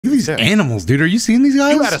at these animals, dude. Are you seeing these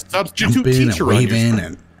guys? You had a substitute jumping teacher and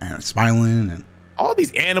waving and smiling and. All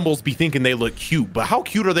these animals be thinking they look cute, but how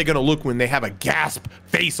cute are they gonna look when they have a gasp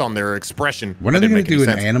face on their expression? When are they gonna do an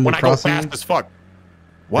Animal Crossing? When I go fast as fuck.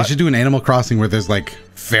 What? They should do an Animal Crossing where there's like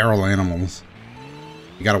feral animals.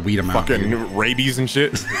 You gotta weed them out. Fucking rabies and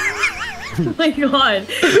shit. Oh my god.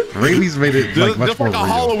 Rabies made it like much more like a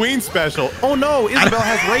real. Halloween special. Oh no, Isabel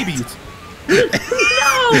has rabies.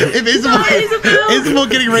 No. If Isabel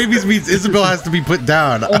getting rabies means Isabel has to be put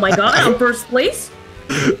down. Oh my god, I'm first place?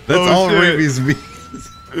 That's all shit. Rabies means.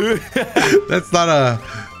 That's not a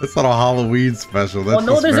Halloween special. That's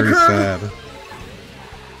just very sad.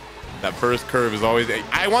 That first curve is always.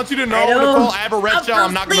 I want you to know, Nicole, I have a red shell.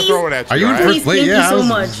 I'm not going to throw it at you. Are you in first place? Yeah, I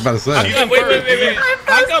was about to say. Wait.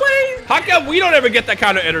 How come we don't ever get that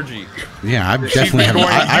kind of energy? Yeah, I definitely haven't.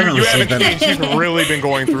 I haven't received that. She's really been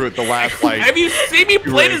going through it the last like. Have you seen me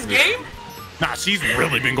play this game? Nah, she's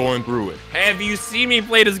really been going through it. Have you seen me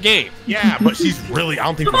play this game? Yeah, but she's really. I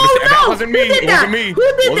don't think. No, that wasn't me. It wasn't me. Who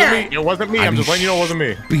did that? It wasn't me. I'm just letting you know it wasn't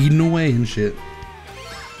me. Beating away and shit. I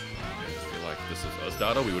just feel like this is us,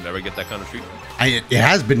 Doto. We would never get that kind of treatment. It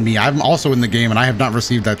has been me. I'm also in the game, and I have not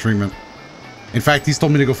received that treatment. In fact, he's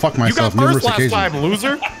told me to go fuck myself numerous occasions. Last time,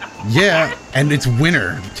 loser. Yeah, and it's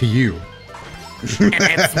winner to you. And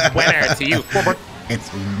it's winner to you.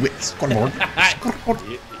 It's scoreboard.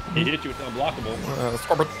 He hit you with unblockable.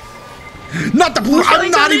 Scoreboard. Not the blue.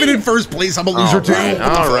 I'm not even in first place. I'm a loser too.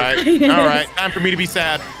 All right. Time for me to be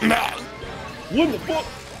sad. What the fuck?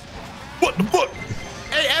 What the fuck?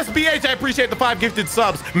 Hey, SBH, I appreciate the 5 gifted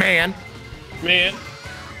subs, man. Man.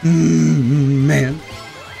 Man.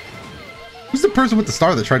 Who's the person with the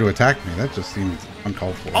star that tried to attack me? That just seems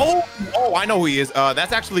uncalled for. Oh, I know who he is.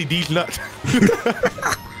 That's actually Deej Nut.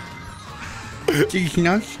 Deej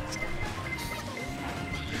Nut?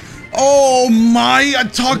 Oh my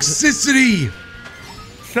toxicity!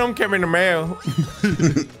 Some came in the mail.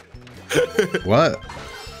 What?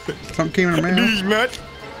 Some came in the mail. Deej Nut.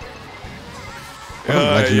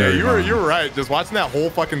 Yeah, you were right. Just watching that whole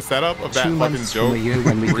fucking setup of that fucking joke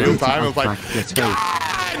real time, it was like, God!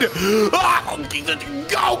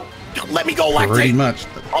 Go! Let me go, Lactate. Pretty much.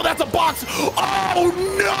 Oh, that's a box. Oh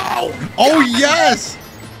no! Oh yes!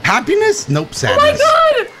 Happiness? Nope, sadness.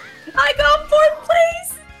 Oh my god! I got 4th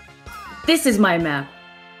place! This is my map.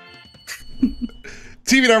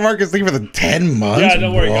 TV Marcus, thank you for the 10 months. Yeah,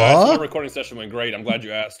 don't worry, guys. The recording session went great. I'm glad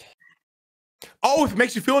you asked. Oh, if it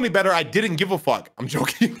makes you feel any better, I didn't give a fuck. I'm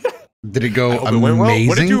joking. Did it go amazing?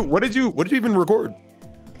 Well. What did you even record?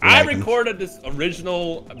 I recorded this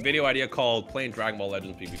original video idea called Playing Dragon Ball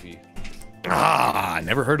Legends PvP. Ah, I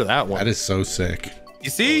never heard of that one. That is so sick. You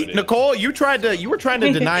see, Nicole, you were trying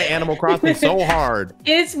to deny Animal Crossing so hard.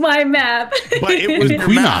 It's my map. But it was your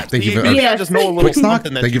map. They give it just know a little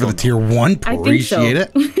something that they give it the tier 1. Appreciate it.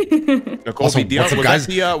 Nicole, also, what's up, guys?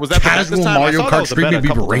 Was that Casual the Mario Kart stream, maybe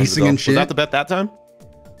racing and shit. Was that the bet that time?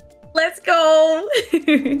 Let's go.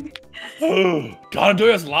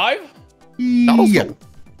 DotoDoya's live? Yeah.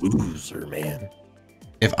 Loser, man.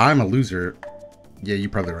 If I'm a loser, yeah, you're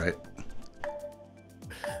probably right.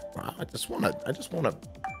 I just wanna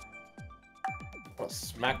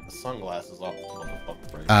smack the sunglasses off this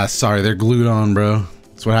motherfucker. Sorry, they're glued on, bro.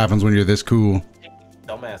 That's what happens when you're this cool.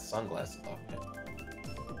 Dumbass sunglasses off,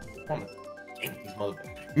 man. These motherfuckers.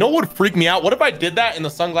 You know what would freak me out? What if I did that and the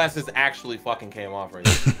sunglasses actually fucking came off right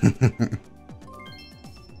now?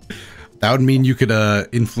 That would mean you could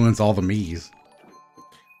influence all the me's.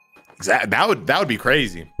 Exactly. That would be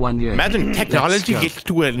crazy. 1 year. Imagine technology gets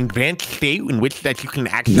to an advanced state in which that you can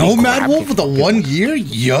actually. No, Mad Wolf, with the 1 year,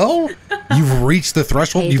 yo, you've reached the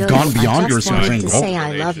threshold. Hey, you've gone beyond your Supreme Supreme to goal. say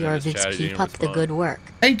I love your vids. Keep up the good work.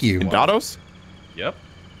 Thank you. Datos? Yep.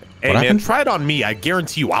 Hey, what man, happened? try it on me. I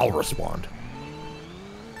guarantee you I'll respond.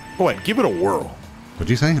 Go ahead, give it a whirl. What'd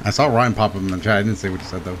you say? I saw Ryan pop up in the chat. I didn't say what you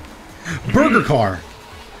said, though. Burger car.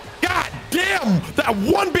 God damn, that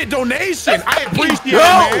 1-bit donation. I appreciate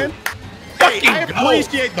it, man. Hey, I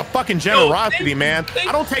appreciate the fucking generosity, man.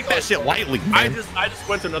 I don't take that shit lightly, man. I just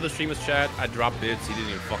went to another streamer's chat. I dropped bits. He didn't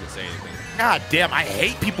even fucking say anything. God damn, I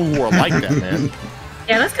hate people who are like that, man.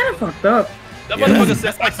 Yeah, that's kind of fucked up. That motherfucker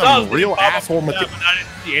said like some real asshole but I didn't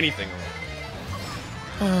see anything.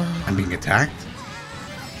 I'm being attacked.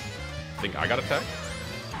 Think I got attacked?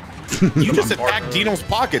 You just attacked Dino's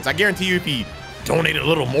pockets. I guarantee you if he donated a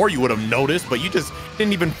little more, you would have noticed, but you just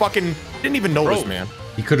didn't even notice, man.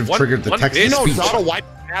 He could have triggered the text to You know, speech. Zotto wiped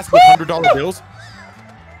his ass with $100 bills.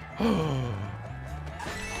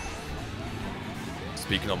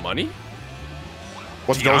 Speaking of money,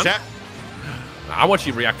 What's going on? I want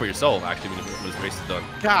you to react for yourself, actually, when this race is done.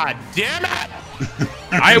 God damn it!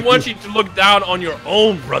 I want you to look down on your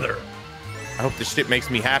own brother. I hope this shit makes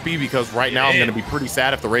me happy because right now I'm gonna be pretty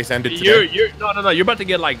sad if the race ended today. No. You're about to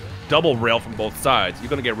get like double rail from both sides. You're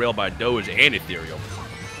gonna get railed by Doge and Ethereum.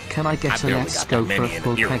 Can I get an Let's Go for a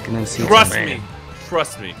full pregnancy? Trust me.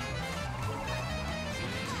 Trust me.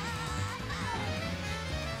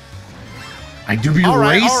 I do be all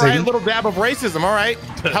right, racing. All right, little dab of racism. All right.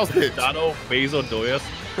 How's this? DotoDoya.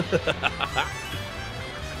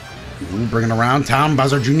 Ooh, bringing around town,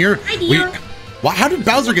 Bowser Jr. How did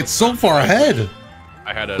Bowser get so far ahead?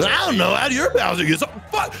 I don't know. How did your Bowser get so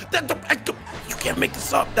fuck? You can't make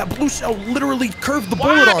this up. That blue shell literally curved the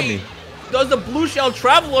bullet on me. Does the blue shell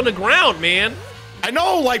travel on the ground, man? I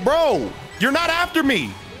know, like, bro, you're not after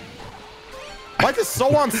me. Why just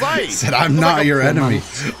so on sight? Said I'm not your enemy.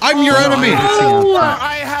 I'm your enemy.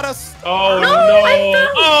 I had a. Oh no!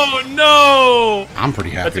 Oh no! I'm pretty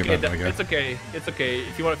happy about that. It's okay. It's okay.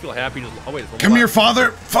 If you want to feel happy, just wait. Come here, father.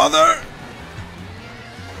 Father.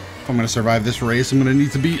 If I'm gonna survive this race, I'm gonna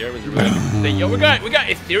need to be. Yo, we got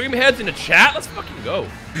Ethereum heads in the chat. Let's fucking go.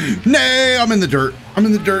 Nay, I'm in the dirt. I'm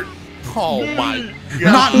in the dirt. Oh my God.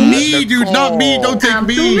 Not me, dude. Not me. Don't take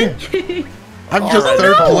me. I'm just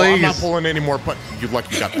third place. I'm not pulling any more. But you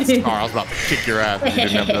lucky you got that star. I was about to kick your ass if you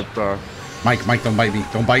didn't have that star. Mike, don't bite me.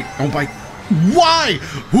 Don't bite. Don't bite. Why?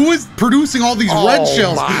 Who is producing all these red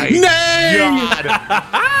shells? Nay!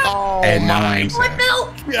 Oh and now I'm sad.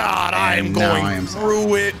 God, I am going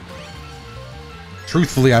through it.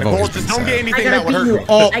 Truthfully, I've always been don't sad. get anything that would hurt me.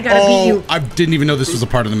 I gotta beat you. I didn't even know this was a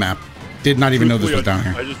part of the map. Did not even know this was down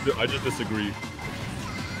here. I just disagree.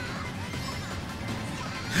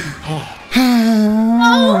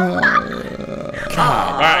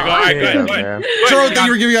 Alright, go ahead. Charles, you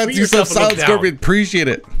were giving out to yourself Silent Scorpion. Appreciate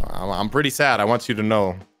it. I'm pretty sad. I want you to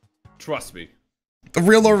know. Trust me. The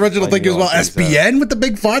real original thank you as well. SBN with the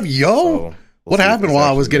big 5. Yo. What happened while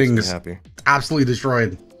I was getting absolutely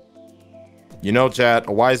destroyed? You know, chat,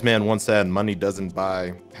 a wise man once said, money doesn't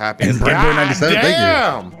buy happiness. And Brandon 97,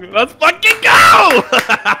 thank you. Let's fucking go!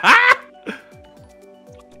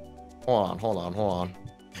 Hold on.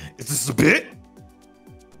 Is this a bit?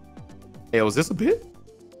 Hey, was this a bit?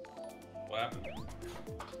 What happened?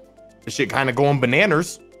 This shit kind of going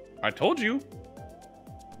bananas. I told you.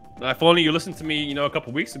 If only you listened to me, a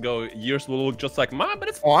couple weeks ago, yours will look just like mine. But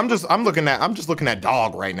it's. Oh, I'm just looking at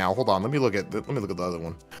dog right now. Hold on, let me look at the other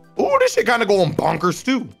one. Oh, this shit kind of going bonkers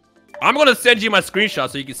too. I'm gonna send you my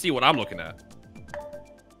screenshot so you can see what I'm looking at.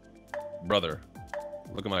 Brother,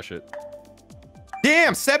 look at my shit.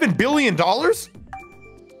 Damn, $7 billion.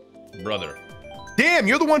 Brother. Damn,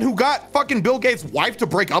 you're the one who got fucking Bill Gates' wife to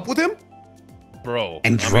break up with him? Bro.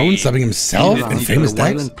 And drone subbing himself in famous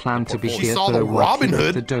Dex? Plan to be he saw the Robin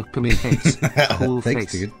Hood. The dopamine hits. Cool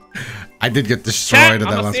Thanks, face. dude. I did get destroyed at that last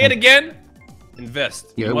one. I'm gonna say it again.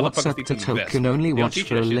 Invest. Yo, what's up to token? Only watch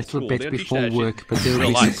for a little bit before work, but they'll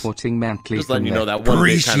be supporting mentally. Just letting you know that one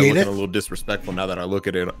bit kind of looking a little disrespectful now that I look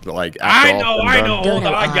at it. Like, I know. I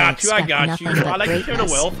got you. I like to share the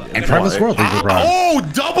wealth. And Primus World, thank you, bro. Oh,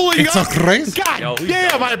 doubling up. It's a crazy. God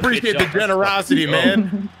damn, I appreciate the generosity,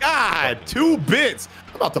 man. God, 2 bits.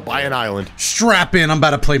 I'm about to buy an island. Strap in. I'm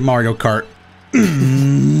about to play Mario Kart.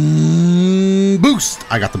 Boost.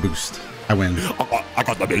 I got the boost. I win. I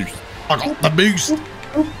got the boost. I got the boost.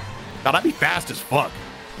 Now that'd be fast as fuck.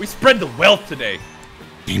 We spread the wealth today.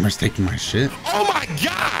 Gamer's taking my shit. Oh my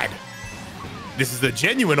God. This is the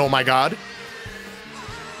genuine oh my God.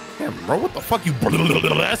 Damn, bro, what the fuck you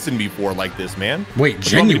blessing me for like this, man? Wait,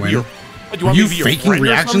 genuine? You faking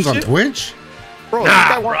reactions on Twitch? Bro,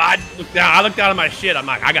 nah, bro, I looked down at my shit. I'm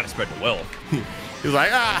like, I gotta spread the wealth. He's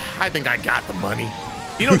like, I think I got the money.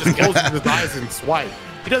 He don't just close his eyes and swipe.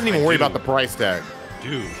 He doesn't even worry about the price tag.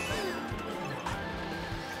 Dude.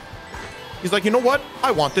 He's like, you know what? I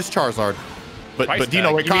want this Charizard. But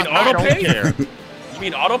Dino, it costs, I don't care. You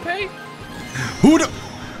mean auto pay? Who the?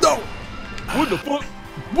 No. Who the fuck?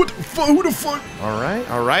 What the fuck? Who the fuck? All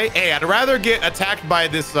right. Hey, I'd rather get attacked by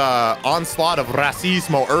this onslaught of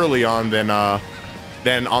racismo early on than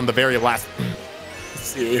on the very last.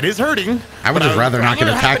 It is hurting. I would just rather not get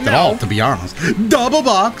attacked at all, to be honest. Double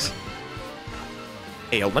box.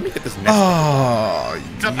 Hey, let me get this next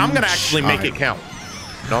one. I'm gonna actually make it count.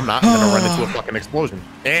 No, I'm not. I'm gonna run into a fucking explosion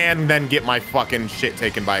and then get my fucking shit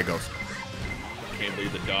taken by a ghost. I can't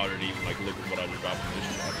believe the daughter didn't even look at what I just dropped.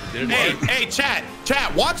 Hey,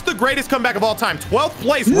 chat, watch the greatest comeback of all time. 12th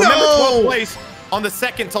place. Remember 12th place on the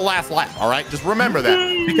second to last lap. All right, just remember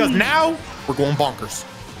that because now we're going bonkers.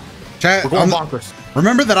 Chat, we're going bonkers.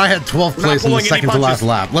 Remember that I had 12th place on the second to last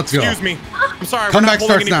lap. Let's go. Excuse me. I'm sorry. Comeback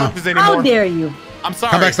starts now. How dare you? I'm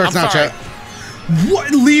sorry. Comeback starts now, chat.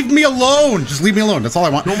 What? Leave me alone. Just leave me alone. That's all I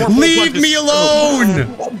want. No more leave me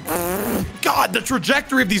alone. God, the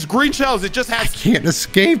trajectory of these green shells, it just has. I can't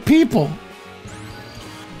escape people.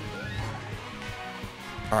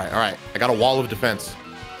 All right. I got a wall of defense.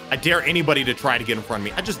 I dare anybody to try to get in front of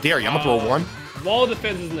me. I just dare you. I'm gonna throw one. Wall of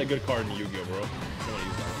defense isn't a good card in Yu-Gi-Oh, bro.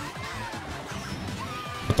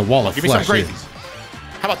 But the wall of give me some flesh crazy.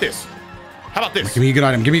 How about this? How about this? Give me a good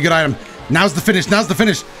item. Give me a good item. Now's the finish. Now's the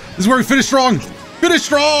finish. This is where we finish strong. Finish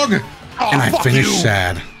strong. Oh, and I finish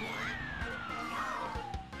sad.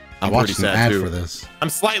 I I'm watched an ad too. for this. I'm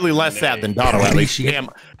slightly less sad than Doto at least. Damn,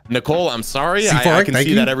 Nicole, I'm sorry. I can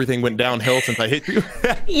see that everything went downhill since I hit you.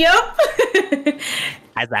 Yup.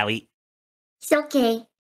 Hi, Zowie. It's okay.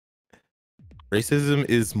 Racism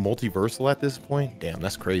is multiversal at this point. Damn,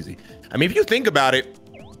 that's crazy. I mean, if you think about it,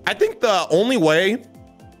 I think the only way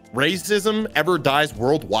racism ever dies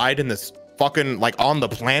worldwide in this fucking, like, on the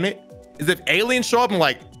planet is if aliens show up and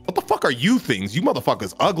like, what the fuck are you things? You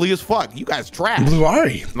motherfuckers ugly as fuck. You guys trash. Blue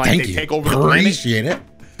Ari, like, thank they you. Take over Appreciate it.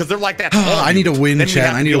 Because they're like that. I need a win,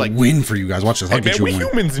 chat. I need a win for you guys. Watch this. I'll get you a win. We're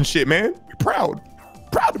humans and shit, man. We're proud.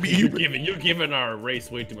 Proud to be human. You're giving our race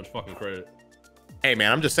way too much fucking credit. Hey,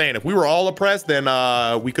 man, I'm just saying, if we were all oppressed, then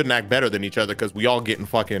we couldn't act better than each other because we all getting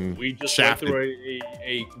fucking We just shafted. went through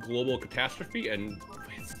a global catastrophe and...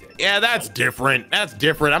 Yeah, that's different. That's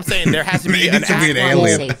different. I'm saying there has to be an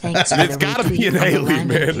alien. It's gotta be an alien,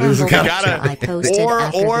 man.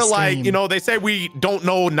 Or like, you know, they say we don't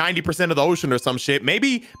know 90% of the ocean or some shit.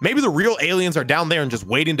 Maybe the real aliens are down there and just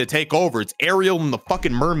waiting to take over. It's Ariel and the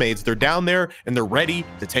fucking mermaids. They're down there and they're ready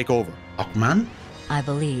to take over. Oh, man. I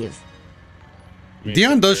believe.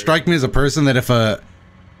 Dion does strike me as a person that if a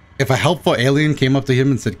helpful alien came up to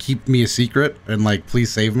him and said, keep me a secret and like,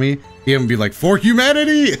 please save me, he would be like, for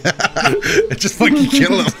humanity. And just fucking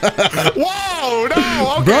kill him. Whoa,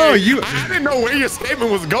 no, okay. Bro, I didn't know where your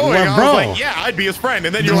statement was going. Well, I was like, yeah, I'd be his friend.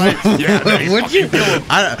 And then you're like, yeah, would you?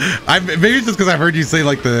 Maybe it's just because I've heard you say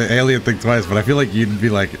like the alien thing twice, but I feel like you'd be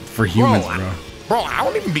like, for humans, bro. I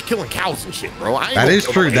don't even be killing cows and shit, bro. That is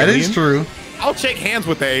true. That is true. I'll shake hands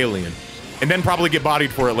with the alien and then probably get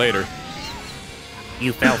bodied for it later.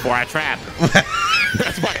 You fell for a trap.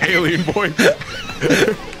 That's my alien voice.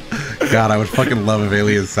 God, I would fucking love if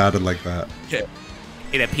aliens sounded like that. Yeah.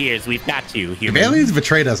 It appears we've got you, human. If aliens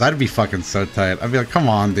betrayed us, I'd be fucking so tight. I'd be like, come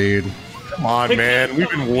on, dude. Come on, man. We've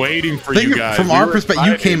been waiting for you guys. From our perspective,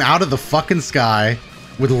 you came out of the fucking sky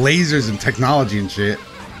with lasers and technology and shit.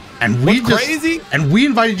 And we we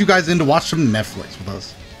invited you guys in to watch some Netflix with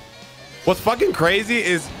us. What's fucking crazy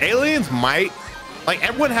is aliens might, like,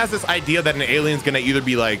 everyone has this idea that an alien's gonna either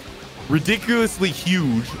be like ridiculously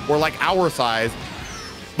huge or like our size,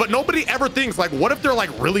 but nobody ever thinks like, what if they're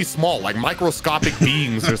like really small, like microscopic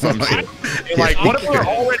beings or something? Like, what if they're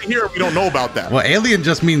already here and we don't know about that? Well, alien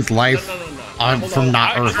just means life from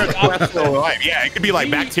not Earth. Yeah, it could be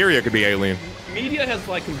like bacteria, it could be alien. Media has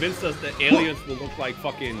like convinced us that aliens will look like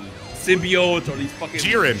fucking symbiotes or these fucking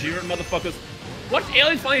Jiren motherfuckers. Watch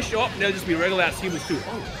aliens finally show up and they'll just be regular ass humans too.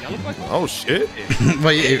 Oh, y'all look like that. Oh shit.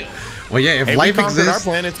 Well, yeah, if life exists, our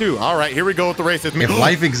planet too. All right, here we go with the racism. If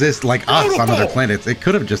life exists like us on other planets, it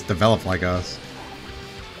could have just developed like us.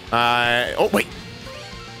 Oh wait.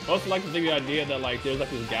 I also like to think the idea that like there's like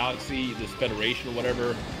this galaxy, this federation or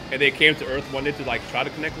whatever, and they came to Earth one day to like try to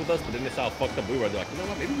connect with us, but then they saw how fucked up we were. They're like, you know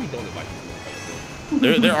what? Maybe we don't invite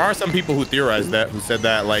these. There are some people who theorize that, who said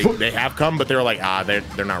that like they have come, but they're like,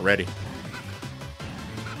 they're not ready.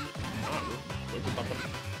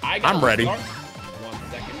 I'm ready. 1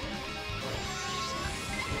 second.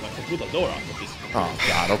 Oh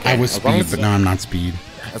god, okay. I was speed, but now I'm not speed.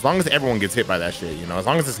 As long as everyone gets hit by that shit, you know, as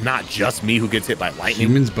long as it's not just me who gets hit by lightning.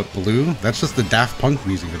 Humans but blue? That's just the Daft Punk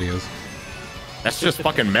music videos. That's just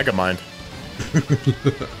fucking Megamind.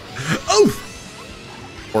 Oh!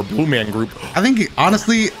 Or Blue Man Group. I think,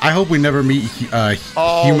 honestly, I hope we never meet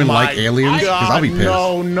human-like aliens, because I'll be pissed.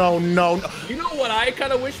 No. You know what I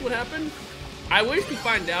kind of wish would happen? I wish to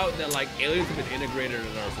find out that like aliens have been integrated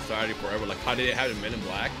in our society forever, like how they have in Men in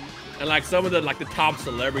Black, and like some of the like the top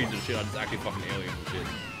celebrities and shit are just actually fucking aliens and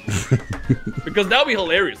shit. Because that would be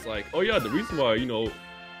hilarious. Like, oh yeah, the reason why, you know,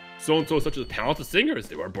 so and so is such a talented singer is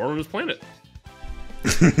they were born on this planet.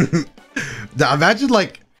 Imagine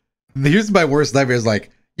like, here's my worst nightmare is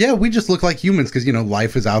like, yeah, we just look like humans because, you know,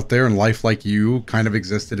 life is out there and life like you kind of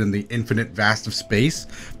existed in the infinite vast of space,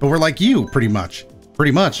 but we're like you pretty much.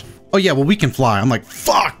 Oh yeah, well we can fly. I'm like,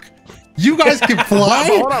 fuck. You guys can fly.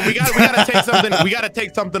 Hold on, we gotta take something. We gotta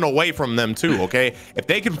take something away from them too. Okay, if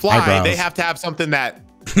they can fly, eyebrows. They have to have something that.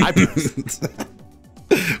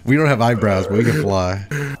 We don't have eyebrows, but we can fly.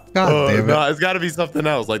 God damn it. No, it's got to be something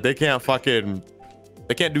else. Like they can't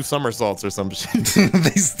do somersaults or some shit.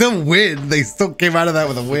 They still win. They still came out of that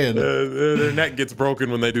with a win. Their neck gets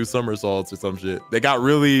broken when they do somersaults or some shit. They got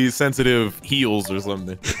really sensitive heels or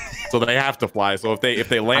something, so they have to fly. So if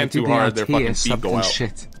they land too hard, their fucking feet go out.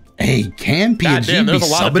 Shit. Hey, can P.O.V be there's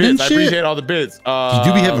a lot of subbing and bits. shit? I appreciate all the bits. You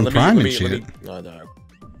do be having Prime and shit.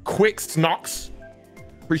 Quick Snox,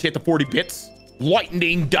 appreciate the 40 bits.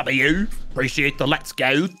 Lightning W, appreciate the let's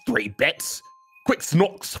go 3 bits. Quick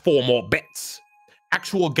Snox 4 more bits.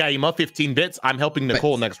 Actual Gamer 15 bits. I'm helping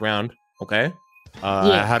Nicole next round. Okay.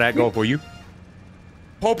 How'd that go for you?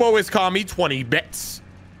 Popo is Kami 20 bits.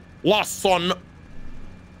 Last son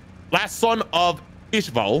of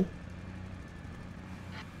Ishval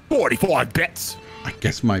 45 bits. I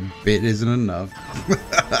guess my bit isn't enough.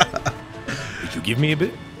 Did you give me a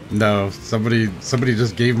bit? No, somebody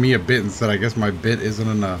just gave me a bit and said, I guess my bit isn't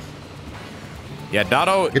enough. Yeah,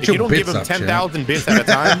 Doto, if you don't give him 10,000 bits at a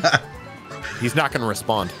time, he's not going to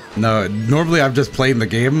respond. No, normally I've just played the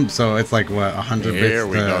game, so it's like, what, 100 bits? There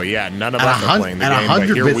we go. Yeah, none of us are playing the game, at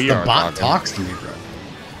 100 but bits, we the are bot talks to me, bro.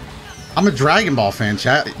 I'm a Dragon Ball fan,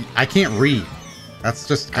 chat. I can't read. That's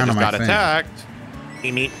just kind of my thing. Got attacked.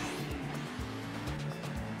 Meet.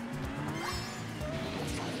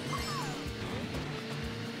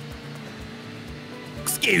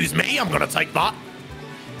 Excuse me, I'm gonna take that.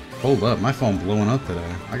 Hold up, my phone blowing up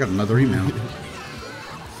today. I got another email.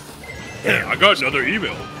 Yeah, I got another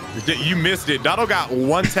email. You missed it. Doto got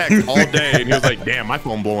one text all day, and he was like, "Damn, my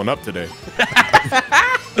phone blowing up today."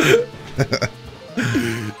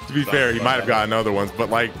 To be fair, he might have gotten other ones, but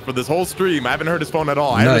like for this whole stream, I haven't heard his phone at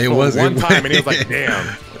all. I heard his phone one time, and he was like, "Damn,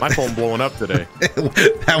 my phone blowing up today."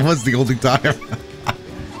 That was the only time.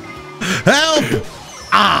 Help!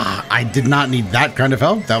 Ah, I did not need that kind of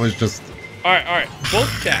help. That was just. All right.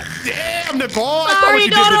 Both chat. Damn, Nicole! I saw what you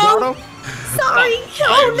did to Doto. Sorry.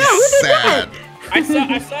 Oh no, who did that?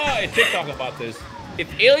 I saw a TikTok about this.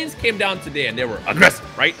 If aliens came down today and they were aggressive,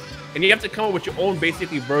 right? And you have to come up with your own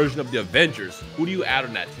basically version of the Avengers, who do you add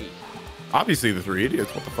on that team? Obviously the 3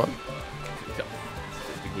 idiots. What the fuck?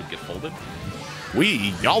 You would get folded?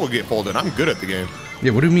 Y'all will get folded. I'm good at the game.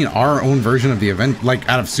 Yeah, what do you mean our own version of the event? Like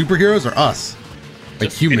out of superheroes or us? Like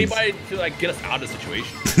just humans? Anybody to like get us out of the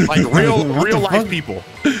situation. Like real life people.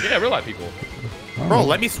 Yeah, real life people. Oh. Bro,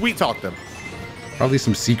 let me sweet talk them. Probably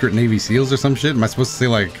some secret Navy SEALs or some shit. Am I supposed to say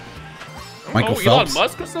like Michael Phelps? Elon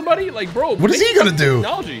Musk or somebody? Like, bro. What is he gonna do?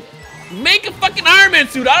 Technology. Make a fucking Iron Man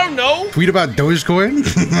suit. I don't know. Tweet about Dogecoin?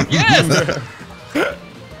 Yes.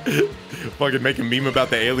 Fucking make a meme about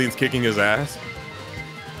the aliens kicking his ass.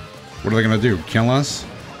 What are they gonna do? Kill us?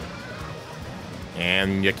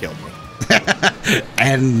 And you killed me.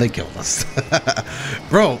 And they killed us.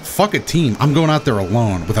 Bro, fuck a team. I'm going out there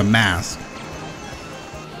alone with a mask.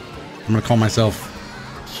 I'm gonna call myself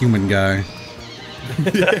Human Guy.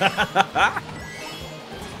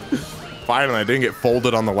 Finally, I didn't get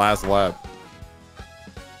folded on the last lap.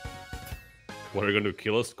 What are you gonna do?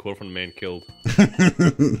 Kill us? Quote from the man killed.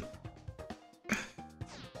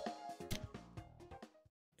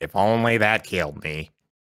 If only that killed me.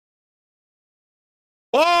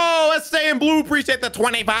 Oh, let's stay in blue. Appreciate the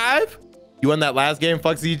 25. You won that last game,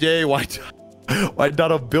 fuck CJ. Why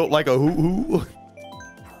Doto built like a hoo-hoo?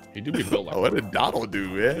 He do be built like what did Doto do,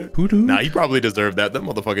 man? Hoo-doo? Nah, he probably deserved that. That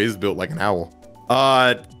motherfucker is built like an owl.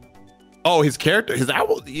 Oh, his character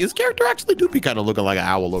actually do be kind of looking like an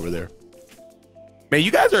owl over there. Man,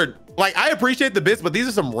 you guys are like, I appreciate the bits, but these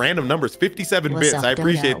are some random numbers. 57 bits. I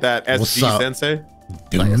appreciate that, SG Sensei.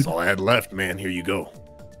 Dude. That's all I had left, man. Here you go.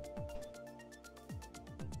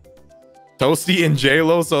 Toasty and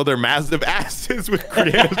J-Lo, so they're massive asses with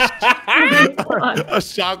creative a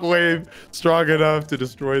shockwave strong enough to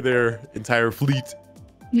destroy their entire fleet.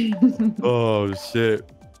 Oh shit.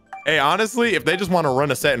 Hey, honestly, if they just want to run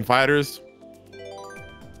a set in fighters,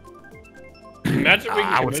 imagine we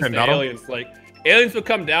can convince the aliens. Like, aliens would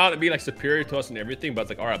come down and be like superior to us and everything, but it's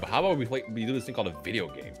like, all right, but how about we do this thing called a video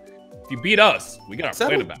game? If you beat us, we get our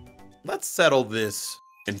plane back. Let's settle this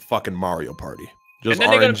in fucking Mario Party. Just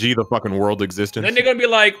RNG the fucking world existence. Then they're gonna be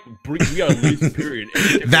like, we are least superior.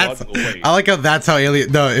 That's, I like how that's how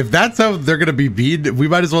alien. No, if that's how they're gonna be beat, we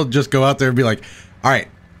might as well just go out there and be like, all right,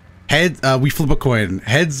 heads, we flip a coin.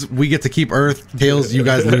 Heads, we get to keep Earth. Tails, you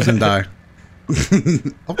guys lose and die.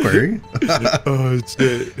 Okay. Oh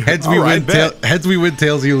shit. Heads we win. Heads we win.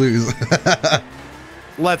 Tails you lose.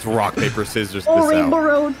 Let's rock paper scissors. Oh, this Rainbow out.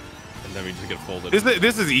 Road. And then we just get folded.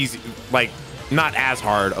 This is easy. Like, not as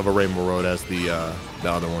hard of a Rainbow Road as the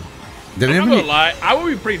other one. I'm not gonna lie, I would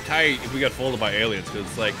be pretty tight if we got folded by aliens, because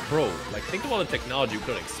it's like, bro, like think of all the technology we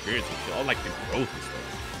could experience and shit, all like the growth and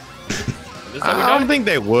stuff. I don't think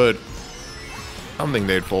they would. I don't think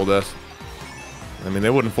they'd fold us. I mean, they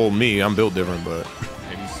wouldn't fold me. I'm built different, but.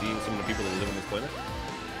 Have you seen some of the people that live on this planet?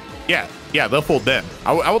 Yeah, they'll fold them.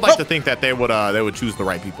 I would like to think that they would choose the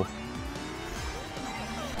right people.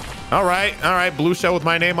 All right, blue shell with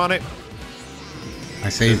my name on it. I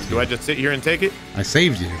saved you. Do I just sit here and take it? I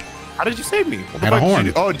saved you. How did you save me? What I had a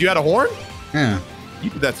horn. You had a horn? Yeah. You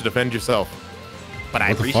did that to defend yourself. But I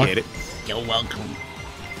appreciate it. You're welcome.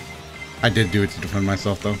 I did do it to defend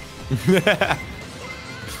myself, though.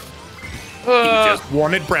 You just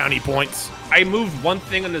wanted brownie points. I moved one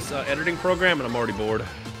thing on this editing program, and I'm already bored.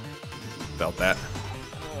 Felt that.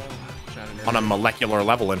 On a molecular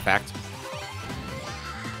level, in fact.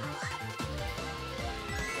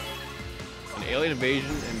 An alien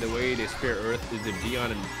invasion and the way they spare Earth is if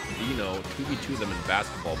Dion and Dino 2v2 them in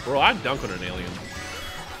basketball. Bro, I'd dunk on an alien.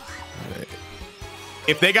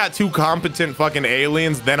 If they got two competent fucking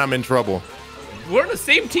aliens, then I'm in trouble. We're on the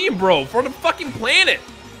same team, bro, for the fucking planet.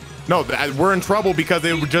 No, we're in trouble because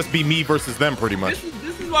it would just be me versus them, pretty much.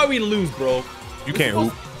 This is why we lose, bro. You can't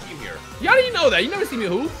hoop. How do you know that? You never seen me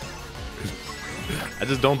hoop? I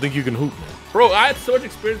just don't think you can hoop. Bro, I had so much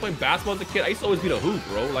experience playing basketball as a kid. I used to always be the hoop,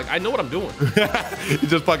 bro. Like, I know what I'm doing. You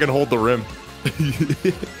just fucking hold the rim.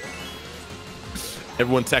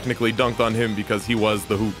 Everyone technically dunked on him because he was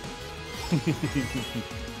the hoop.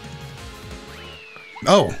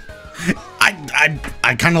 Oh,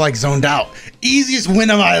 I kind of like zoned out. Easiest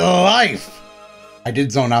win of my life. I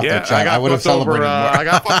did zone out that chat. I would have celebrated more. I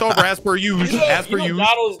got fucked over as per usual.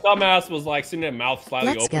 Donald's dumbass was like sitting there, mouth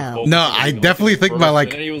slightly open. No, I definitely think my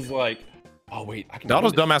like. And he was like, "Oh wait, I can."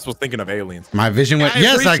 Donald's dumbass was thinking of aliens. My vision went.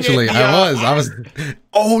 Yes, actually, I was.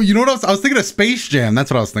 Oh, you know what I was thinking of Space Jam.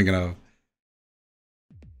 That's what I was thinking of.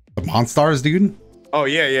 The Monstars, dude. Oh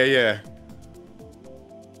yeah.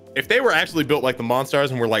 If they were actually built like the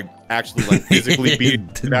Monstars and were like actually like physically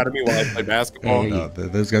beating out of me while I play basketball, no,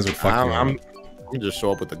 those guys would fuck me. I'm just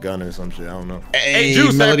show up with a gun or some shit. I don't know. Hey,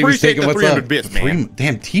 Juice, Melody I appreciate the 300 up? bits, man.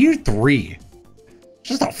 Damn, tier 3.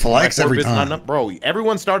 Just a flex every time. Bro,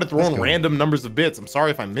 everyone started throwing random numbers of bits. I'm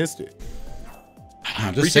sorry if I missed it.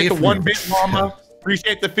 Appreciate the 1 bit, mama.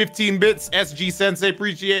 Appreciate the 15 bits, SG Sensei.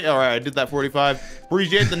 Appreciate. All right, I did that 45.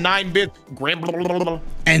 Appreciate the 9 bits.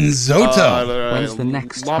 And Zoto. When's the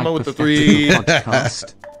next Llama with the 3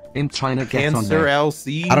 podcast? In trying to get on there.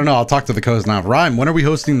 LC. I don't know. I'll talk to the codes now. Rhyme, when are we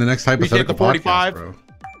hosting the next hypothetical podcast, bro?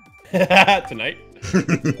 Tonight.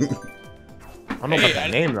 I don't know about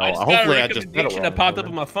that name though. Hopefully I just that popped up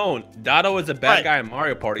on my phone. Dotto is a bad guy in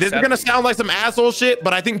Mario Party. This is gonna sound like some asshole shit,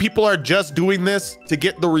 but I think people are just doing this to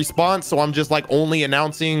get the response. So I'm just like only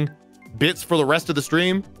announcing bits for the rest of the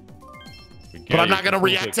stream. But I'm not gonna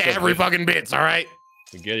react to every fucking bits. All right.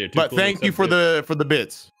 But thank you for the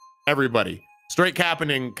bits, everybody. Straight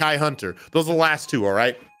Capping and Kai Hunter. Those are the last 2. All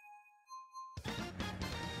right.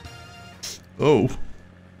 Oh.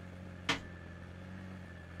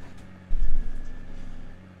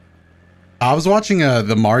 I was watching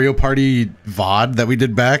the Mario Party VOD that we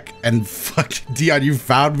did back, and fuck, Dion, you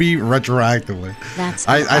found me retroactively. That's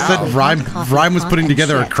I said Rhyme was putting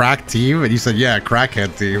together a crack team, and you said, yeah, a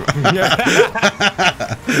crackhead team.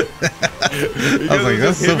 I was like,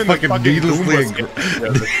 that's so fucking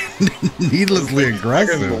needlessly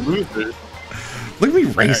aggressive. Look at me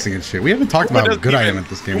racing and shit. We haven't talked about how good I am at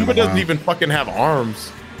this game. Goomba doesn't even fucking have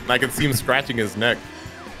arms. And I can see him scratching his neck.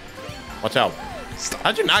 Watch out.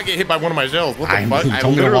 How'd you not get hit by one of my shells? What the fuck? I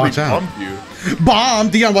literally bumped you. Bomb!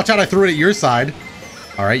 Dion, watch out. I threw it at your side.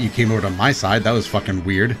 All right, you came over to my side. That was fucking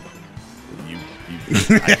weird.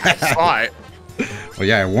 I saw it. Well,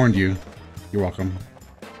 yeah, I warned you. You're welcome.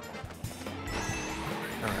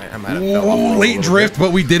 All right, I might have fell off late drift,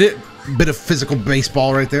 but we did it. Bit of physical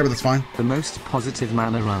baseball right there, but that's fine. The most positive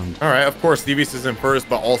man around. All right, of course, Devious is in first,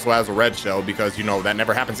 but also has a red shell because, you know, that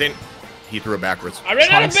never happens in. He threw it backwards. I ran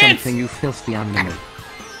out of bits! Something, you filthy animal.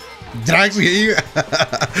 Did I actually hit you?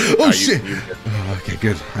 Oh, shit. Okay,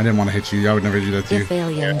 good. I didn't want to hit you. I would never do that to you. If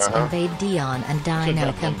aliens invade Dion and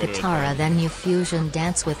Dino and Katara, then you fusion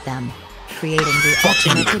dance with them, creating the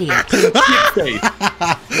ultimate idiot.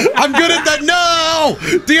 I'm good at that. No!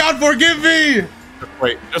 Dion, forgive me!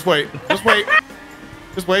 Just wait. Just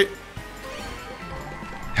wait.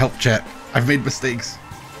 Help, chat. I've made mistakes.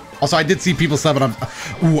 Also, I did see people subbing up.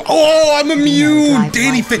 Oh, I'm immune!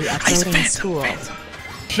 Danny Fit. I spent.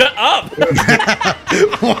 Shut up!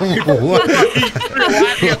 What?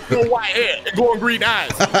 White hair and glowing green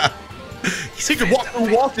eyes. He could walk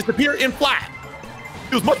through walls, disappear in flat.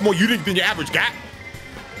 He was much more unique than your average guy.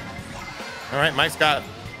 All right, Mike's got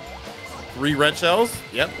 3 red shells.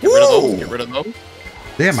 Yep, get rid of those.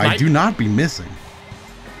 Damn, I do not be missing.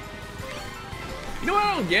 You know what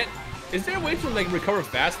I don't get? Is there a way to like recover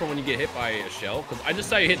fast from when you get hit by a shell? Because I just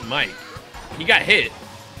saw you hit Mike. He got hit,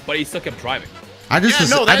 but he still kept driving. I just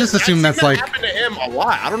assume that's like happened to him a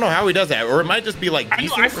lot. I don't know how he does that, or it might just be like. I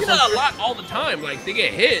see that a lot all the time. Like they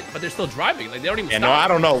get hit, but they're still driving. Like they don't even. Yeah, stop. no, I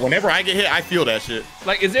don't know. Whenever I get hit, I feel that shit.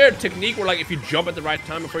 Like, is there a technique where like if you jump at the right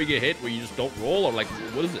time before you get hit, where you just don't roll, or like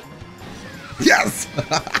what is it? Yes,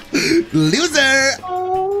 loser.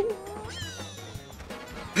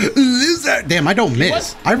 Loser. Damn, I don't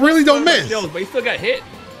miss. I really don't miss. Shells, but he still got hit.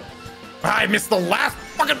 I missed the last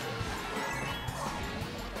fucking.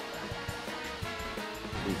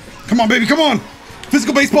 Come on, baby, come on!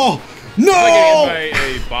 Physical baseball! No!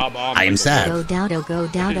 I am sad. Go Doto, go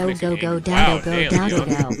Doto, go Doto, go Doto,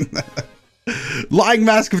 go. Lying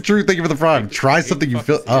Mask of Truth, thank you for the prime. Try something you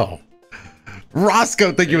feel. Oh.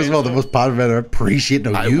 Roscoe, thank you as well. The most positive. Appreciate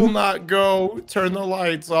no you. I will not go. Turn the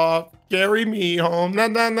lights off. Carry me home. Na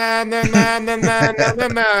na na na na na na na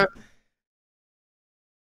na.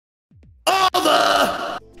 All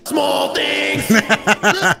the small things.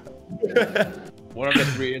 One of the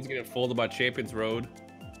 3 ends getting folded by Champions Road.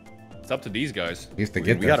 It's up to these guys. We have to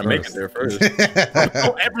get we gotta make it there first.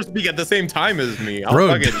 Don't ever speak at the same time as me.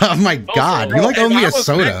 Bro, oh my god, you like owe me a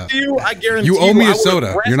soda. I guarantee you owe me a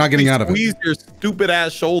soda. You're not getting out of it. Squeeze your stupid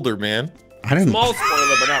ass shoulder, man. I didn't. Small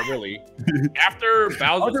spoiler, but not really. After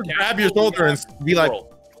Bowser's just grab your shoulder and be like.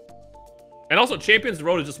 And also, Champions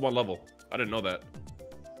Road is just 1 level. I didn't know that.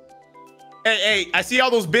 Hey, I see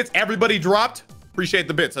all those bits everybody dropped. Appreciate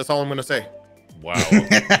the bits. That's all I'm gonna say. Wow.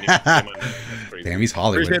 Damn, he's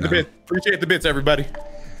Hollywood. Appreciate the bits. Appreciate the bits, everybody.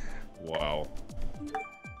 Wow.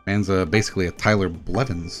 Man's basically a Tyler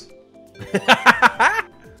Blevins.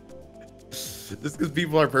 This is because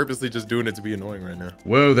people are purposely just doing it to be annoying right now.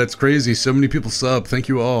 Whoa, that's crazy. So many people sub. Thank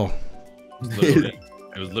you all. It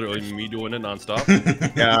was literally me doing it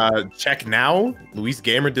nonstop. Check now. Luis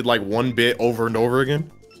Gamer did like 1 bit over and over again.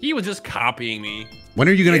 He was just copying me. When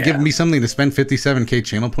are you going to give me something to spend 57k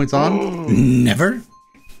channel points on? Never.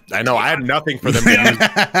 I know. I had nothing for them to use.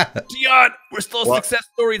 Dion, we're still a success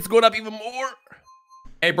story. It's going up even more.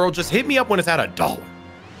 Hey, bro, just hit me up when it's at $1.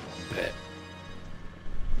 Bet.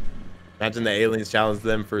 Imagine the aliens challenge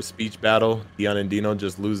them for a speech battle. Dion and Dino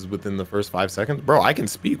just loses within the first 5 seconds. Bro, I can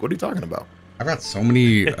speak. What are you talking about? I've got so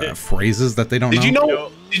many phrases that they don't know.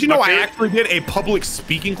 Did you know I actually did a public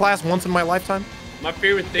speaking class once in my lifetime? My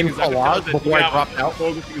favorite thing is that before I dropped out,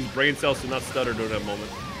 focusing his brain cells to not stutter during that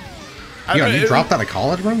moment. Yo, you dropped out of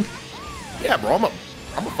college, bro? Yeah, bro. I'm a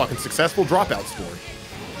fucking successful dropout story.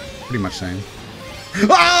 Pretty much same.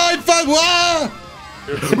 I thought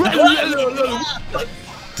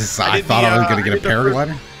I was gonna get a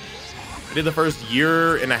paraglider. I did the first 1.5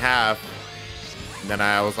 years, and then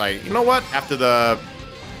I was like, you know what? After the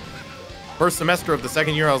first semester of the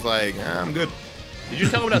 2nd year, I was like, I'm good. Did you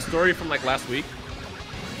tell him that story from like last week?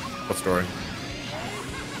 What story?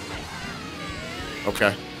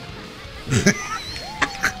 Okay.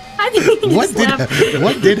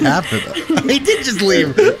 What did happen? He did just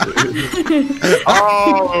leave.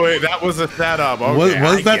 Oh wait, that was a setup. Okay,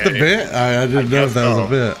 was that the bit? I didn't know if that was a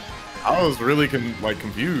bit. I was really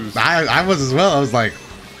confused. I was as well. I was like,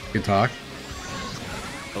 good talk.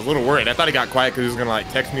 I was a little worried. I thought he got quiet because he was gonna like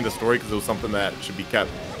text me the story because it was something that should be kept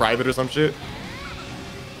private or some shit.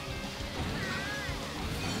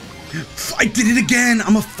 I did it again.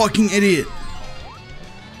 I'm a fucking idiot.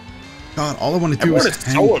 God, all I want to do is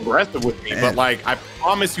so aggressive with me, but like I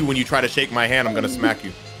promise you, when you try to shake my hand, I'm gonna smack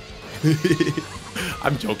you.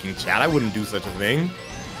 I'm joking, Chad. I wouldn't do such a thing.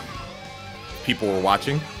 People were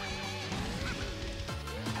watching.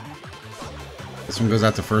 This one goes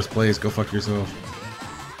out to first place. Go fuck yourself.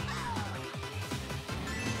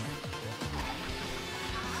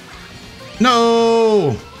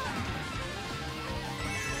 No!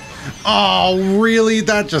 Oh, really?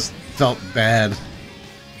 That just felt bad.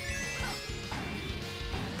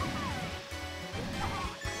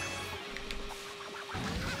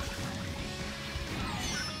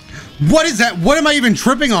 What is that? What am I even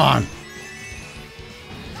tripping on?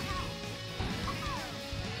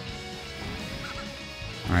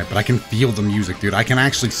 All right, but I can feel the music, dude. I can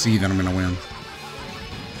actually see that I'm gonna win.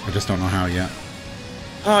 I just don't know how yet.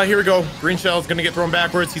 Here we go. Green shell's gonna get thrown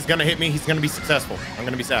backwards. He's gonna hit me. He's gonna be successful. I'm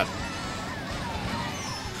gonna be sad.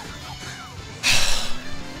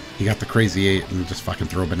 He got the crazy 8 and just fucking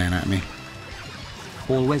throw a banana at me.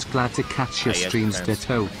 Always glad to catch your streams,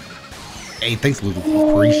 Ditto. Hey, thanks, Lulu.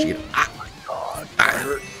 Appreciate it. Oh my god, that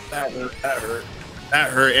hurt. That hurt. That hurt. That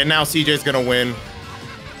hurt. And now CJ's gonna win.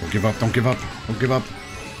 Don't give up. Don't give up. Don't give up.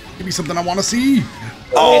 Give me something I want to see.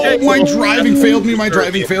 Oh, my driving failed me. My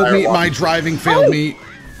driving failed me. My driving failed me.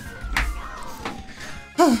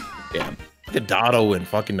 Look at Dotto and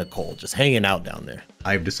fucking Nicole just hanging out down there.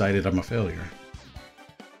 I've decided I'm a failure.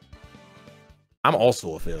 I'm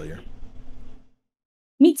also a failure.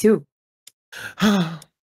 Me too. At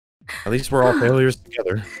least we're all failures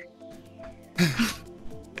together.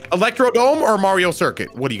 Electrodome or Mario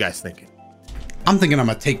Circuit? What are you guys thinking? I'm thinking I'm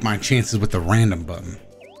gonna take my chances with the random button.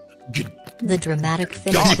 The dramatic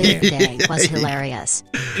finish this day was hilarious.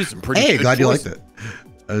 Hey, glad you liked it.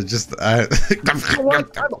 I'm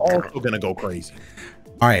also gonna go crazy.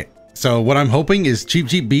 All right. So what I'm hoping is Cheap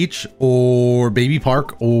Cheap Beach or Baby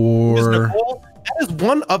Park or... Nicole, that is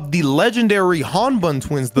one of the legendary Hanbun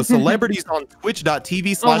twins, the celebrities on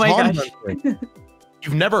twitch.tv/Hanbun twins.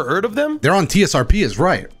 You've never heard of them? They're on TSRP as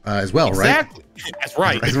well, exactly. Right? That's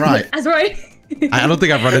right. That's right. That's right. I don't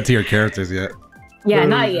think I've run into your characters yet. Yeah,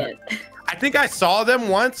 not yet. I think I saw them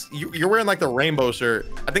once. You're wearing like the rainbow shirt.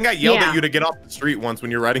 I think I yelled at you to get off the street once when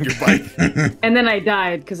you're riding your bike. And then I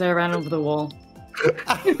died because I ran over the wall.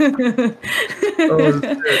 Oh,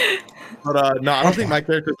 shit. But no, I don't think my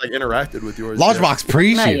characters like interacted with yours. Lodgebox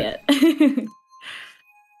preach. Not yet.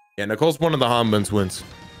 Yeah, Nicole's one of the Hanbun twins.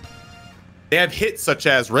 They have hits such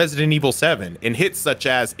as Resident Evil 7, and hits such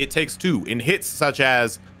as It Takes Two, and hits such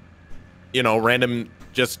as, you know, random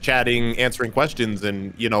just chatting, answering questions,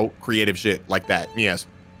 and, you know, creative shit like that. Yes.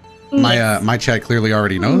 My chat clearly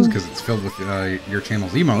already knows because it's filled with your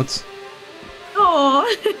channel's emotes. Oh.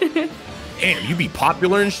 Damn, you be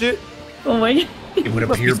popular and shit. Oh my god. It would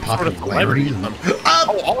appear popularity.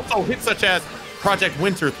 Oh, also hits such as Project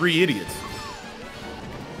Winter, 3 Idiots.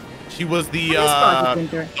 She was the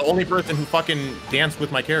only person who fucking danced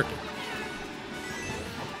with my character.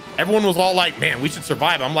 Everyone was all like, man, we should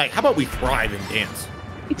survive. I'm like, how about we thrive and dance?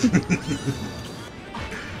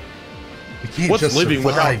 What's just living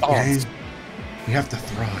survive, without thoughts? You have to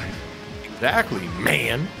thrive. Exactly,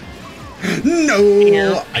 man.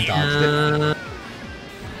 No, I dodged it.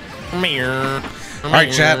 All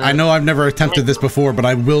right, chat. I know I've never attempted this before, but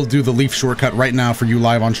I will do the leaf shortcut right now for you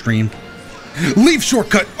live on stream. Leaf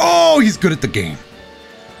shortcut. Oh, he's good at the game.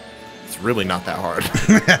 It's really not that hard.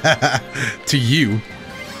 To you.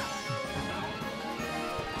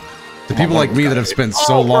 To people like me that have spent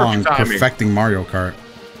so long perfecting Mario Kart,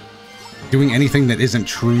 doing anything that isn't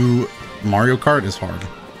true Mario Kart is hard.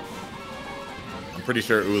 I'm pretty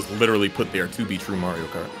sure it was literally put there to be true Mario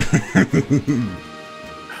Kart.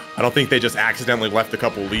 I don't think they just accidentally left a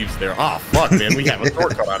couple leaves there. Oh, fuck, man. We have a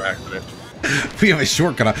shortcut on accident. We have a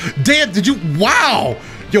shortcut. Damn, did you? Wow.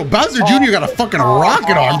 Yo, Bowser Jr. got a fucking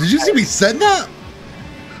rocket arm. Did you see me said that?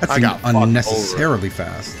 That seemed unnecessarily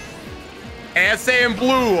fast. And saying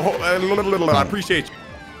blue. I appreciate you.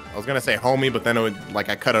 I was going to say homie, but then it would, like,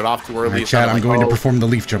 I cut it off too early. Right, Chad, I'm going to perform the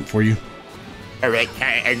leaf jump for you. All right,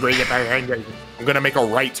 I'm going to make a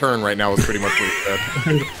right turn right now is pretty much what it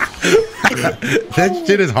said. That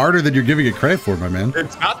shit is harder than you're giving it credit for, my man.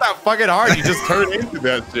 It's not that fucking hard. You just turn into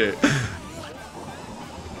that shit.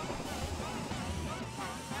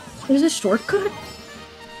 There's a shortcut?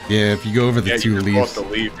 Yeah, if you go over the two leaves.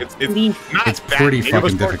 It's pretty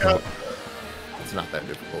fucking difficult. It's not that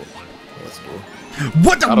difficult. Let's go.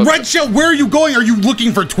 What the red shell? Where are you going? Are you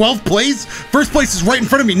looking for 12th place? First place is right in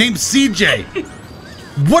front of me, named CJ.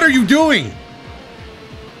 What are you doing?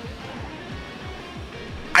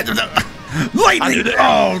 I don't know. Lightning!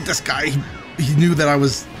 Oh, this guy. He knew that I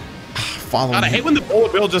was following him. I hate when the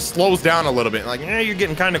bullet bill just slows down a little bit. Like, yeah, you're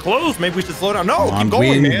getting kind of close. Maybe we should slow down. No, keep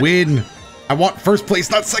going, man. Win. I want first place,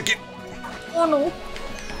 not second. Oh, no.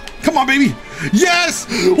 Come on, baby. Yes!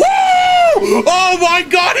 Woo! Oh, my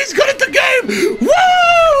God. He's good at the game.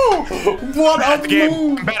 Woo! What a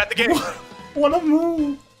move. I'm bad at the game. What a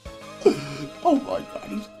move. Oh, my God.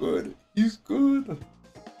 He's good. He's good.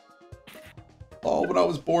 Oh, when I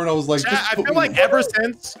was born, I was like, I feel like ever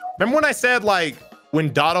since, remember when I said like when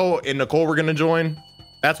Dotto and Nicole were gonna join,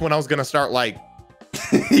 that's when I was gonna start like,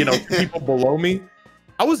 you know, people below me.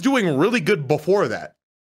 I was doing really good before that.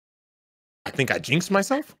 I think I jinxed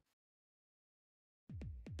myself.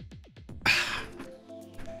 I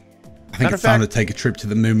think it's time to take a trip to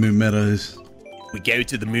the Moo Moo Meadows. We go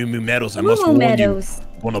to the Moo Moo Meadows. I must warn you,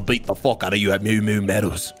 want to beat the fuck out of you at Moo Moo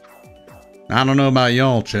Meadows. I don't know about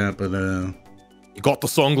y'all, champ, but you got the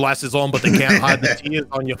sunglasses on, but they can't hide the tears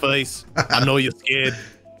on your face. I know you're scared.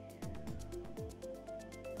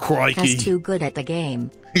 Crikey. He's too good at the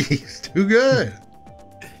game. He's too good.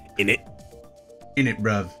 In it. In it,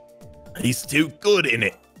 bruv. He's too good in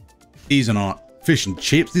it. These are not fish and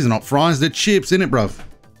chips. These are not fries. They're chips, in it, bruv.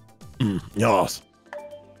 Yes.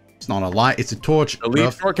 It's not a light. It's a torch. The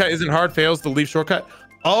leaf shortcut isn't hard. Fails the leaf shortcut.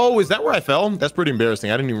 Oh, is that where I fell? That's pretty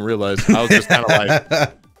embarrassing. I didn't even realize. I was just kind of like,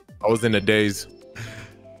 I was in a daze.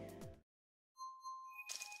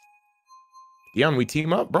 Dion, we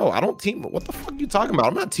team up, bro. I don't team. What the fuck are you talking about?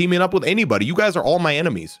 I'm not teaming up with anybody. You guys are all my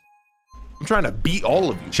enemies. I'm trying to beat all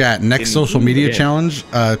of you. Chat, next social media challenge,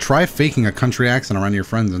 try faking a country accent around your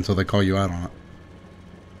friends until they call you out on it.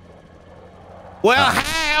 Well,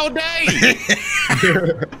 howdy!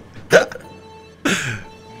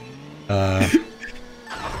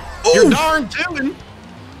 You're darn tootin'.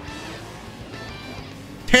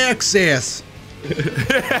 Texas.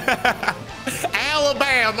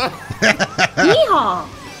 Alabama. Yeehaw!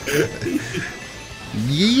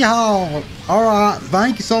 Yeehaw! All right,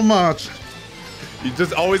 thank you so much. You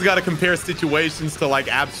just always got to compare situations to like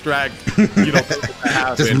abstract, you know, things that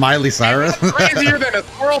happen. Just Miley Cyrus. Crazier than a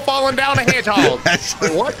squirrel falling down a hedgehog. Like,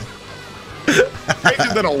 what?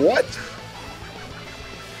 Crazier than a what?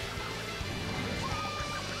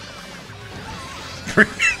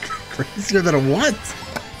 Crazier than a what?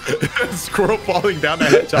 Squirrel falling down a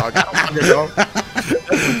hedgehog. I don't fucking know. That's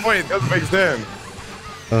the point. It doesn't make sense.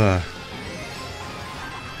 I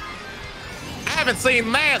haven't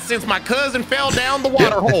seen that since my cousin fell down the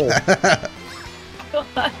water hole.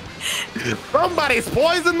 Somebody's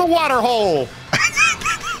poisoned the water hole.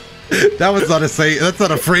 That was not a say. That's not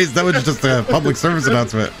a phrase. That was just a public service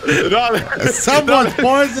announcement. Someone's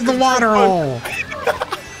poisoned the water hole.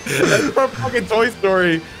 That's from fucking Toy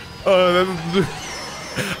Story. I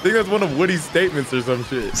think that's one of Woody's statements or some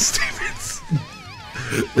shit. Statements.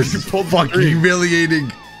 This is fucking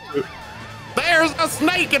humiliating. There's a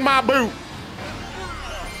snake in my boot.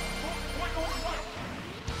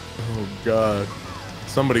 Oh God.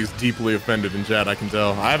 Somebody's deeply offended in chat, I can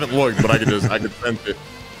tell. I haven't looked, but I could sense it.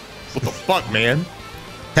 What the fuck, man?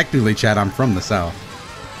 Technically, chat, I'm from the South.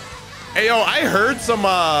 Hey, yo, I heard some,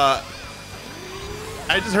 I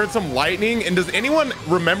just heard some lightning. And does anyone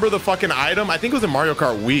remember the fucking item? I think it was in Mario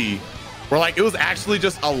Kart Wii, where like, it was actually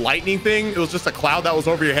just a lightning thing. It was just a cloud that was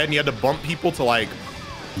over your head and you had to bump people to like...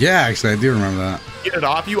 Yeah, actually, I do remember that. Get it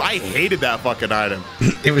off you. I hated that fucking item.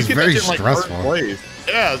 It was very stressful.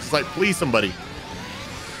 Yeah, it's just like, please, somebody.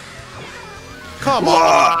 Come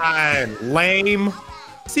on, lame.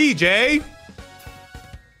 CJ.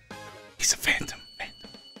 He's a phantom.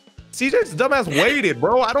 CJ's dumbass waited,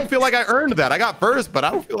 bro. I don't feel like I earned that. I got first, but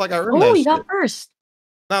I don't feel like I earned that. Oh, you got first.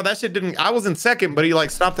 No, that shit didn't. I was in second, but he like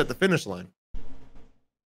stopped at the finish line.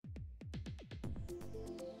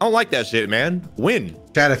 I don't like that shit, man. Win.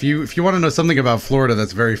 Chad, if you want to know something about Florida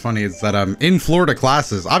that's very funny, it's that in Florida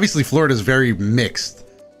classes, obviously Florida is very mixed.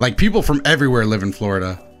 Like people from everywhere live in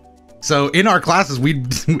Florida. So in our classes,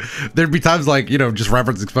 there'd be times like, you know, just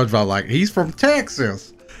referencing SpongeBob, like he's from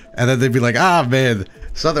Texas, and then they'd be like, ah, man,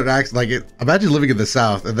 Southern accent. Like, imagine living in the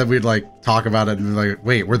South, and then we'd like talk about it and be like,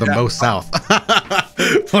 wait, we're the most South.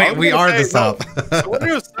 Wait, we are the South. So when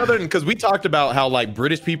you're Southern, because we talked about how like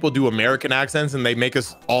British people do American accents and they make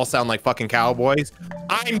us all sound like fucking cowboys.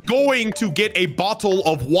 I'm going to get a bottle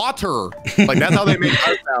of water. Like that's how they make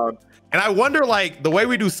us sound. And I wonder, like, the way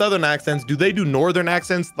we do Southern accents, do they do Northern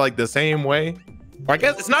accents like the same way? Or I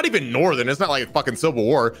guess it's not even Northern. It's not like a fucking Civil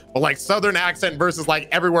War, but like Southern accent versus like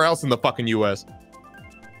everywhere else in the fucking U.S.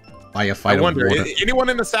 I wonder, anyone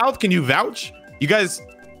in the South, can you vouch? You guys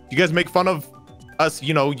make fun of us,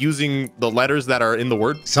 you know, using the letters that are in the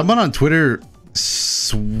word? Someone on Twitter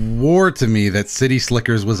swore to me that City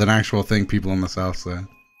Slickers was an actual thing people in the South said.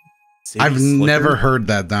 I've never heard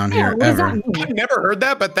that down here ever. I've never heard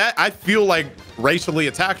that, but that I feel like racially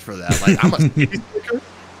attacked for that. Like I'm a city slicker.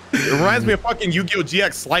 It reminds me of fucking Yu-Gi-Oh!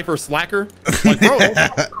 GX Slifer Slacker. Like, bro,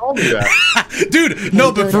 don't call me that. Dude,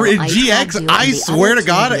 no, but for GX, I swear to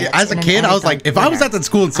God, as a kid, I was like, if I was at that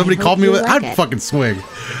school and somebody called me with, I'd fucking swing.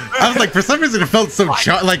 I was like, for some reason, it felt so like,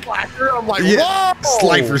 I'm like, yeah,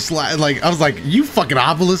 Slifer Slacker. Like, I was like, you fucking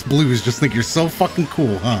Obelisk Blues just think you're so fucking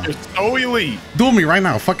cool, huh? You're so elite. Duel me right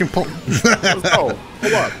now, fucking pull. Let's go.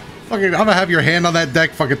 Pull up. Fucking, I'm gonna have your hand on that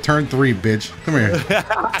deck, fucking turn 3, bitch. Come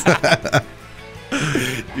here.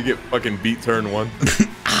 You get fucking beat turn 1.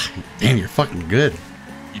 Damn, you're fucking good.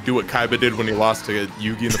 You do what Kaiba did when he lost to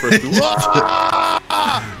Yugi in the first duel. Oh,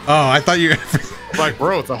 I thought you... I'm like,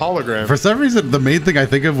 bro, it's a hologram. For some reason, the main thing I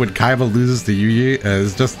think of when Kaiba loses to Yugi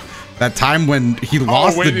is just that time when he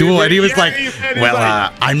lost the duel and he was like,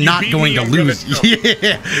 well, I'm not going to lose.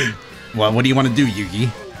 Yeah. Well, what do you want to do,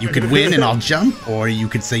 Yugi? You could win and I'll jump, or you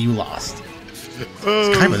could say you lost.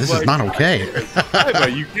 Kaiba, this is not okay.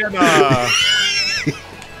 Kaiba, you can't,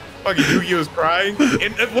 fucking Yugi was crying.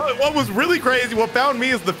 And what was really crazy, what found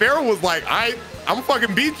me is the Pharaoh was like, I'm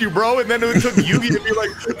fucking beat you, bro. And then it took Yugi to be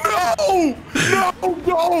like,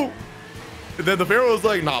 no. And then the Pharaoh was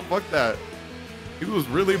like, nah, fuck that. He was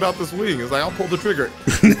really about to swing. It's like, I'll pull the trigger.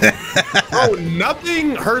 Bro,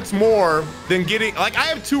 nothing hurts more than getting, like, I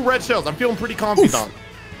have 2 red shells. I'm feeling pretty confident. And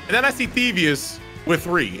then I see Thievius with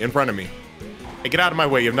 3 in front of me. Hey, get out of my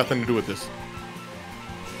way. You have nothing to do with this.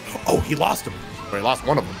 Oh, he lost him. Or he lost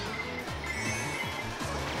one of them.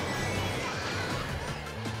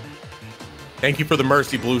 Thank you for the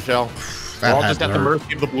mercy, Blue Shell. We're all just at the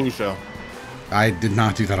mercy of the Blue Shell. I did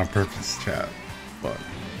not do that on purpose, chat. But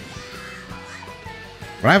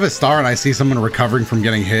when I have a star and I see someone recovering from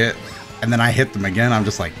getting hit, and then I hit them again, I'm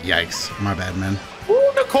just like, yikes, my bad, man.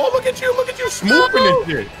 Ooh, Nicole, look at you smoothing and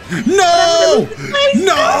shit. No!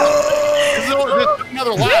 No! There's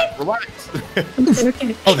another lap. Relax.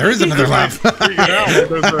 Okay. Oh, there is another lap.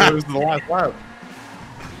 There's the last lap.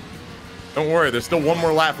 Don't worry, there's still one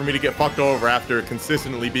more lap for me to get fucked over after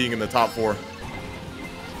consistently being in the top 4.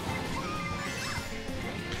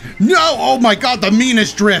 No! Oh my god, the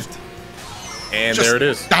meanest drift. And just there it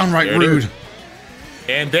is. Downright rude.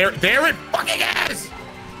 And there it fucking is.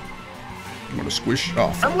 I'm gonna squish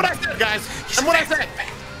off. And what I said, guys. And what I said.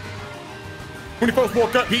 When he first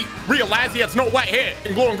woke up, he realized he had snow white hair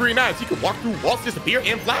and glowing green eyes. He could walk through walls, disappear,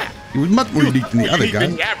 and fly. He was much more unique than the other guy.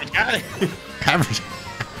 The average guy. Average.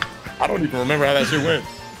 I don't even remember how that shit went.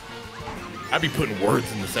 I'd be putting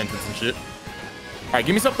words in the sentence and shit. All right,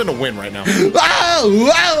 give me something to win right now.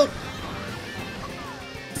 Oh,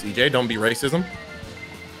 CJ, don't be racism.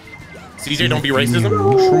 CJ, don't be racism.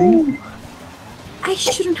 No. I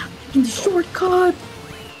shouldn't have taken the shortcut.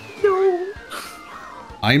 No.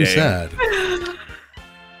 I'm sad.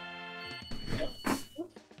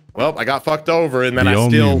 Well, I got fucked over, and then I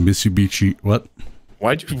Beyond still. Mitsubishi. What?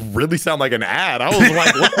 Why'd you really sound like an ad? I was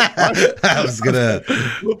like, what the fuck? I was gonna.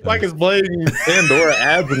 Look like it's playing Pandora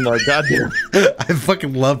ads and like, goddamn. I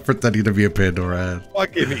fucking love pretending to be a Pandora ad.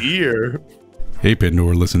 Fucking ear. Hey,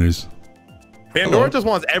 Pandora listeners. Pandora just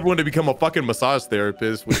wants everyone to become a fucking massage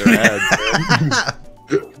therapist with their ads.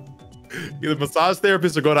 Either massage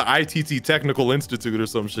therapist or go to ITT Technical Institute or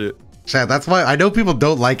some shit. Chad, that's why I know people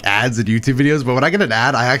don't like ads in YouTube videos, but when I get an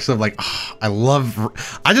ad, I actually am like, oh,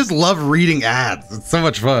 I just love reading ads. It's so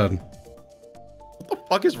much fun. What the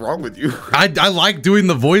fuck is wrong with you? I like doing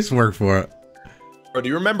the voice work for it. Bro, do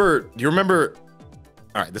you remember?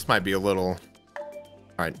 All right, this might be a little.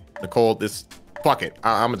 All right, Nicole, fuck it.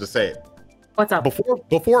 I'm gonna just say it. What's up?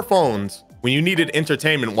 Before phones, when you needed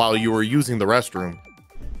entertainment while you were using the restroom,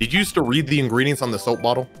 did you used to read the ingredients on the soap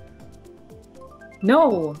bottle?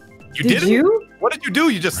 No. Did you? What did you do?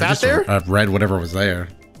 You just sat there? I've read whatever was there.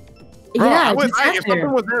 Bro, Yeah, if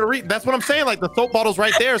something was there to read, that's what I'm saying. Like the soap bottle's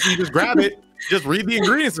right there, so you just grab it, just read the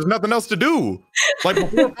ingredients. There's nothing else to do. Like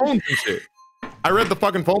before phones and shit. I read the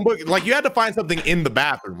fucking phone book. Like you had to find something in the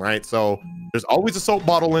bathroom, right? So there's always a soap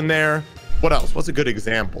bottle in there. What else? What's a good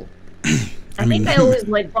example? I think I always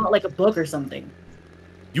like brought like a book or something.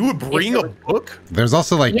 You would bring a book? There's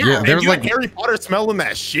also like there's like Harry Potter smelling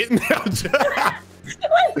that shit in there.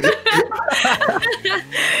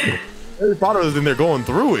 Harry Potter was in there going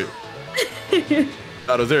through it.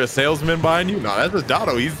 Dotto, is there a salesman behind you? No, that's just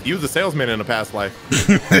Dotto. He was a salesman in a past life.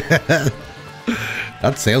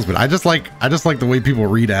 That's salesman. I just like the way people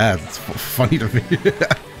read ads. It's funny to me.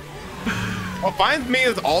 What finds me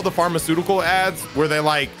is all the pharmaceutical ads where they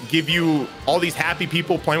like give you all these happy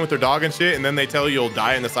people playing with their dog and shit, and then they tell you you'll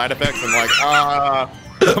die in the side effects, and like,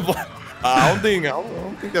 I don't think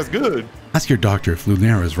that's good. Ask your doctor if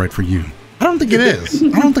Lunera is right for you. I don't think it is.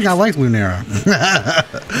 I don't think I like Lunera.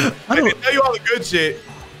 I can tell you all the good shit.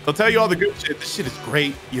 They'll tell you all the good shit. This shit is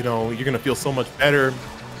great. You know, you're gonna feel so much better.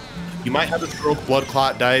 You might have a stroke, blood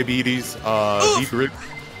clot, diabetes.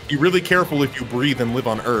 Be really careful if you breathe and live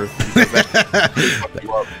on Earth.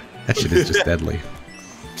 That shit is just deadly.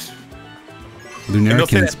 Lunera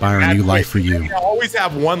can inspire a new life for you. I always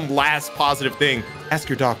have one last positive thing. Ask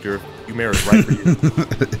your doctor if Lunera is right for you.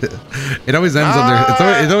 It always ends on their.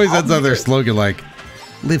 It always ends on their slogan like,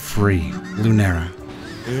 "Live free, Lunera."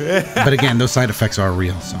 But again, those side effects are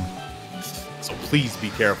real. So please be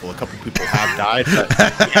careful. A couple people have died. But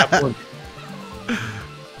we have one.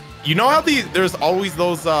 You know how there's always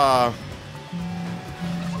those like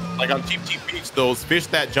on Cheap Beach, those fish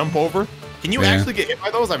that jump over? Can you actually get hit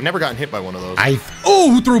by those? I've never gotten hit by one of those.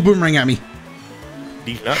 Who threw a boomerang at me?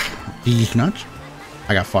 These nuts. These nuts?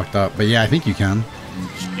 I got fucked up, but yeah, I think you can.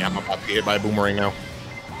 Yeah, I'm about to get hit by a boomerang now.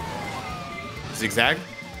 Zigzag?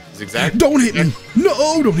 Zigzag? Don't hit me!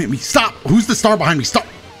 No, don't hit me! Stop! Who's the star behind me? Stop!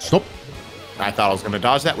 Stop! I thought I was gonna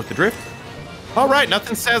dodge that with the drift. All right,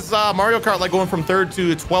 nothing says Mario Kart like going from 3rd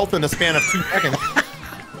to 12th in the span of 2 seconds.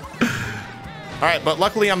 All right, but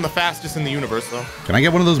luckily I'm the fastest in the universe, though. Can I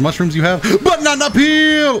get one of those mushrooms you have? Banana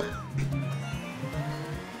peel!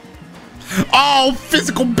 Oh,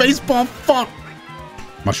 physical baseball. Fuck.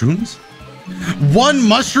 Mushrooms? 1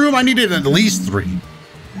 mushroom? I needed at least 3.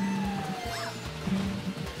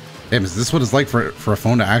 Damn, is this what it's like for a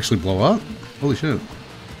phone to actually blow up? Holy shit.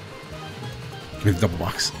 Give me the double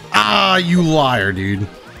box. Ah, you liar, dude.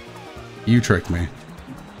 You tricked me.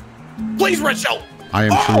 Please, Red Shell. I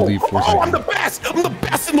am truly forcing. Oh, I'm the best. I'm the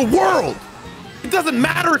best in the world. It doesn't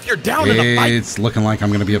matter if you're down in a fight. It's looking like I'm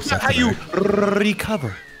going to be upset That's how today. you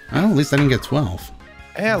recover. Oh, at least I didn't get 12.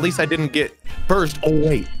 Yeah, at least I didn't get burst. Oh,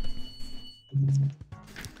 wait.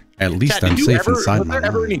 At least Chat, I'm safe inside was my there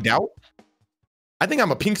ever mind. any doubt? I think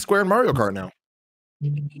I'm a pink square in Mario Kart now.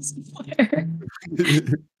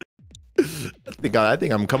 I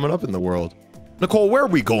think I'm coming up in the world. Nicole, where are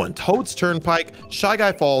we going? Toad's Turnpike, Shy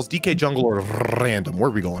Guy Falls, DK Jungle, or random? Where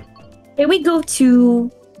are we going? Here we go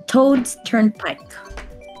to Toad's Turnpike.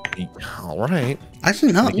 All right.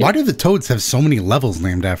 Actually, no. Why do the Toads have so many levels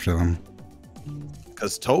named after them?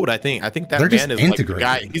 Because Toad, I think that They're just man is like the integrated.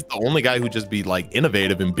 guy. He's the only guy who just be like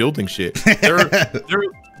innovative in building shit. They're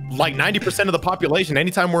like 90% of the population.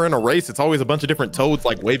 Anytime we're in a race, it's always a bunch of different Toads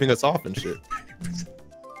like waving us off and shit.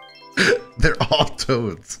 They're all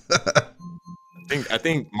Toads. I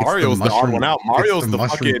think Mario's the odd one out. Mario's the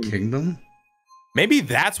Mushroom fucking Kingdom. Maybe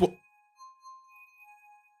that's what.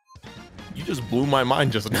 You just blew my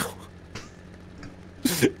mind just now.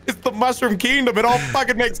 It's the Mushroom Kingdom. It all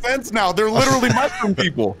fucking makes sense now. They're literally mushroom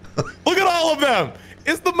people. Look at all of them.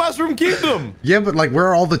 It's the Mushroom Kingdom. Yeah, but like, where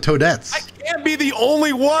are all the Toadettes? I can't be the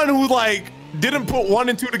only one who like didn't put 1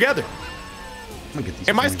 and 2 together.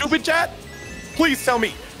 Am I stupid, chat? Please tell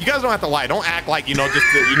me. You guys don't have to lie. Don't act like, you know, just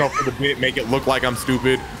to, you know, for the bit, make it look like I'm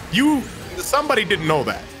stupid. Somebody didn't know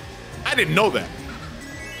that. I didn't know that.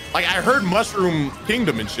 Like, I heard Mushroom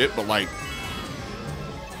Kingdom and shit, but like,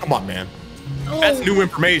 come on, man. That's new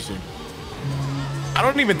information. I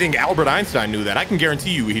don't even think Albert Einstein knew that. I can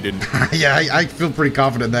guarantee you he didn't. Yeah, I feel pretty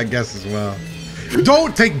confident in that guess as well.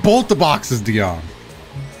 Don't take both the boxes, Dion.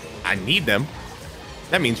 I need them.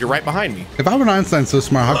 That means you're right behind me. If Albert Einstein's so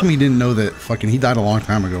smart, how come he didn't know that fucking he died a long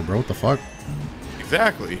time ago, bro? What the fuck?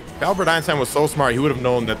 Exactly. If Albert Einstein was so smart, he would have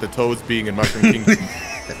known that the Toads being in Mushroom Kingdom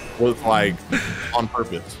was like on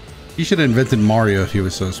purpose. He should have invented Mario if he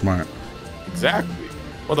was so smart. Exactly.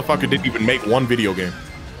 Motherfucker didn't even make 1 video game.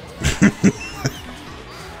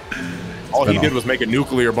 All he did was make a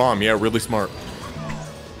nuclear bomb. Yeah, really smart.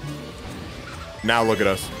 Now look at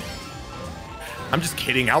us. I'm just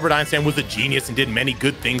kidding. Albert Einstein was a genius and did many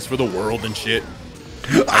good things for the world and shit.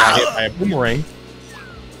 I got hit by a boomerang.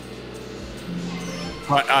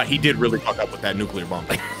 But he did really fuck up with that nuclear bomb.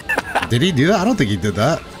 Did he do that? I don't think he did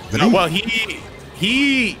that. Did he? Well,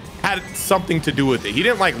 he had something to do with it. He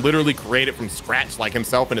didn't like literally create it from scratch like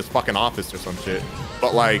himself in his fucking office or some shit.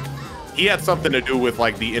 But like he had something to do with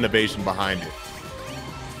like the innovation behind it.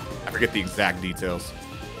 I forget the exact details.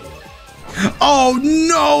 Oh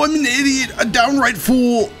no, I'm an idiot, a downright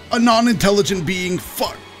fool, a non-intelligent being.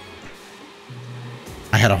 Fuck.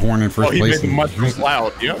 I had a horn in first place. He made the mushrooms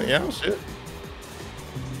loud. Yeah, shit.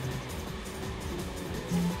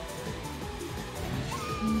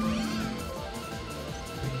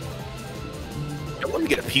 Let me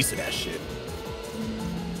get a piece of that shit.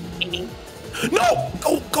 No!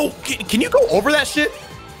 Go! Can you go over that shit?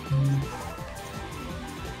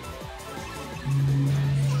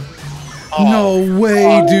 No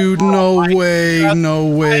way, dude. No way. No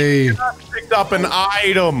way. I picked up an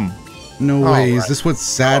item. No way. Is this what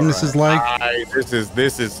sadness is like?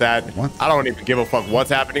 This is sad. What? I don't even give a fuck what's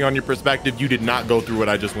happening on your perspective. You did not go through what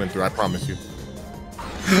I just went through. I promise you.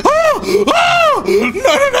 Oh!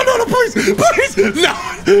 No, please.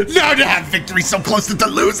 No, to have victory so close to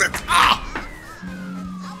lose it. Ah!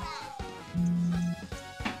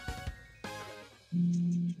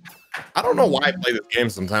 I don't know why I play this game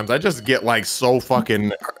sometimes. I just get like so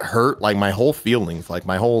fucking hurt. Like my whole feelings, like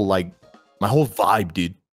my whole vibe,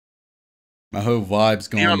 dude. My whole vibe's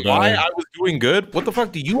going down. Why I was doing good? What the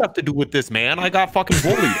fuck do you have to do with this, man? I got fucking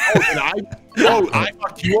bullied. I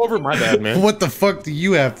fucked you over. My bad, man. What the fuck do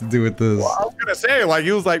you have to do with this? Well, I was gonna say, like,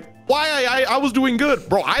 he was like, why I was doing good,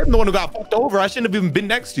 bro. I'm the one who got fucked over. I shouldn't have even been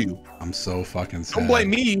next to you. I'm so fucking sad. Don't blame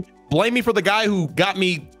me. Blame me for the guy who got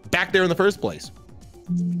me back there in the first place.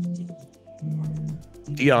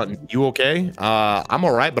 Dion, you okay? I'm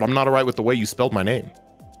all right, but I'm not all right with the way you spelled my name.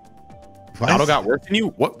 Otto got worse than you?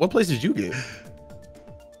 What place did you get?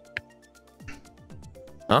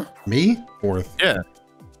 Huh? Me? 4th. Yeah.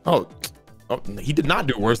 Oh, he did not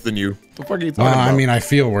do worse than you. What the fuck are you talking about? I mean, I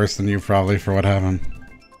feel worse than you probably for what happened.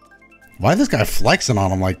 Why is this guy flexing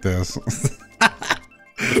on him like this?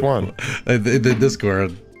 Which one? The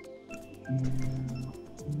Discord.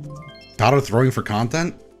 Doto throwing for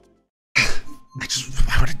content?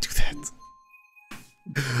 Why would I do that?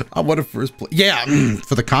 I want a first place. Yeah,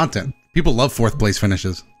 for the content. People love 4th place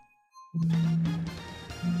finishes.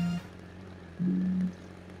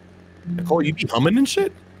 Nicole, you be humming and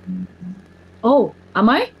shit? Oh, am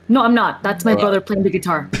I? No, I'm not. That's my brother playing the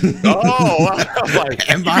guitar. Oh, I'm like,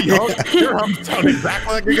 am I? Your hum sound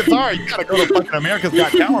exactly like a guitar. You gotta go to fucking America's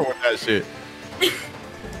Got Talent with that shit.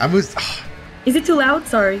 I was. Is it too loud?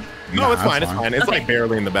 Sorry. No, it's fine. It's fine. It's like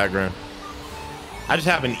barely in the background. I just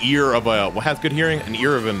have an ear of a what has good hearing? An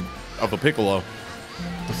ear of a piccolo.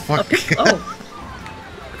 The fuck? Oh.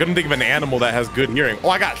 I couldn't think of an animal that has good hearing. Oh,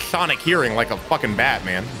 I got sonic hearing like a fucking bat,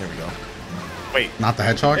 man. There we go. Wait. Not the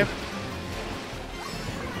hedgehog? Yeah.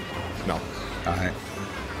 No. Alright.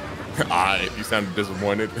 Alright, you sounded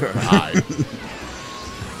disappointed. Alright.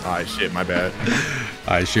 Alright, shit, my bad.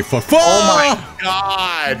 Alright, shit, fuck. Oh my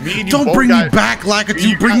god! Me and you don't bring me back,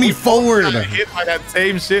 Lakitu. Bring me forward. Hit by that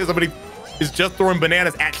same shit. Somebody is just throwing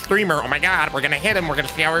bananas at streamer. Oh my god, we're gonna hit him. We're gonna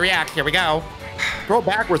see how he reacts. Here we go. Throw it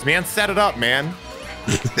backwards, man. Set it up, man.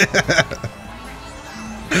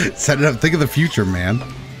 Set it up. Think of the future, man.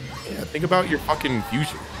 Yeah, think about your fucking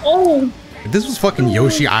future. Oh. If this was fucking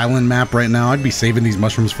Yoshi Island map right now, I'd be saving these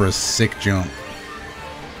mushrooms for a sick jump.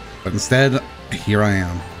 But instead, here I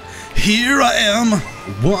am. Here I am,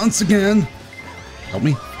 once again. Help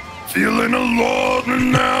me. Feeling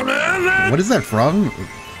alone now. What is that from?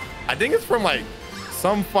 I think it's from like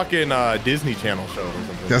some fucking Disney Channel show or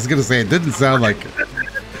something. I was gonna say, it didn't sound like...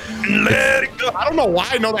 Let it go. I don't know why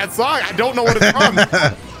I know that song. I don't know what it's from. What's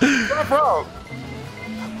it from?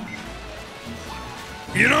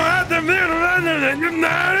 You don't have to What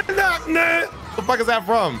the fuck is that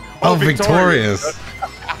from? Oh, Victorious.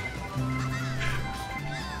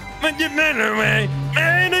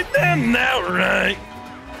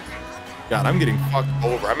 God, I'm getting fucked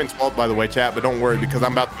over. I'm in 12, by the way, chat, but don't worry because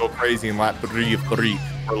I'm about to go crazy in lap 3 of 3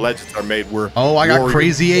 where legends are made. Oh, I got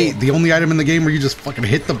Crazy 8, the only item in the game where you just fucking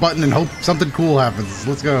hit the button and hope something cool happens.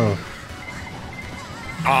 Let's go.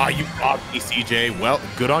 Ah, you got me, CJ. Well,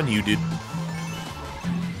 good on you, dude.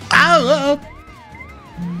 Ow!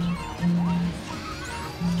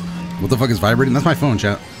 What the fuck is vibrating? That's my phone,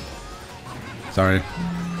 chat. Sorry.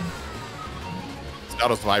 It's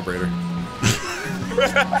not a vibrator.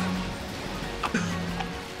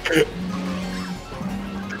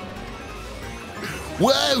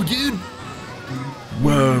 Whoa, dude.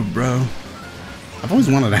 Whoa, bro. I've always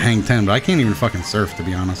wanted to hang 10, but I can't even fucking surf, to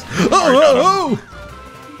be honest. Oh!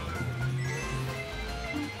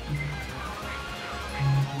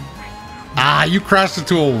 Ah, you crashed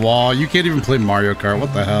into a wall. You can't even play Mario Kart.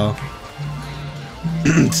 What the hell?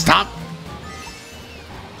 Stop.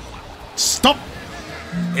 Stop.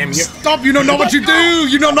 Damn, stop. You don't know what you do.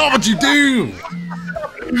 You don't know what you do.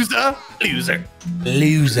 Loser. Loser.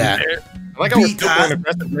 Loser. Like I was still playing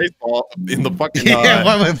aggressive baseball in the fucking...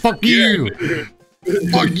 Yeah, fuck you.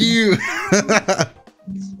 Fuck you.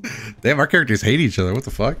 Damn, our characters hate each other. What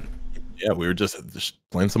the fuck? Yeah, we were just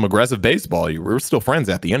playing some aggressive baseball. We were still friends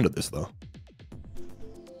at the end of this, though.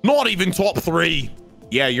 Not even top 3.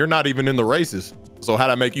 Yeah, you're not even in the races. So how'd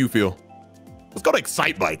that make you feel? Let's go to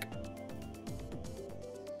Excite Bike.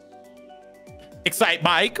 Excite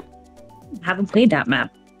Bike. Haven't played that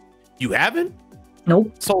map. You haven't?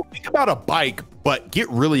 Nope. So think about a bike, but get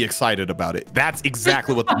really excited about it. That's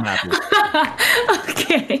exactly what the map is.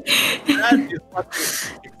 Okay. That is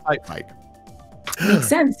fucking Excite Bike. Makes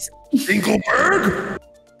sense. Dinkelberg.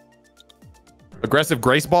 Aggressive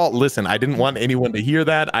grace ball. Listen, I didn't want anyone to hear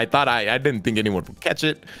that. I thought I didn't think anyone would catch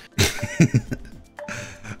it.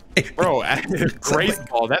 Bro, grace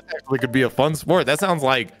ball, that actually could be a fun sport. That sounds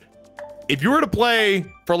like if you were to play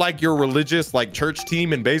for like your religious like church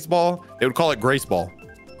team in baseball, they would call it grace ball.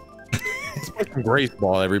 Let's play some grace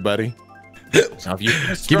ball, everybody. Now, if you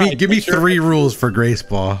give me 3 rules for grace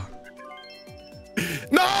ball.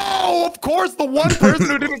 No, of course, the one person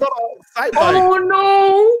who didn't go to Excite Bike. Oh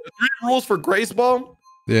no! The 3 rules for grace ball.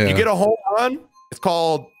 Yeah. You get a home run, it's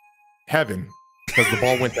called heaven because the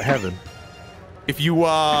ball went to heaven. If you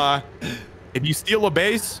steal a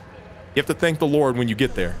base, you have to thank the Lord when you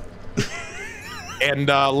get there. And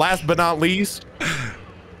last but not least,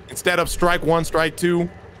 instead of strike 1, strike 2,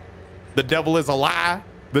 the devil is a lie.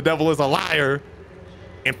 The devil is a liar,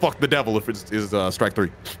 and fuck the devil if it is strike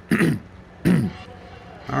 3.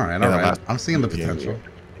 All right. I'm seeing the potential.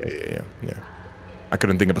 Yeah. I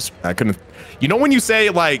couldn't think of I couldn't. You know when you say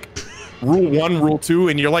like rule 1, rule 2,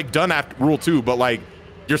 and you're like done after rule 2, but like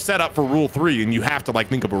you're set up for rule 3, and you have to like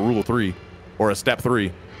think of a rule 3 or a step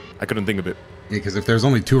 3. I couldn't think of it. because if there's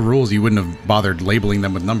only 2 rules, you wouldn't have bothered labeling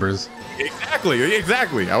them with numbers. Exactly.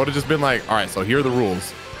 I would have just been like, all right, so here are the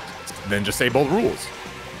rules. Then just say both rules.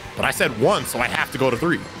 But I said 1, so I have to go to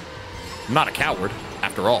 3. I'm not a coward,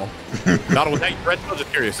 after all. Not with that, I'm just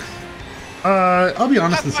curious. I'll be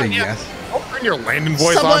honest and say yes. Don't turn your Landon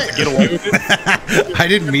voice on to get away with it. I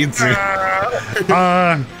didn't mean to.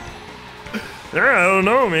 I don't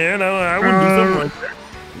know, man. I wouldn't do something like that.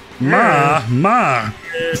 Ma.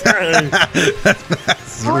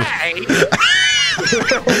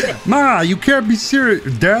 Ma, you can't be serious.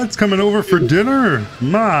 Dad's coming over for dinner.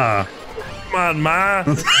 Ma. Come on, Ma.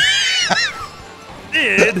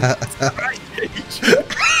 Did.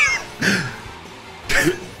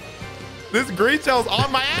 This Green Shell's on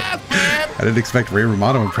my ass, man. I didn't expect Ray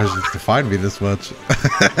Romano impressions to find me this much.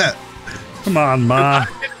 Come on, Ma.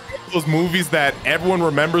 Those movies that everyone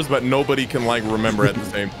remembers, but nobody can like remember at the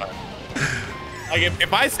same time. Like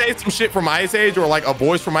if I say some shit from Ice Age or like a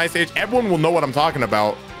voice from Ice Age, everyone will know what I'm talking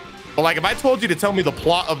about. But like if I told you to tell me the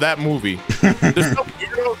plot of that movie, there's no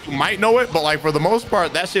weirdo who might know it, but like for the most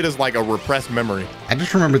part, that shit is like a repressed memory. I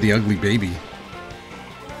just remember the ugly baby.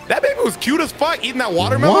 That baby was cute as fuck eating that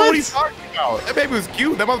watermelon. What are you talking about? That baby was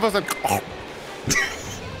cute. That motherfucker said, oh.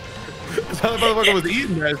 That motherfucker was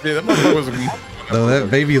eating that shit. That motherfucker was. No, that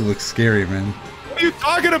baby looks scary, man. What are you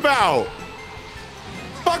talking about?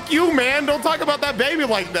 Fuck you, man. Don't talk about that baby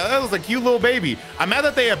like that. That was a cute little baby. I'm mad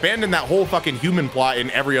that they abandoned that whole fucking human plot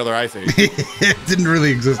in every other Ice Age. It didn't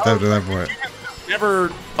really exist after that point.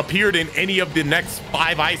 Never appeared in any of the next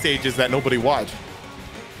 5 Ice Ages that nobody watched.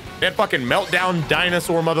 They had fucking meltdown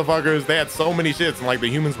dinosaur motherfuckers. They had so many shits, and like the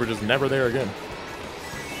humans were just never there again.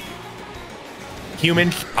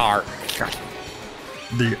 Humans are.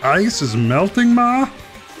 The ice is melting, Ma?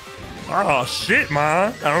 Oh shit,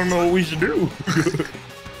 Ma. I don't know what we should do.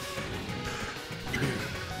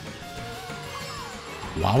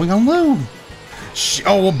 Wowing on low.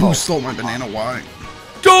 Oh, a boost stole my banana. Why?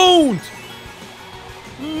 Don't!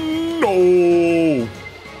 No!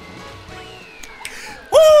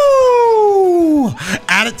 Woo!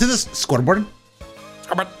 Add it to the scoreboard.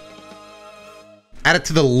 Add it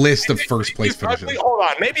to the list of first place finishes. Hold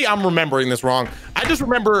on, maybe I'm remembering this wrong. I just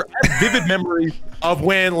remember I have vivid memories of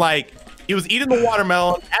when like he was eating the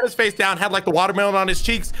watermelon, had his face down, had like the watermelon on his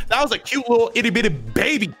cheeks. That was a cute little itty bitty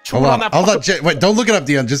baby. Hold on, wait, don't look it up,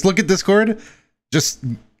 Dion. Just look at Discord. Just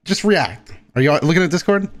react. Are you looking at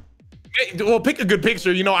Discord? Hey, well, pick a good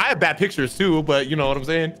picture. You know, I have bad pictures too, but you know what I'm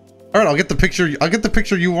saying. All right, I'll get the picture. I'll get the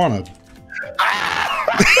picture you wanted.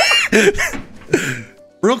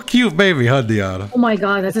 Real cute baby, huh, Dion? Oh my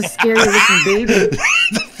god, that's a scary looking baby.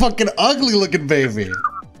 The fucking ugly looking baby.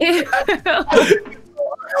 I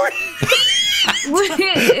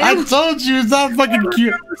told you it's not fucking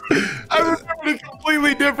cute. I remember it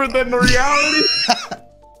completely different than the reality.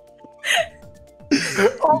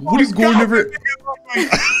 What is going over?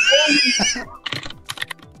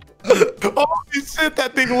 Holy shit,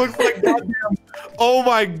 that thing looks like goddamn. Oh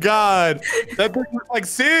my god, that thing looks like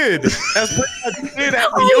Sid. That's pretty much Sid.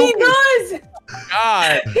 Oh, he does.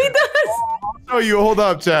 God, he does. I'll show you. Hold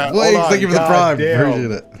up, chat. Wait, thank you for the prime.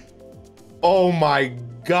 Appreciate it. Oh my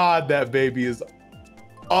god, that baby is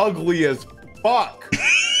ugly as fuck.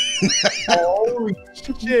 Holy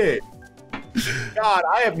shit. God,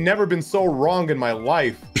 I have never been so wrong in my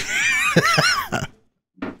life.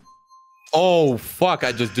 Oh fuck,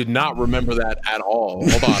 I just did not remember that at all.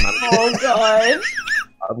 Hold on. Oh god.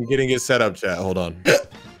 I'm getting it set up, chat. Hold on.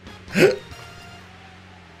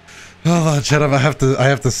 Hold on, chat. I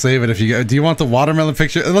have to save it. If you do, you want the watermelon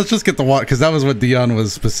picture? Let's just get the because that was what Dion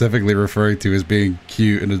was specifically referring to as being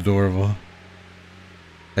cute and adorable.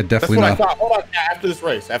 And definitely That's what not. I thought. Hold on, after this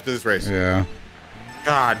race. After this race. Yeah.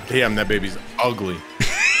 God damn, that baby's ugly.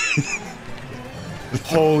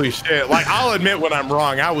 Holy shit. Like, I'll admit when I'm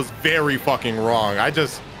wrong. I was very fucking wrong.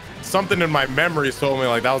 Something in my memories told me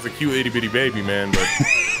like that was a cute itty bitty baby, man, but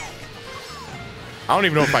I don't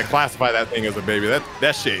even know if I classify that thing as a baby.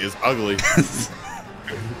 That shit is ugly.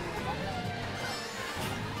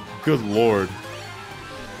 Good lord.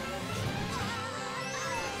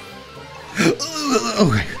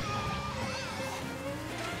 Okay.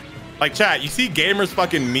 Like, chat, you see gamers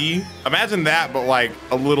fucking me? Imagine that, but like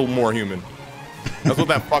a little more human. That's what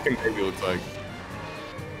that fucking baby looks like.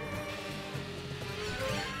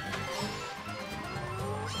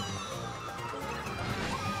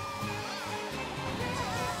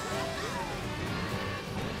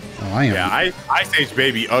 Oh, I am. Yeah, Ice Age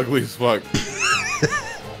baby, ugly as fuck.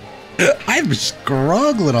 I'm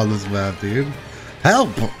struggling on this map, dude. Help!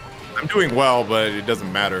 I'm doing well, but it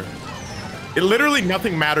doesn't matter. It literally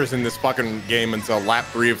nothing matters in this fucking game until lap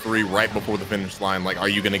 3 of 3 right before the finish line. Like, are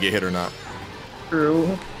you gonna get hit or not?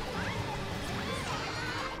 True.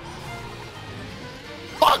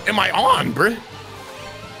 Fuck, am I on, bruh?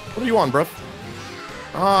 What are you on, bruh?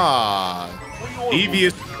 Ah,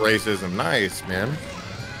 devious racism. Nice, man.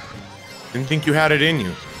 Didn't think you had it in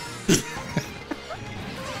you.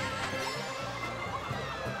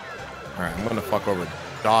 All right, I'm gonna fuck over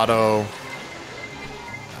Dotto.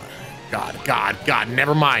 God.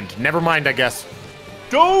 Never mind, I guess.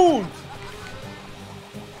 Don't!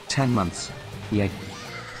 10 months. Yay.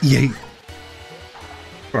 Yay.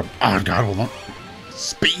 Oh, God, hold on.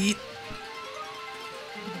 Speed.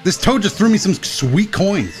 This toad just threw me some sweet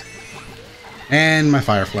coins. And my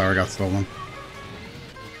fire flower got stolen.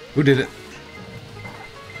 Who did it?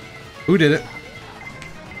 Who did it?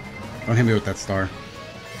 Don't hit me with that star.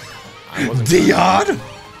 Dion!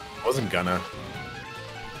 Wasn't gonna.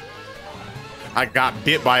 I got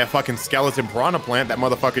bit by a fucking skeleton piranha plant. That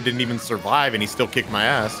motherfucker didn't even survive, and he still kicked my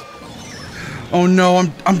ass. Oh no,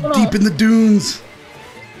 I'm deep in the dunes.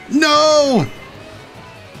 No!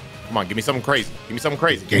 Come on, give me something crazy. Give me something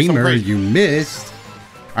crazy. Gamer, you missed.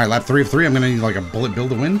 All right, lap 3 of 3. I'm gonna need like a bullet bill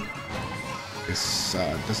to win. This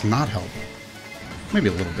does not help. Maybe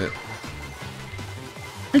a little bit.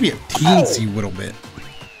 Maybe a teensy little bit.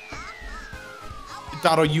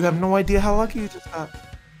 Dotto, you have no idea how lucky you just got.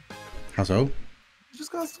 How so? You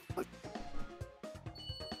just got so lucky.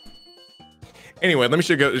 Anyway, let me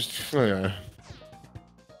show you guys. Let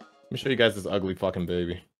me show you guys this ugly fucking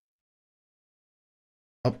baby.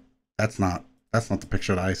 Oh, that's not the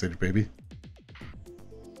picture of the Ice Age baby.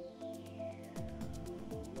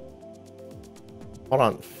 Hold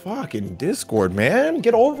on, fucking Discord, man.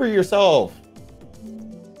 Get over yourself.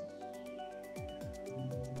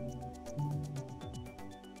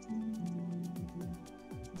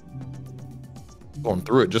 Going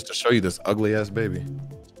through it just to show you this ugly ass baby.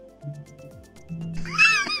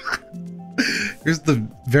 Here's the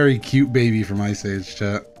very cute baby from Ice Age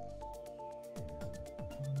chat.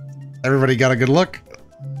 Everybody got a good look?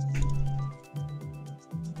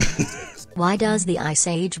 Why does the Ice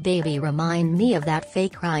Age baby remind me of that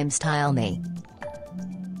fake rhyme style me?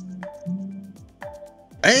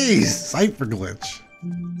 Hey, Cypher Glitch.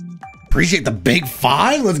 Appreciate the big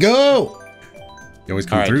 5. Let's go. You always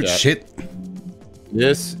come All right, through. chat. Shit.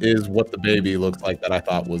 This is what the baby looks like that I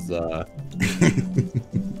thought was that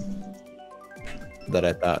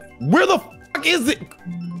I thought. Where the fuck is it?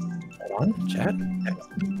 Hold on, chat.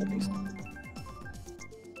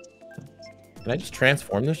 Can I just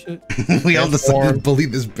transform this shit? We all decided to bully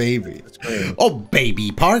this baby. Oh,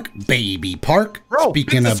 baby park. Bro,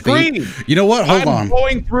 speaking of baby, you know what? Hold on.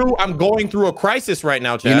 I'm going through a crisis right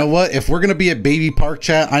now, chat. You know what? If we're gonna be at baby park,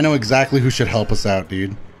 chat, I know exactly who should help us out,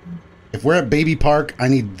 dude. If we're at baby park, I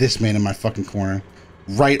need this man in my fucking corner,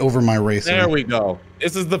 right over my racer. There we go.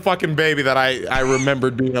 This is the fucking baby that I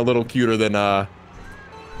remembered being a little cuter than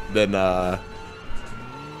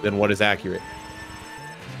what is accurate.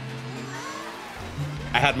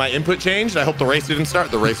 I had my input changed. I hope the race didn't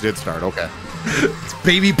start. The race did start. Okay. It's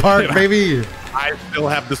baby park, baby. I still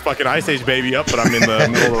have this fucking Ice Age baby up, but I'm in the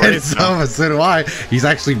middle of the race. So do I. He's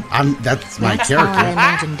actually. That's my That's character. how I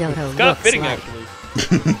imagine Doto It's kind of looks fitting, like.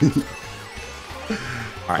 actually.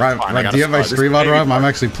 Right, do you have my stream on, Rob? I'm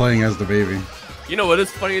actually playing as the baby. You know what is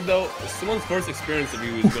funny though? Someone's first experience of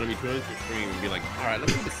you is gonna be tuning into your stream and be like, all right, let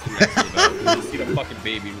me just see just see the fucking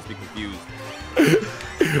baby and just be confused.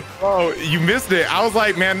 Oh, you missed it. I was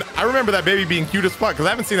like, man, I remember that baby being cute as fuck because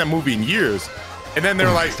I haven't seen that movie in years. And then they're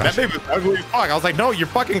like, that baby was ugly as fuck. I was like, no, you're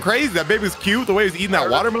fucking crazy. That baby was cute. The way he was eating that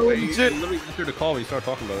watermelon and shit. Let me get through the call when you start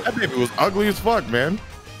talking about it. That baby was ugly as fuck, man.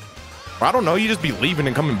 Or I don't know. You just be leaving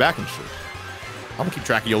and coming back and shit. I'm gonna keep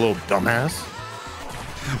track of you, little dumbass.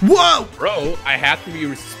 Whoa, bro! I have to be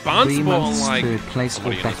responsible. Unlike place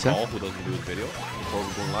somebody for on this better. call who doesn't do his video before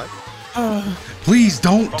we're going live. please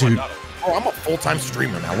don't, dude. Oh, I'm a full-time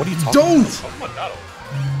streamer now. What are you talking Don't. about? Oh my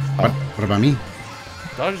god! What about me?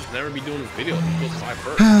 Dodge just never be doing his video. He goes live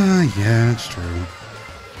first. Yeah, it's true.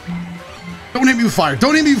 Don't hit me with fire.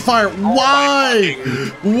 Don't hit me with fire. Why?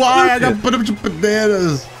 Why? I got put up to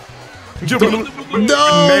bananas. No.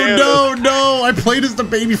 I played as the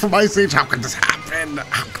baby from Ice Age. How could this happen?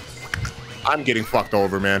 I'm getting fucked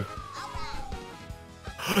over, man.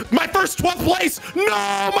 My first 12th place! No,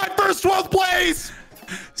 my first 12th place!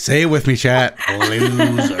 Say it with me, chat.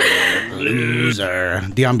 Loser.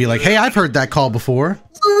 Dion be like, hey, I've heard that call before.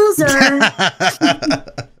 Loser.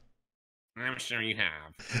 I'm sure you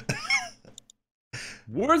have.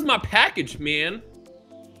 Where's my package, man?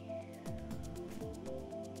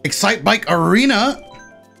 Excite Bike Arena.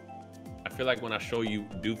 feel like when I show you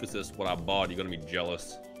doofuses what I bought, you're gonna be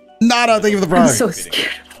jealous. Nada, thank you for the I'm prize. so scared.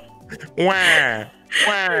 Wah, I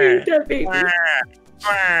need that baby.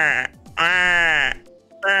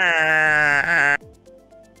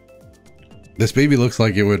 This baby looks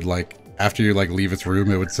like it would like after you like leave its room,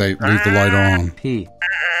 it would say leave the light on. P.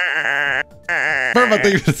 Perfect,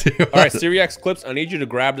 thank you for the All right, Siriax Clips, I need you to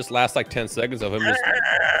grab this last like 10 seconds of him just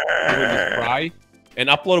cry and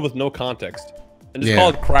upload it with no context. And just call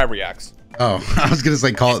it Cry Reacts. Oh, I was gonna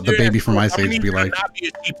say call it the baby from Ice Age. Be like,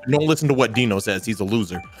 don't listen to what Dino says. He's a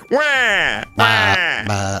loser. All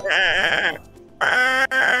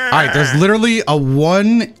right, there's literally a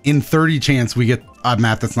 1 in 30 chance we get a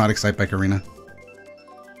map that's not Excite Bike Arena.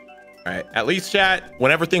 All right, at least chat.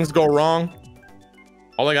 Whenever things go wrong,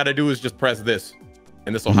 all I gotta do is just press this,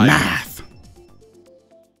 and this will hide. Math.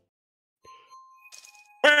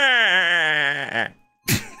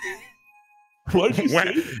 What did you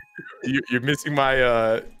say? You're missing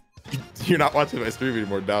my. You're not watching my stream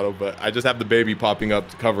anymore, Doto. But I just have the baby popping up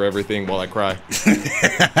to cover everything while I cry.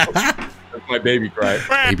 That's my baby cry.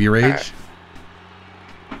 Baby rage.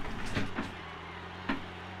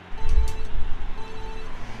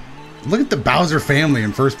 Look at the Bowser family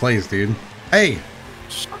in first place, dude. Hey,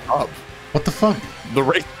 shut up. What the fuck? The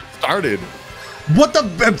race started. What the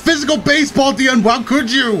physical baseball at the end? How could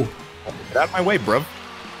you? Get out of my way, bruv.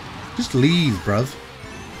 Just leave, bruv.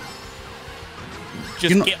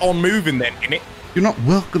 Just get on moving then, innit? You're not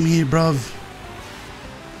welcome here, bruv.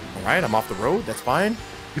 All right, I'm off the road. That's fine.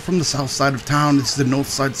 You're from the south side of town. It's the north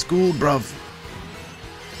side school, bruv.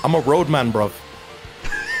 I'm a roadman, bruv.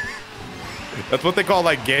 That's what they call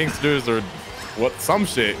like gangsters or what some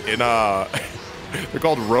shit in they're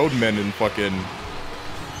called roadmen in fucking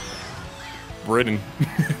Britain.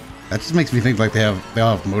 That just makes me think like they all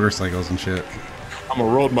have motorcycles and shit. I'm a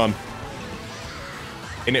roadman.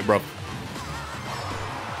 In it, bruv.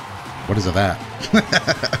 What is that?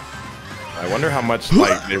 I wonder how much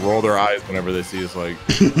like they roll their eyes whenever they see us like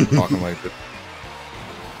talking like this.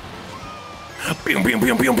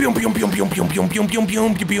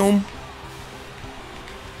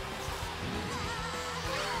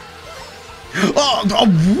 Oh,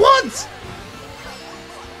 what?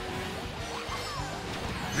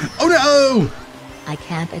 Oh no! I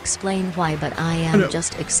can't explain why, but I am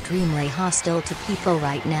just extremely hostile to people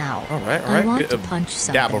right now. All right. I want to punch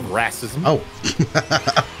something. Dab of racism. Oh.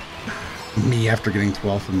 Me after getting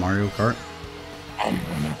 12th in Mario Kart.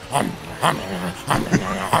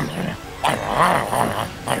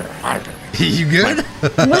 You good?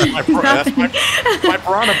 That's my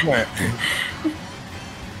piranha plant.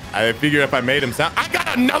 I figured if I made him sound, I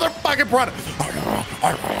got another fucking piranha.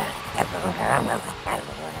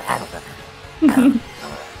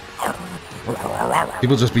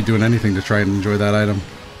 People just be doing anything to try and enjoy that item.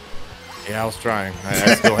 Yeah, I was trying.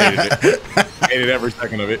 I still hated it. Hated every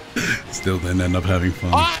second of it. Still didn't end up having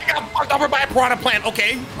fun. Oh, I got fucked over by a piranha plant.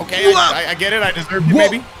 Okay. I get it. I deserve it,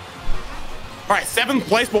 baby. All right, 7th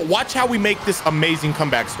place, but watch how we make this amazing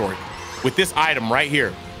comeback story with this item right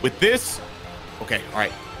here. With this, okay, all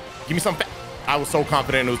right. Give me something. I was so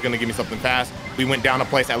confident it was going to give me something fast. We went down a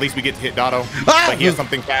place. At least we get to hit Doto. But he has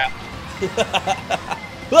something fast.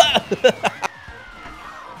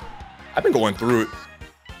 I've been going through it.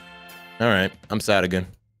 All right, I'm sad again.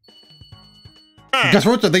 Guess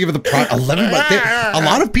what? They give it the 11. But a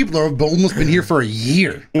lot of people have almost been here for a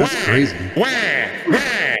year. That's crazy.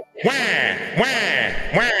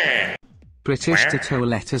 British Ditto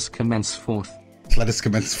letters commence forth. Let us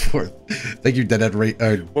commence forth. Thank you, Deadhead Ray.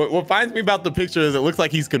 What finds me about the picture is it looks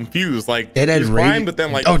like he's confused. Like Deadhead Ray, fine, but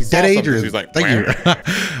then like oh, Dead Agers. He's like, thank you.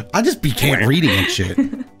 I just can't reading and shit.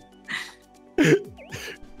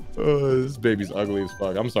 Oh, this baby's ugly as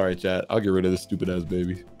fuck. I'm sorry, chat. I'll get rid of this stupid ass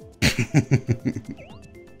baby.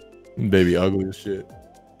 Baby ugly as shit.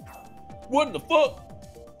 What the fuck?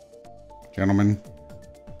 Gentlemen.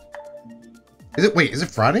 Is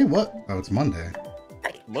it Friday? What? Oh, it's Monday.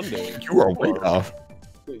 Monday. You are way off.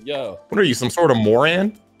 Yo. What are you, some sort of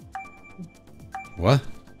Moran? What?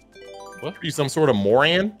 What? Are you some sort of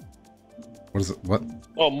Moran? What is it? What?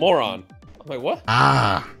 Oh, moron. I'm like, what?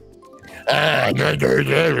 Ah.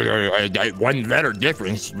 One letter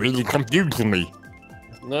difference really confused me.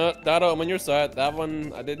 No, Doto, I'm on your side. That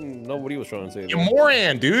one, I didn't know what he was trying to say. You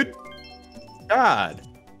Moran, dude. God.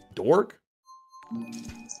 Dork.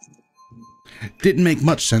 Didn't make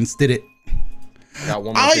much sense, did it? Got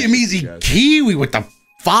one more I am easy guys. Kiwi with the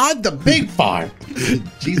 5, the big 5.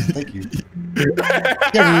 Jesus, thank you.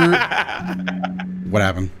 What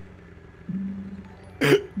happened?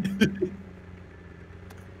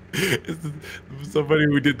 Somebody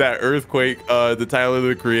who did that Earthquake, the Tyler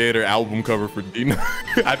the Creator album cover for Dino.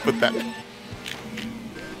 I put that.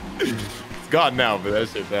 It's gone now, but that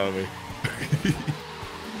shit found me. You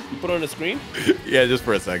put it on the screen? Yeah, just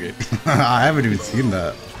for a second. I haven't even seen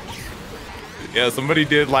that. Yeah, somebody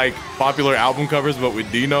did like popular album covers, but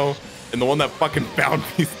with Dino. And the one that fucking found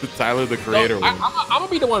me is the Tyler the Creator one. I'm gonna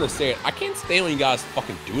be the one to say it. I can't stand when you guys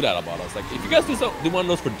fucking do that about us. Like, if you guys do one of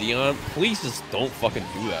those for Dion, please just don't fucking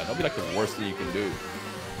do that. That'll be like the worst thing you can do.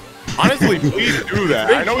 Honestly, please do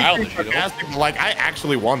that. I know childish, it's sarcastic, but like, I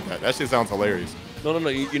actually want that. That shit sounds hilarious. No,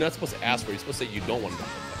 you're not supposed to ask for it. You're supposed to say you don't want that.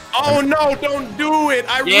 Oh no, don't do it.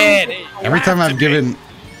 Every time I've given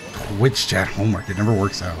Twitch chat homework, it never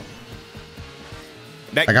works out.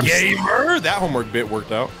 That like gamer, that homework bit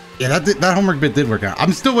worked out. Yeah, that homework bit did work out.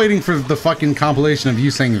 I'm still waiting for the fucking compilation of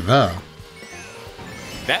you saying the.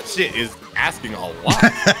 That shit is asking a lot.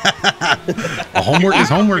 A homework is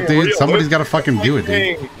homework, dude. Somebody's got to fucking do it,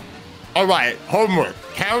 dude. All right, homework.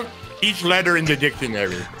 Count each letter in the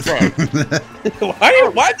dictionary. Why is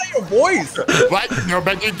that your voice? What?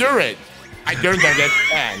 Nobody do it. I don't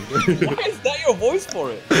understand. Why is that your voice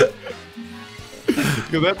for it?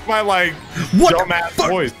 Because that's my like dumbass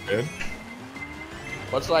voice, man.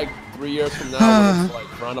 What's like 3 years from now when it's like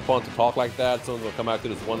frowned upon to talk like that? Someone's gonna come after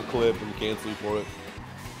this one clip and cancel you for it.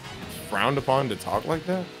 Frowned upon to talk like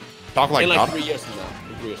that? Talk like in like that? 3 years from now.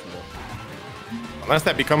 In 3 years from now. Unless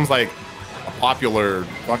that becomes like a popular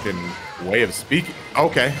fucking way of speaking.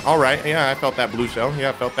 Okay, all right. Yeah, I felt that blue shell. Yeah,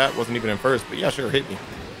 I felt that. Wasn't even in first, but yeah, sure. Hit me.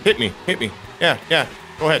 Hit me. Hit me. Yeah, yeah.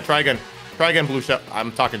 Go ahead. Try again. Try again, blue shell.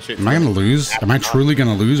 I'm talking shit. Am I gonna lose? Am I truly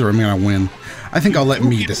gonna lose, or am I gonna win? I think I'll let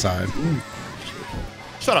me decide.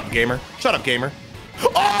 Shut up, gamer. Shut up, gamer.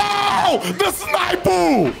 Oh, the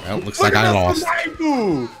sniper! Well, looks like I lost.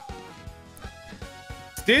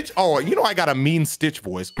 Stitch? Oh, you know I got a mean Stitch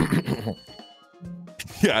voice.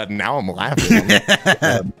 Yeah, now I'm laughing.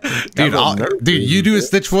 Dude, you do a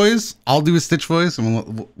Stitch voice. I'll do a Stitch voice,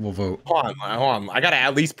 and we'll vote. Hold on. I gotta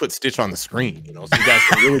at least put Stitch on the screen, you know, so you guys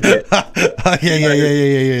can really get.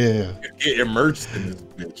 Yeah. Get immersed in this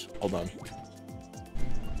bitch. Hold on.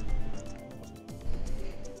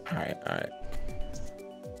 All right.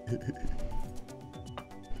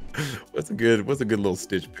 What's a good little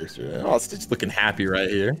Stitch picture? Oh, Stitch looking happy right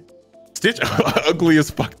here. Stitch ugly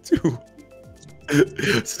as fuck too.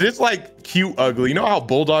 Stitch like cute ugly. You know how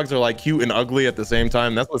bulldogs are like cute and ugly at the same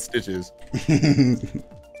time? That's what Stitch is.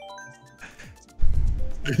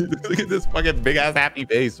 Look at this fucking big ass happy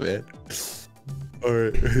face, man. All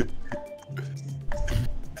right.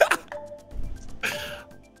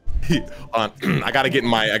 Hold on. I gotta get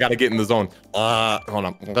in the zone. Hold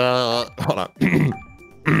on.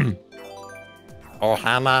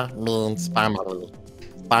 Ohana means family.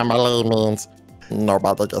 Family means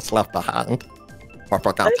nobody gets left behind or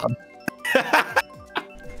forgotten.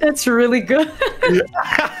 That's really good.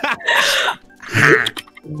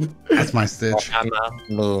 That's my Stitch. Ohana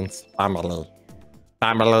means family.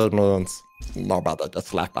 Family means nobody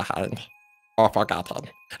gets left behind or forgotten.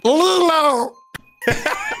 Lilo!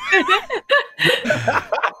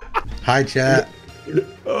 Hi, chat.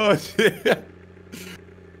 Oh shit! All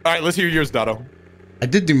right, let's hear yours, Dotto. I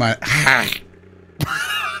did do my.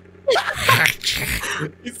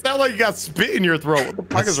 You sound like you got spit in your throat. What the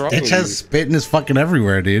fuck is wrong with you? Stitch has spit in his fucking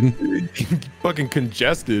everywhere, dude. Fucking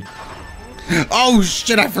congested. Oh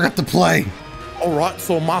shit! I forgot to play. All right,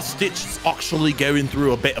 so my Stitch is actually going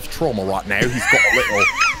through a bit of trauma right now. He's got a little.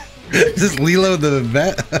 Is this Lilo the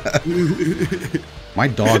vet? My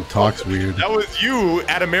dog talks weird. That was you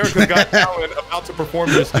at America's Got Talent about to perform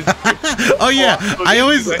your Stitch. Oh yeah, I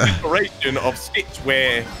always inspiration of Stitch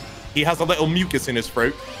where he has a little mucus in his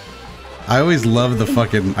throat. I always love the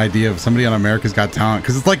fucking idea of somebody on America's Got Talent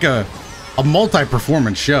because it's like a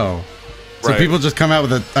multi-performance show. So people just come out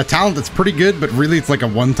with a talent that's pretty good, but really it's like a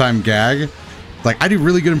one-time gag. Like I do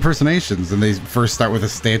really good impersonations, and they first start with a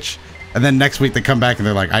Stitch. And then next week they come back and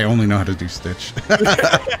they're like, I only know how to do Stitch.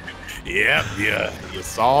 Yeah. You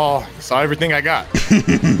saw everything I got.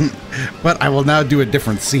 But I will now do a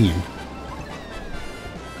different scene.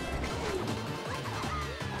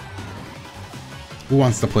 Who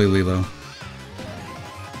wants to play Lilo?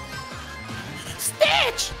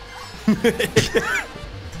 Stitch! I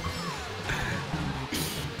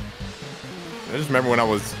just remember when I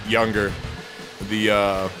was younger,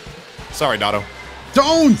 sorry, Dotto.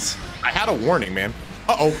 Don't! I had a warning, man.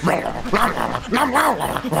 Uh-oh.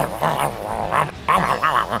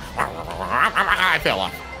 I fell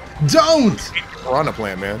off. Don't! Piranha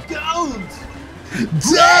plant, man. Don't,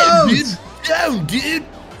 dude.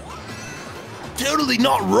 Totally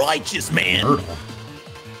not righteous, man. Myrtle.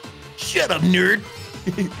 Shut up, nerd.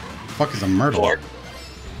 Fuck is a Myrtle? What'd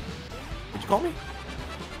you call me?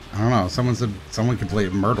 I don't know. Someone said someone could play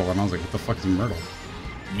Myrtle, and I was like, what the fuck is Myrtle?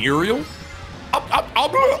 Muriel? Is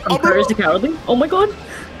the cowardly? Oh my god.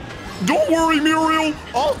 Don't worry, Muriel.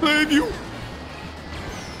 I'll save you.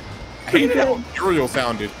 I hated how Muriel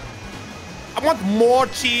sounded. I want more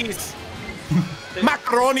cheese.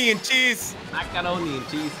 Macaroni and cheese. Macaroni and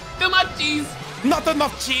cheese. Too much cheese. Not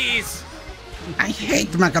enough cheese. I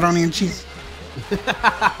hate macaroni and cheese.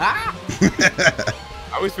 I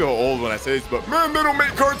always feel old when I say this, but man, they don't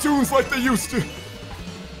make cartoons like they used to.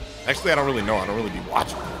 Actually, I don't really know. I don't really be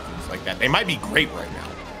watching cartoons like that. They might be great right now.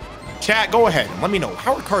 Chat, go ahead and let me know.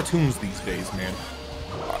 How are cartoons these days, man?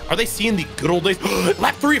 Are they seeing the good old days?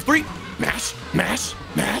 Lap 3 of 3. Mash, mash,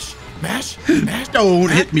 mash, mash, mash.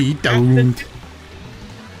 Don't hit me, don't.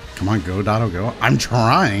 Come on, go, Dotto, go. I'm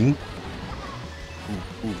trying.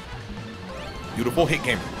 Ooh. Beautiful hit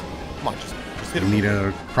gamer. Come on, just hit him. Need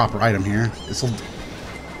a proper item here. This'll.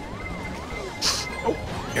 Oh,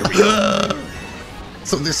 there we go.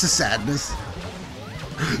 So this is sadness.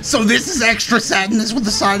 So this is extra sadness with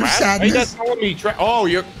the side of sadness. Are you guys calling me oh,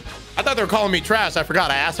 I thought they were calling me trash. I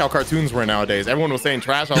forgot. I asked how cartoons were nowadays. Everyone was saying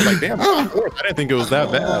trash. I was like, damn, of course. I didn't think it was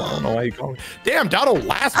that bad. I don't know why you call me. Damn, Dotto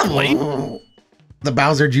last place. The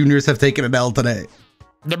Bowser Juniors have taken an L today.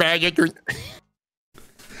 The Bowser.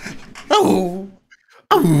 Oh.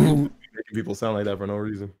 Making people sound like that for no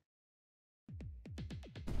reason.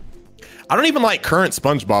 I don't even like current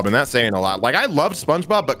SpongeBob, and that's saying a lot. Like, I loved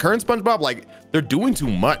SpongeBob, but current SpongeBob, like, they're doing too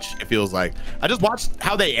much, it feels like. I just watched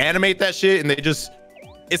how they animate that shit, and they just,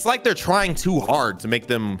 it's like they're trying too hard to make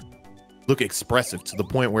them look expressive to the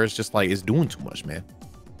point where it's just like, it's doing too much, man.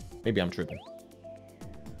 Maybe I'm tripping.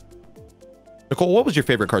 Nicole, what was your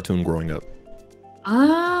favorite cartoon growing up?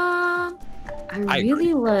 I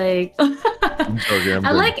really like.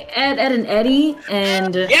 I like Ed, Ed, and Eddie,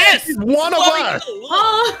 and yes, one of us.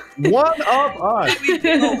 Oh. One of us.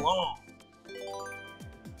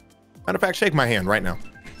 Matter of fact, shake my hand right now.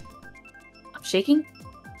 I'm shaking.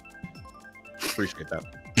 Appreciate that.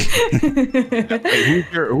 Hey,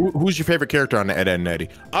 who's your favorite character on the Ed, Ed, and Eddie?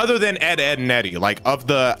 Other than Ed, Ed, and Eddie, like of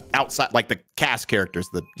the outside, like the cast characters,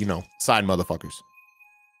 the side motherfuckers.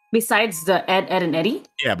 Besides the Ed, Ed, and Eddie?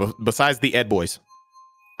 Yeah, but besides the Ed boys.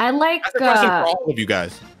 I like. That's a question for all of you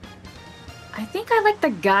guys. I think I like the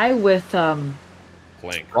guy with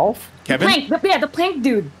Plank. Rolf? Kevin? The Plank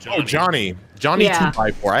dude. Johnny. Johnny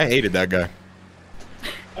 2x4. I hated that guy.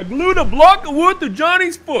 I glued a block of wood to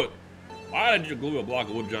Johnny's foot. Why did you glue a block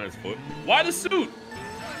of wood to Johnny's foot? Why the suit?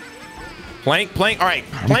 Plank. All right,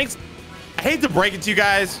 Plank's. I hate to break it to you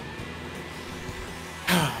guys.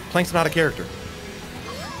 Plank's not a character.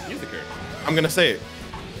 He's the character. I'm gonna say it.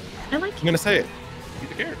 I'm gonna say it. He's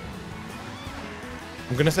the character.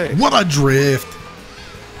 I'm gonna say it. What a drift.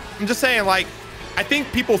 I'm just saying, like, I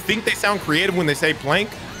think people think they sound creative when they say Plank.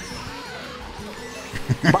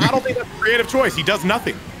 But I don't think that's a creative choice. He does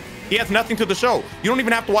nothing. He has nothing to the show. You don't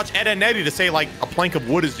even have to watch Ed, Ed, and Eddie to say, like, a plank of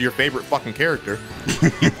wood is your favorite fucking character.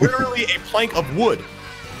 He's literally a plank of wood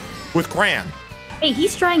with crayon. Hey,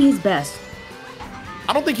 he's trying his best.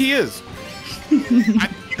 I don't think he is. I think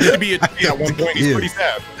he used to be a G at one point. He's pretty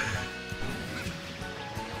sad.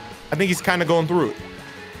 I think he's kind of going through it.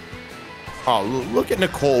 Oh, look at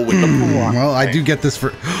Nicole with the well, I do get this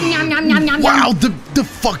for. Wow, the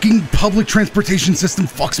fucking public transportation system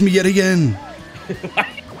fucks me yet again.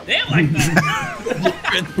 They like that.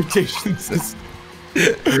 Transportation system.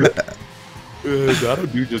 I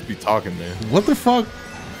don't just be talking, man. What the fuck?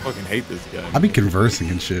 I fucking hate this guy. I be conversing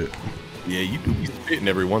and shit. Yeah, you do be spitting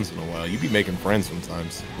every once in a while. You be making friends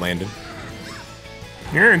sometimes, Landon.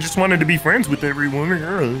 Yeah, I just wanted to be friends with everyone.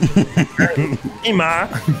 Hey, Ma.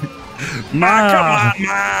 Ma, come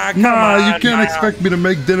on, Ma, you can't expect me to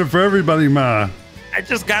make dinner for everybody, Ma. I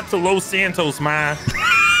just got to Los Santos, Ma.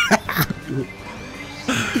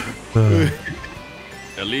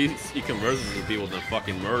 At least he converses with people than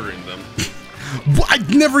fucking murdering them.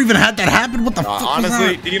 I've never even had that happen. What the fuck?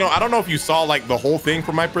 Honestly, I don't know if you saw like the whole thing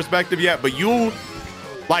from my perspective yet, but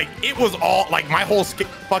it was all like my whole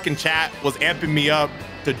fucking chat was amping me up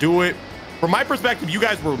to do it. From my perspective, you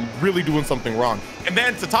guys were really doing something wrong. And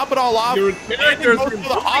then to top it all off, your characters go to the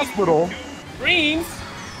hospital. Streams.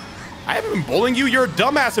 I haven't been bullying you. You're a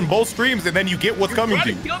dumbass in both streams, and then you get what's coming to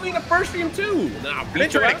you. You killed me in the first stream too. Nah, I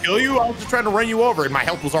didn't try to kill you. I was just trying to run you over, and my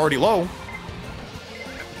health was already low.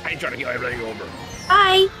 I ain't trying to kill you. I run you over.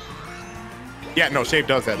 Hi. Yeah, no, Shape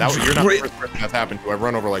does that. You're not the first person that's happened to. I've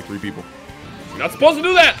run over like 3 people. You're not supposed to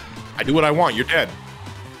do that. I do what I want. You're dead.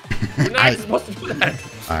 You're not supposed to do that.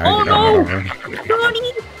 Oh no!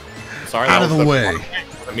 Johnny! Sorry. Out of the way.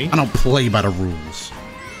 me. I don't play by the rules.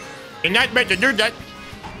 You're not meant to do that.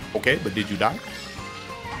 Okay, but did you die?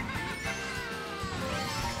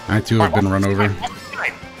 I too have been run over.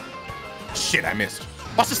 Shit, I missed.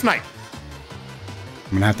 Watch the snipe.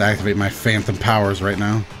 I'm gonna have to activate my phantom powers right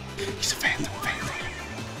now. He's a phantom.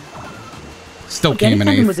 Still came in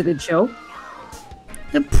Phantom 8th. was a good show.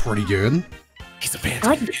 Yeah, pretty good. He's a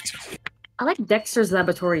phantom. I like Dexter's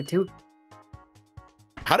Laboratory too.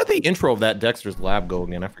 How did the intro of that Dexter's Lab go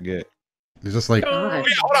again? I forget. It's just like. Oh, yeah,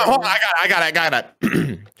 hold on. I got it.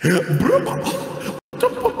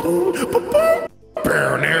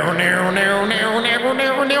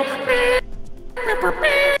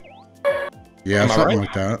 Yeah, something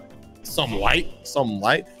like that. Some light.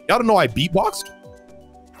 Y'all don't know I beatboxed?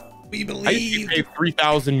 We I used to pay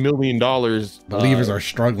 $3,000 million. Believers are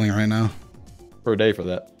struggling right now. Per day for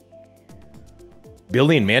that.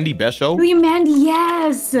 Billy and Mandy, best show? Billy and Mandy,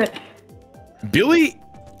 yes. Billy,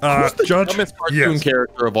 who's the Judge? dumbest cartoon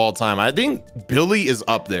character of all time? I think Billy is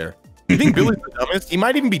up there. You think Billy's the dumbest? He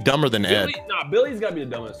might even be dumber than Ed. Nah, Billy's gotta be the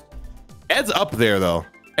dumbest. Ed's up there though.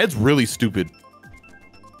 Ed's really stupid.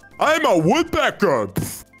 I'm a woodpecker,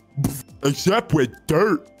 except with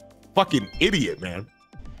dirt. Fucking idiot, man.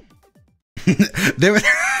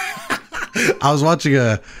 I was watching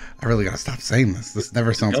I really gotta stop saying this. This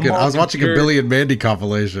never sounds good. I was watching a Billy and Mandy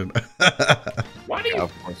compilation. Why do you?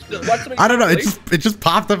 I don't know. It just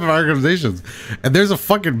popped up in my recommendations, and there's a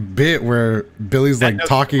fucking bit where Billy's like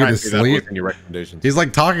talking in his sleep. He's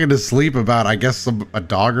like talking to sleep about, I guess, a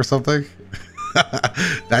dog or something.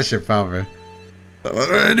 That shit found me.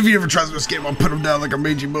 And if he ever tries to escape, I'll put him down like a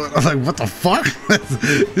mangy butt. I'm like, what the fuck?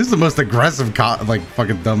 This is the most aggressive, like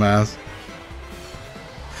fucking dumbass.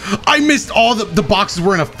 I missed all the boxes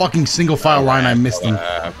were in a fucking single file line. I missed them.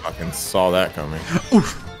 I fucking saw that coming.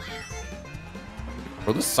 Oof.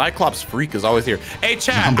 Bro, this Cyclops freak is always here. Hey,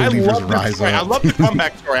 Chad, I love the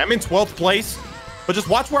comeback story. I'm in 12th place, but just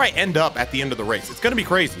watch where I end up at the end of the race. It's gonna be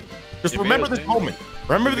crazy. Just remember this moment.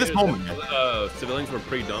 Remember this moment. Civilians were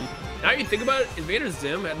pretty dumb. Now you think about it, Invader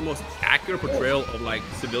Zim had the most accurate portrayal of like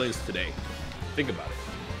civilians today. Think about it.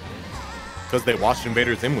 Because they watched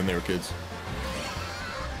Invader Zim when they were kids.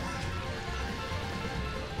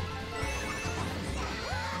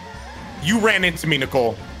 You ran into me,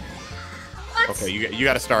 Nicole. What? Okay, you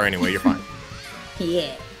got a star anyway. You're fine.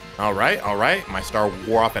 Yeah. All right. My star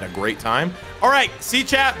wore off at a great time. All right, see,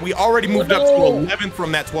 chat, we already moved up to 11th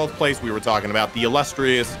from that 12th place we were talking about. The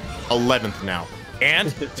illustrious 11th now. And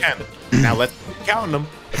 10th. Now let's keep counting them.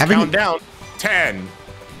 Count down. 10.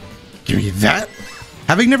 Give me that.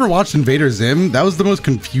 Having never watched Invader Zim, that was the most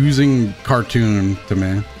confusing cartoon to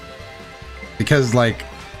me. Because, like,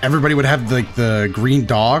 everybody would have, like, the green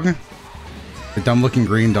dog. The dumb-looking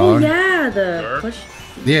green dog. Oh, yeah, the push.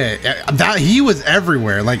 Yeah, that he was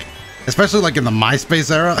everywhere. Like, especially like in the MySpace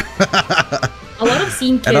era. A lot of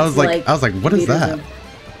scene kids. And I was like, what is that?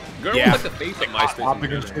 Girl was like the face of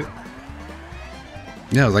MySpace.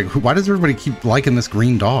 Yeah, I was like, why does everybody keep liking this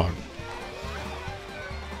green dog?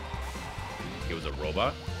 It was a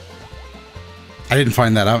robot. I didn't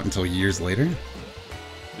find that out until years later. Did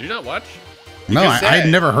you not watch? No, I had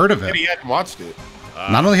never heard of it. He hadn't watched it.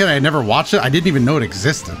 Not only had I never watched it, I didn't even know it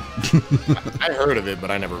existed. I heard of it, but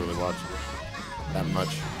I never really watched it that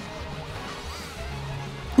much.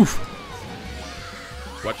 Oof.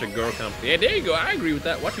 Watch a girl compilation. Yeah, there you go. I agree with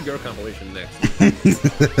that. Watch a girl compilation next.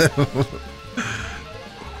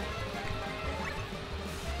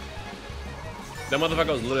 That motherfucker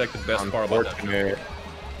was literally like the best part about that.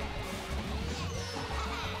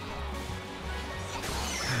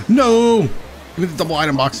 No! Give me the double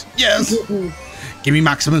item box. Yes! Give me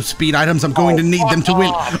maximum speed items. I'm going to need them to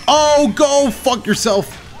win. Oh, go fuck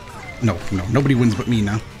yourself. No, nobody wins but me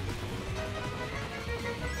now.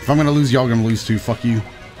 If I'm going to lose, y'all going to lose too. Fuck you.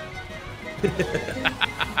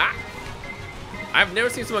 I've never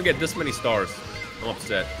seen someone get this many stars. I'm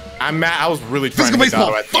upset. I'm mad. I was really trying to get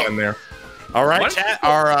Dotto at the end there. All right, chat.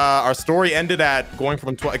 Our story ended at going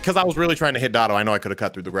from 12 because I was really trying to hit Dotto. I know I could have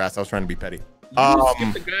cut through the grass. I was trying to be petty. You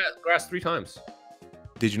skipped the grass 3 times.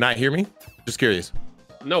 Did you not hear me? Just curious.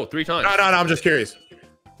 No, 3 times. No, I'm just curious.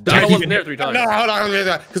 Dotto wasn't there 3 times. No, hold on,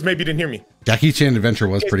 because maybe you didn't hear me. Jackie Chan Adventure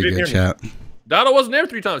was pretty good, chat. Dotto wasn't there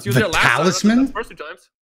 3 times. He was there last Talisman? time. The first 2 times.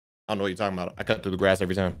 I don't know what you're talking about. I cut through the grass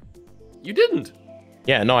every time. You didn't.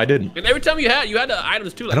 Yeah, no, I didn't. And every time you had the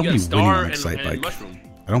items too. Like I don't you had be star winning and mushroom.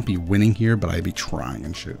 I don't be winning here, but I be trying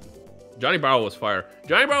and shit. Johnny Bravo was fire.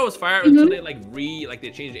 Johnny Bravo was fire until they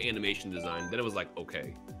they changed the animation design. Then it was like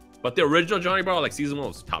okay, but the original Johnny Bravo, like season 1,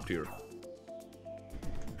 was top tier.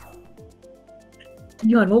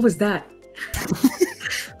 Yon, what was that?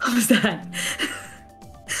 What was that?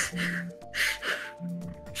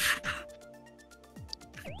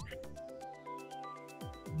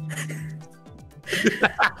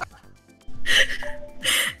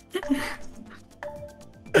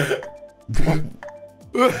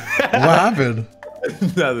 What happened?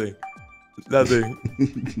 Nothing. Nothing.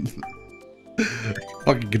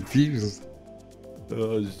 Fucking confused.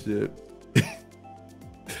 Oh shit.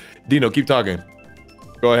 Dino, keep talking.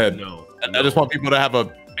 Go ahead. No. I just want people to have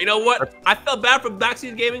a. You know what? I felt bad for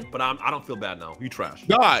backseat gaming, but I don't feel bad now. You trash.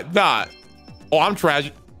 Nah. Oh, I'm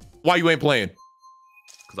trash. Why you ain't playing?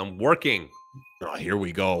 Because I'm working. Oh, here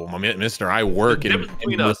we go, Mister. I work and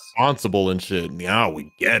responsible and shit. Yeah,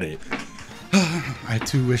 we get it. I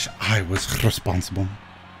too wish I was responsible.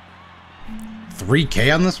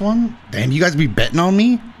 3K on this one? Damn, you guys be betting on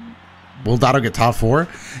me? Will Dotto get top 4?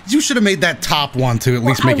 You should have made that top 1 to at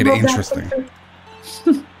least make it interesting.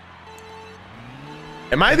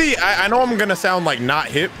 Am I the? I know I'm gonna sound like not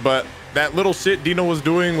hip, but that little shit Dino was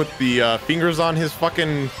doing with the fingers on his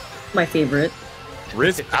fucking My favorite.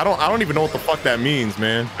 wrist. I don't even know what the fuck that means,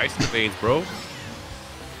 man. Ice in the veins, bro.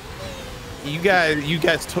 You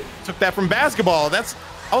guys took that from basketball.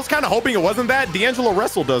 I was kind of hoping it wasn't that. D'Angelo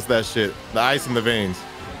Russell does that shit. The ice in the veins.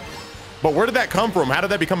 But where did that come from? How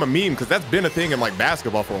did that become a meme? Because that's been a thing in like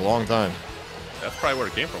basketball for a long time. That's probably where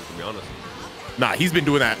it came from, to be honest. Nah, he's been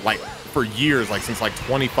doing that like for years, like since like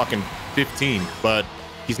 2015. But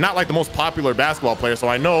he's not like the most popular basketball player. So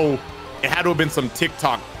I know it had to have been some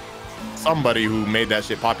TikTok somebody who made that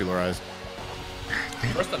shit popularized.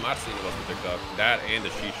 First time I've seen it was with TikTok. That and the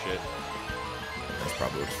sheet shit. That's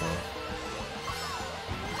probably what's wrong.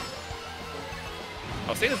 I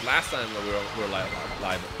was saying this last time when we were live.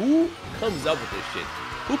 Who comes up with this shit?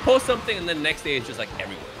 Who posts something and then next day it's just like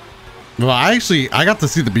everywhere? Well, I got to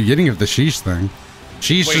see the beginning of the sheesh thing.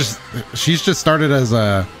 Sheesh just started as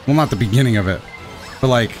a, well, not the beginning of it, but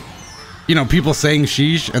like, you know, people saying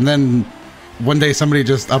sheesh, and then one day somebody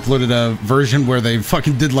just uploaded a version where they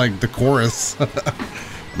fucking did like the chorus.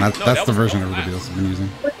 That's the version everybody else has been using.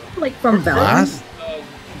 Like from Valorant?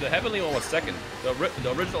 The heavenly one was second.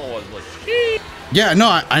 The original one was sheesh. Yeah,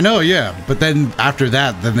 no, I know, yeah. But then after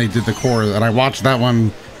that, then they did the chorus, and I watched that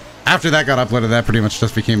one. After that got uploaded, that pretty much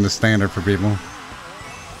just became the standard for people.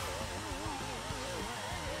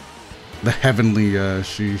 The heavenly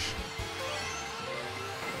sheesh.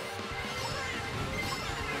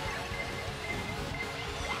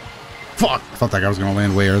 Fuck! I thought that guy was gonna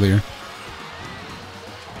land way earlier.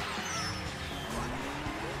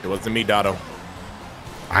 It wasn't me, Dotto.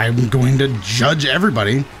 I'm going to judge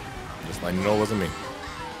everybody. Just letting you know it wasn't me.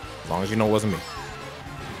 As long as you know it wasn't me.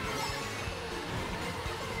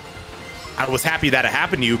 I was happy that it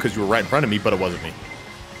happened to you because you were right in front of me, but it wasn't me.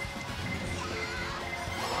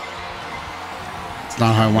 It's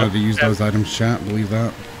not how I wanted to use those items, chat. Believe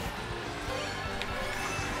that.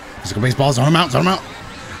 Physical baseball, zone him out,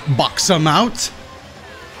 box him out.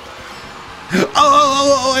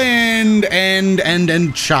 Oh,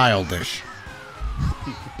 and childish.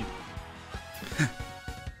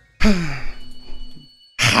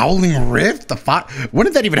 Howling Rift? The fuck? When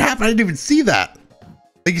did that even happen? I didn't even see that.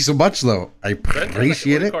 Thank you so much, though. I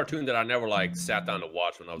appreciate it. Cartoon that I never like sat down to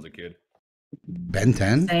watch when I was a kid. Ben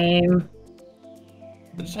 10? Same.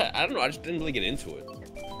 I don't know. I just didn't really get into it.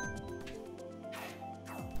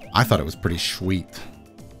 I thought it was pretty sweet.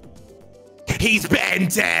 He's Ben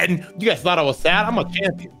 10. You guys thought I was sad? I'm a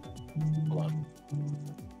champion. Hold on.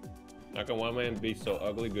 How can one man be so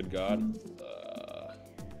ugly? Good God.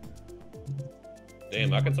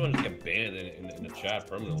 Damn, how can someone just get banned in the chat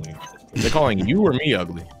permanently? They're calling you or me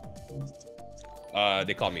ugly?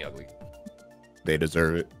 They call me ugly. They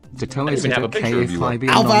deserve it. DotoDoya is okay if I be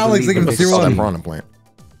Alpha Alex, thank you for the tier 1. Plant.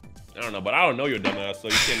 I don't know, but I don't know your dumbass, so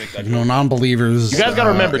you can't make that. You know, non-believers. You guys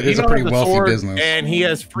gotta remember, it is a pretty wealthy business, and he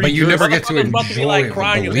has free. But you never get to enjoy like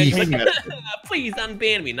crying it. Please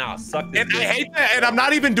unban me now. Suck this. And I hate that. And I'm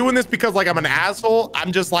not even doing this because like I'm an asshole.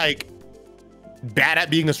 I'm just like bad at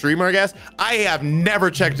being a streamer, I guess. I have never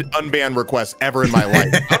checked unban requests ever in my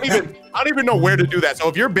life. I don't even know where to do that. So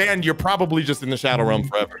if you're banned, you're probably just in the shadow realm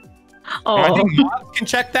forever. Oh. I think mods can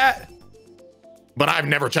check that, but I've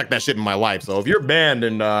never checked that shit in my life. So if you're banned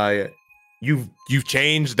and you've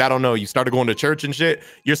changed, I don't know, you started going to church and shit,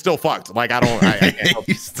 you're still fucked. Like I can't help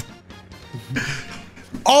you.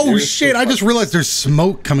 Oh shit! I just realized there's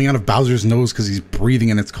smoke coming out of Bowser's nose because he's breathing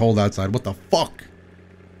and it's cold outside. What the fuck?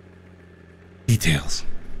 Details.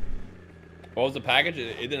 What was the package?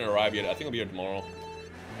 It didn't arrive yet. I think it'll be here tomorrow.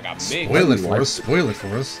 I got big. Spoil it for us. Spoil it for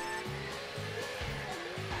us.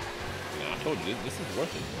 Nah, I told you, this is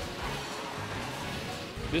worth it.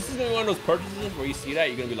 This is gonna be one of those purchases where you see that,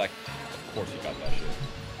 you're gonna be like, of course you got that shit.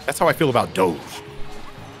 That's how I feel about Doge.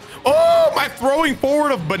 Oh, my throwing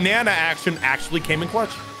forward of banana action actually came in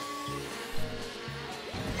clutch.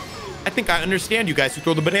 I think I understand you guys who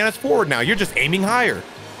throw the bananas forward now. You're just aiming higher.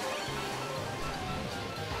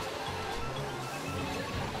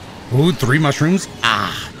 Ooh, 3 mushrooms.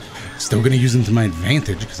 Ah, still gonna use them to my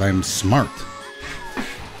advantage because I'm smart.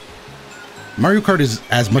 Mario Kart is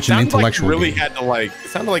as much an intellectual really game. had to like. It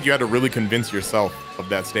sounded like you had to really convince yourself of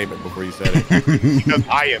that statement before you said it. Because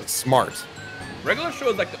I am smart. Regular Show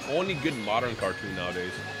is like the only good modern cartoon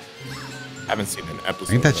nowadays. I haven't seen an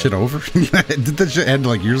episode. Ain't that shit over? Did that shit end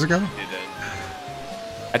like years ago?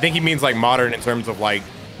 I think he means like modern in terms of like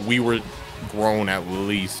we were grown at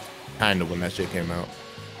least, kind of when that shit came out.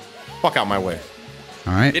 Fuck out my way.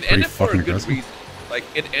 All right. It ended for a good reason. Like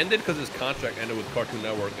it ended because his contract ended with Cartoon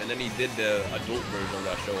Network, and then he did the adult version of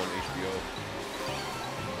that show on HBO.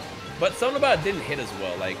 But something about it didn't hit as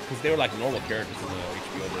well, like because they were like normal characters in the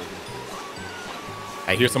HBO version.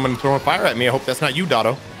 I hear someone throwing fire at me. I hope that's not you,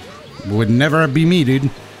 Dotto. Would never be me, dude.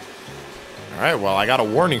 All right, well, I got a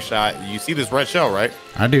warning shot. You see this red shell, right?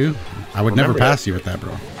 I do. I would Remember never pass that. you with that,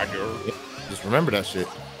 bro. I do. Just remember that shit.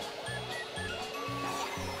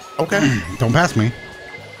 Okay. Don't pass me.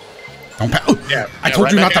 Don't pass. Oh, Yeah, I told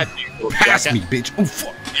right you not back to at you. pass Yeah, me, bitch. Oh,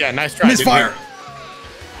 fuck. Yeah, nice try. Misfire.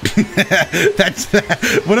 That's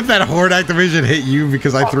what if that horde activation hit you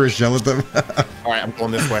because I threw a shell at them? All right, I'm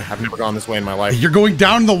going this way. I've never gone this way in my life. You're going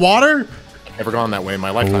down the water? I've never gone that way in my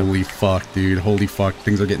lifetime. Holy fuck, dude. Holy fuck.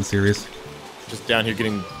 Things are getting serious. Just down here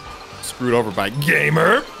getting screwed over by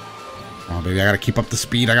Gamer. Oh, baby, I gotta keep up the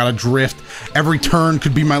speed. I gotta drift. Every turn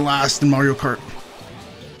could be my last in Mario Kart.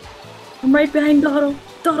 I'm right behind Dotto.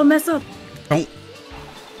 Dotto, mess up. Don't.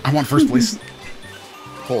 I want first place.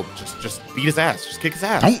 Hold, just beat his ass. Just kick his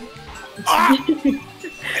ass. Don't. Ah!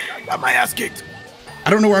 I got my ass kicked.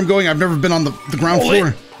 I don't know where I'm going. I've never been on the ground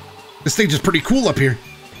floor. This stage is pretty cool up here.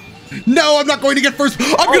 No, I'm not going to get first.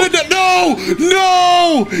 I'm gonna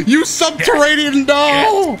no, you subterranean,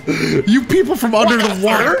 no, you people from under the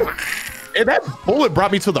water. And that bullet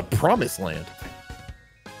brought me to the promised land.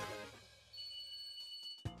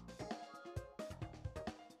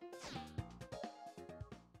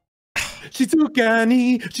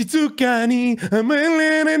 Shizukani.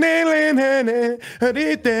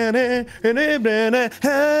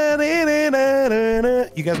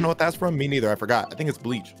 You guys know what that's from? Me neither. I forgot. I think it's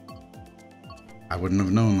Bleach. I wouldn't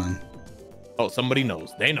have known then. Oh, somebody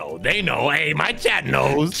knows. They know. Hey, my chat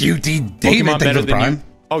knows. QT David, Pokemon better than Prime. you.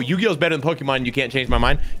 Oh, Yu-Gi-Oh's better than Pokemon. You can't change my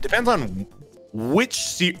mind. Depends on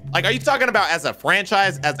which like, are you talking about as a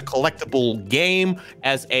franchise, as a collectible game,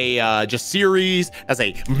 as a just series, as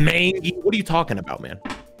a main game? What are you talking about, man?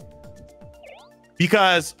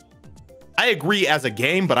 Because I agree as a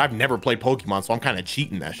game, but I've never played Pokemon, so I'm kind of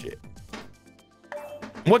cheating that shit.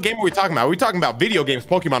 What game are we talking about? Are we talking about video games?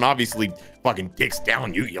 Pokemon obviously fucking dicks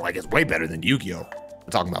down Yu-Gi-Oh! Like, it's way better than Yu-Gi-Oh! We're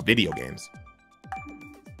talking about video games.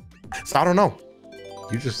 So I don't know.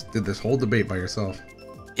 You just did this whole debate by yourself.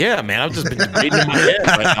 Yeah, man, I've just been debating in my head.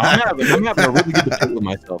 But I'm having a really good debate with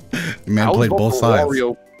myself. Man played both sides.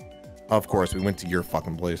 Wario. Of course, we went to your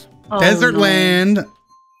fucking place. Oh, Desert no. Land.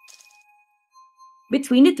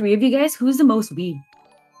 Between the three of you guys, who's the most weeb?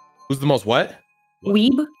 Who's the most what?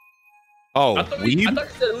 Weeb? Oh, I thought weeb? you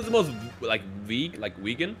said who's the most like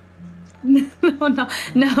vegan?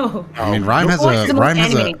 No. I mean, Rhyme has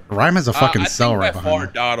a fucking cell right behind him.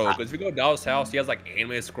 Dotto, because if you go to Dotto's house, he has like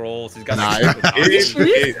anime scrolls. He's got Nah,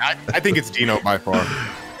 I think it's Dino by far.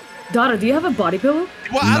 Dotto, do you have a body pillow?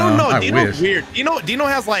 Well, I don't know. I Dino's wish. weird. Dino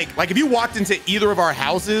has like if you walked into either of our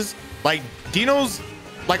houses, like Dino's,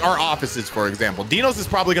 like our offices, for example, Dino's is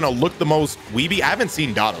probably gonna look the most weeby. I haven't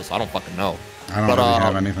seen Dotto's, so I don't fucking know. I don't really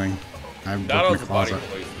have anything. I've Dotto's booked a my body closet.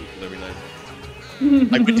 place every night.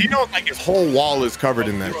 Like, but Dino, like his whole wall is covered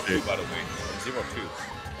in that 0-2, shit. by the way. 0-2.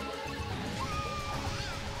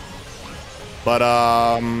 But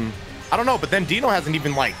I don't know. But then Dino hasn't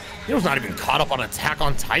even Dino's not even caught up on Attack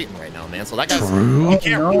on Titan right now, man. So that guy's True. you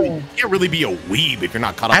can't really be a weeb if you're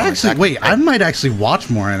not caught up. I might actually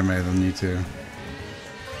watch more anime than you two.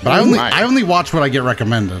 But I only watch what I get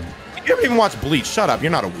recommended. You haven't even watched Bleach. Shut up. You're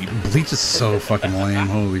not a weeb. Bleach is so fucking lame.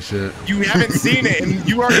 Holy shit. You haven't seen it, and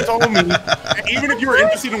you already told me. And even if you were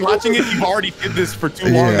interested in watching it, you've already did this for too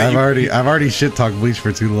long. Yeah, I've already shit talked Bleach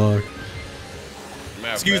for too long.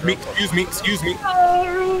 Excuse me.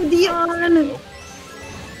 Oh, Dion.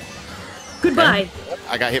 Goodbye.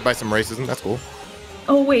 I got hit by some racism. That's cool.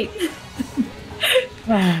 Oh, wait.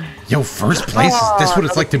 Yo, first place? Is this what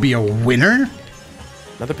it's like to be a winner?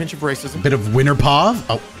 Another pinch of racism. Bit of winner P.O.V?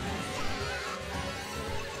 Oh.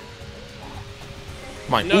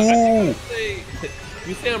 Come on. No,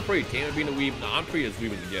 you say I'm pretty tame at being a weeb. No, I'm pretty as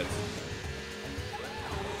weeb as it gets.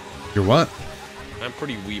 You're what? I'm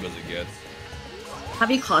pretty weeb as it gets. Have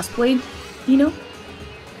you cosplayed, you know?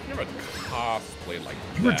 Never cosplayed like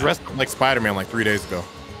You were dressed like Spider-Man like 3 days ago.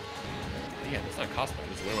 Yeah, it's not cosplay.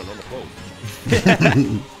 It's wearing my normal clothes.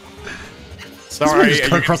 Sorry.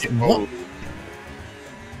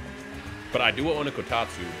 But I do own a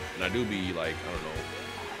kotatsu, and I do be like, I don't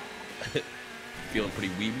know, feeling pretty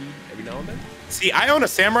weeby every now and then. See, I own a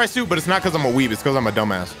samurai suit, but it's not because I'm a weeb. It's because I'm a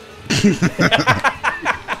dumbass.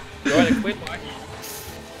 Go ahead, explain why.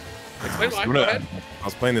 Explain why. Go ahead. I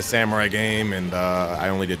was playing the samurai game, and I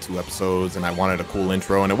only did 2 episodes, and I wanted a cool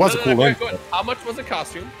intro, and it was a cool intro. Go ahead. How much was the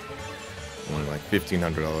costume? Only like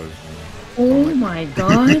 $1,500. Oh my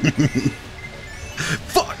god.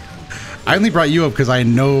 Fuck! I only brought you up because I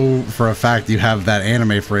know for a fact you have that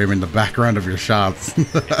anime frame in the background of your shots.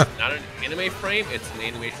 It's not an anime frame, it's an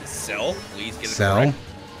animation cell. Please get it Cell?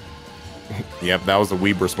 Yep, that was a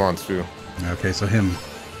weeb response, too. Okay, so him.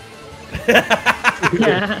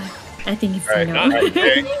 Yeah, I think it's Right, no.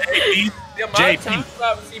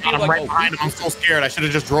 I'm so scared. I should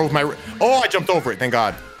have just drove my... Oh, I jumped over it. Thank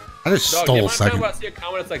God. I just stole a second. I see a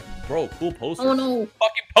comment that's like, bro, cool poster. Oh no.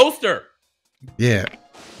 Fucking poster. Yeah.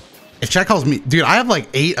 If chat calls me... Dude, I have like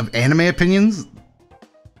 8 of anime opinions.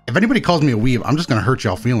 If anybody calls me a weeb, I'm just going to hurt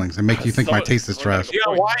y'all feelings and make you think my taste is trash. You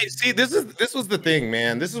know why? See, this was the thing,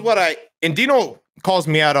 man. This is what and Dino calls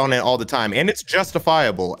me out on it all the time, and it's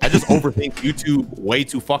justifiable. I just overthink YouTube way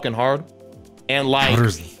too fucking hard. And like,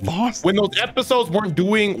 when those episodes weren't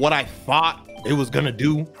doing what I thought it was gonna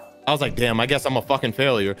do, I was like, damn, I guess I'm a fucking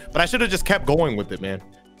failure. But I should have just kept going with it, man.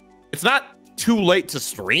 It's not too late to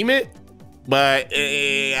stream it, but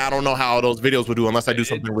I don't know how those videos will do unless I do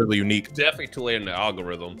something really unique. Definitely too late in the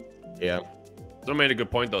algorithm. Yeah. Someone made a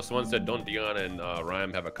good point though. Someone said, don't Dion and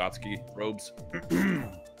Ryan have Akatsuki robes?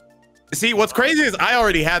 See, what's crazy is I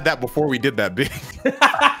already had that before we did that bit.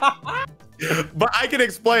 But I can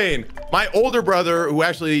explain. My older brother, who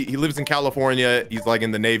actually, he lives in California, he's like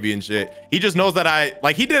in the Navy and shit. He just knows that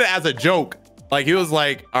he did it as a joke. Like he was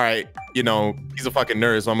like, all right, you know, he's a fucking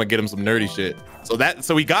nerd, so I'm gonna get him some nerdy shit. So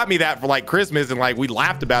he got me that for like Christmas, and like we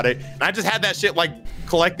laughed about it. And I just had that shit like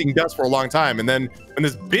collecting dust for a long time. And then when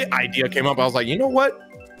this bit idea came up, I was like, you know what?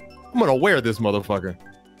 I'm gonna wear this motherfucker.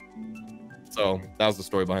 So that was the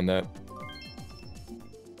story behind that.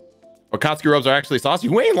 Akatsuki robes are actually saucy.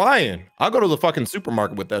 You ain't lying. I'll go to the fucking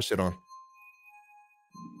supermarket with that shit on.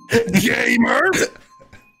 Gamer.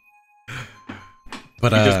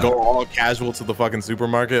 But you just go all casual to the fucking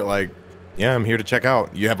supermarket, like, yeah, I'm here to check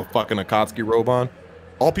out. You have a fucking Akatsuki robe on.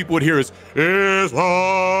 All people would hear is I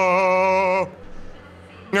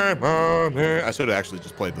should have actually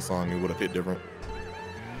just played the song. It would have hit different.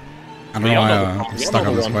 I don't know why I'm stuck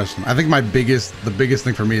on this question. I think the biggest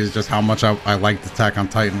thing for me is just how much I liked Attack on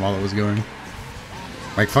Titan while it was going.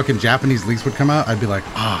 Like fucking Japanese leaks would come out, I'd be like,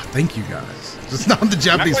 thank you guys. Just not on the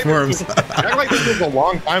Japanese forums. Act like this was a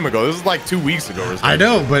long time ago. This is like 2 weeks ago or something. I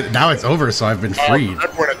know, but now it's over, so I've been freed.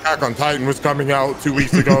 That's when Attack on Titan was coming out 2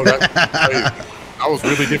 weeks ago. That was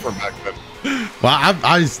really different back then. Well,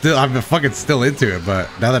 I'm fucking still into it, but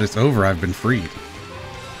now that it's over, I've been freed.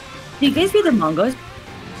 Do you guys read the mangas?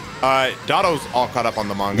 Doto's all caught up on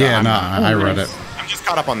the manga. Yeah, I read it. I'm just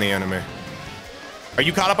caught up on the anime. Are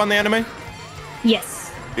you caught up on the anime?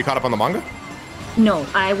 Yes. You caught up on the manga? No,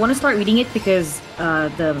 I want to start reading it because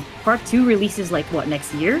the part 2 releases like what,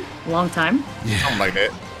 next year? Long time. Yeah. Something like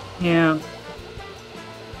that. Yeah.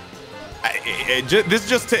 This is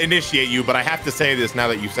just to initiate you, but I have to say this now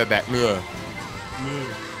that you said that.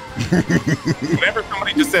 Whenever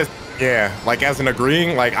somebody just says, yeah, like as an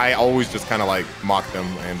agreeing, like I always just kind of like mock them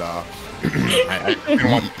and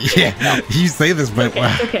yeah, you say this, but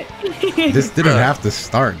okay. This didn't have to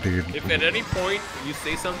start, dude. If at any point you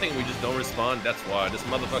say something and we just don't respond, that's why. This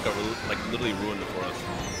motherfucker like literally ruined it for us.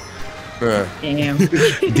 Damn.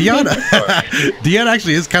 Dion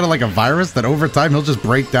actually is kind of like a virus that over time he'll just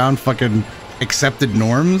break down fucking accepted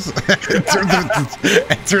norms and turn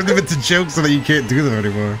them into jokes so that you can't do them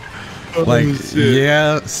anymore. Like,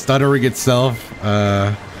 yeah, stuttering itself.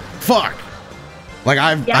 Fuck. Like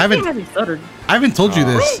I haven't told you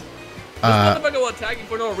this. This motherfucker will attack you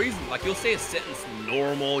for no reason. Like you'll say a sentence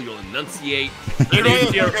normal, you'll enunciate.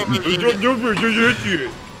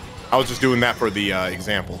 I was just doing that for the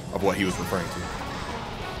example of what he was referring to.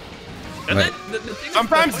 And then,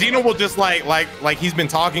 sometimes Dino will just like he's been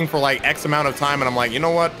talking for like X amount of time, and I'm like, you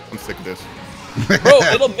know what? I'm sick of this. Bro,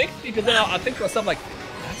 it'll mix me because then I think to myself like,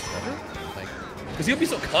 that's better. Like, because he'll be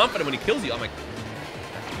so confident when he kills you. I'm like,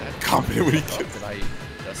 confident when he kills you.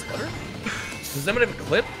 That's better. Does that have a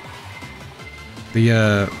clip?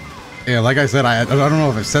 Yeah, like I said, I don't know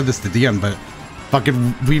if I've said this to Dion, but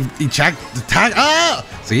fucking we've attacked.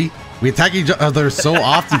 See, We attack each other so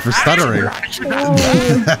often for stuttering.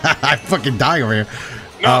 I fucking die over here.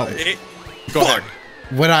 No, go ahead.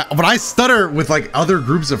 When I stutter with like other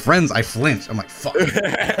groups of friends, I flinch. I'm like, fuck.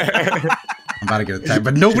 I'm about to get attacked,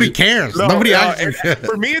 but nobody cares. Nobody actually cares.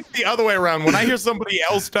 For me, it's the other way around. When I hear somebody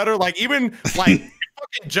else stutter, like even like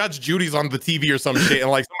fucking Judge Judy's on the TV or some shit,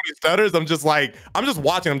 and like somebody stutters, I'm just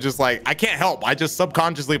watching. I'm just like, I can't help. I just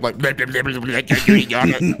subconsciously like, I just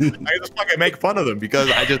fucking make fun of them because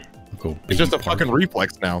it's just a fucking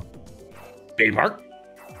reflex now. Dave Mark,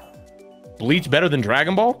 Bleach better than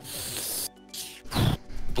Dragon Ball?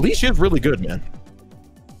 Bleach is really good, man.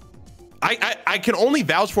 I can only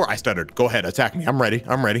vouch for. I stuttered. Go ahead, attack me. I'm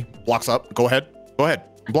ready. Blocks up. Go ahead. I'm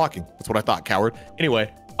blocking. That's what I thought, coward. Anyway,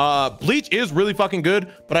 Bleach is really fucking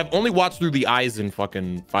good, but I've only watched through the eyes in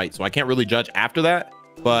fucking fight, so I can't really judge after that.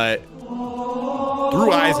 But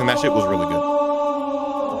through eyes and that shit was really good.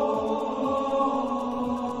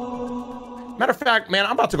 Matter of fact, man,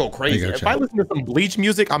 I'm about to go crazy. If I listen to some Bleach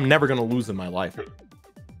music, I'm never gonna lose in my life.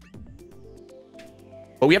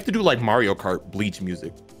 But we have to do like Mario Kart Bleach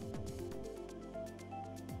music.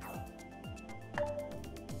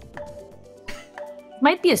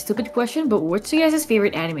 Might be a stupid question, but what's your guys'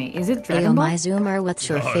 favorite anime? Is it Dragon Ball? My Zoomer, what's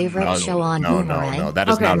your favorite show on Boomerang? No, that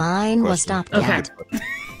is not mine was Stop Cat.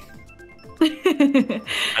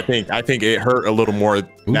 I think it hurt a little more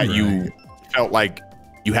that you felt like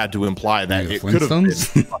you had to imply that it could have been.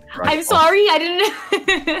 I'm sorry, I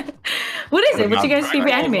didn't. What is it? What's your guys'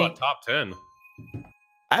 favorite anime? Top 10.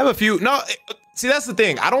 I have a few. No, see, that's the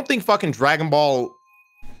thing. I don't think fucking Dragon Ball.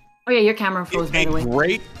 Oh yeah, your camera froze, by the way.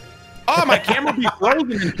 Great. Oh, my camera be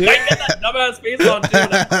frozen and shit. Get that dumbass face on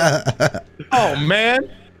too. Oh man.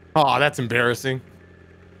 Oh, that's embarrassing.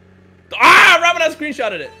 Robin, I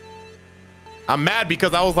screenshotted it. I'm mad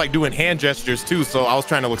because I was like doing hand gestures too, so I was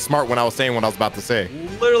trying to look smart when I was saying what I was about to say.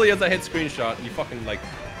 Literally, as I hit screenshot, you fucking like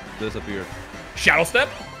disappeared. Shadow step,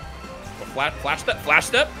 flash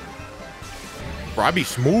step. Bro, I be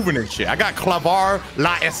smoothing and shit. I got Clavar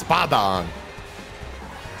La Espada on.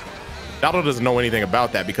 Dato doesn't know anything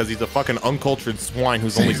about that because he's a fucking uncultured swine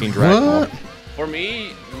who's only seen Dragon Ball. For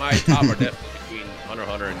me, my top are definitely between Hunter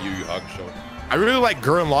x Hunter and Yu Yu Hakusho. I really like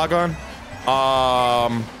Gurren Lagann.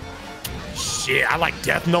 Shit, I like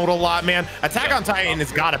Death Note a lot, man. Attack on Titan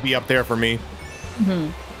has got to be up there for me.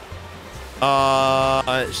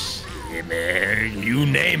 Shit, man, you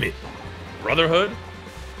name it. Brotherhood.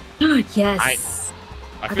 Yes.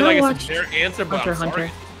 I feel like it's a generic answer, but I'm sorry,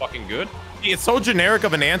 it's fucking good. It's so generic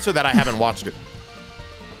of an answer that I haven't watched it.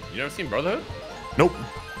 You never seen Brotherhood? Nope.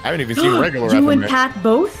 I haven't even seen regular You FMA. and Pat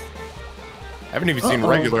both? I haven't even seen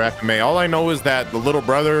regular FMA. All I know is that the little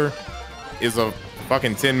brother is a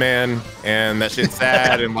fucking Tin Man, and that shit's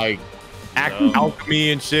sad, and like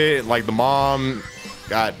alchemy and shit. Like the mom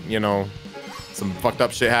got, you know, some fucked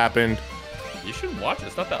up shit happened. You should watch it.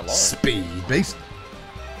 It's not that long. Speed based.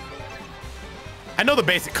 I know the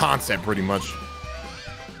basic concept pretty much.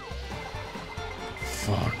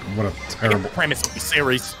 Fuck, what a terrible premise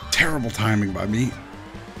series. Terrible timing by me.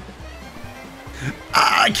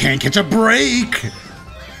 I can't catch a break.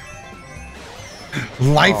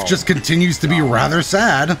 Life just continues to be rather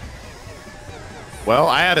sad. Well,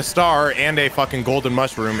 I had a star and a fucking golden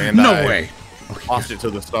mushroom, and no I way. Lost it to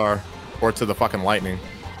the star or to the fucking lightning.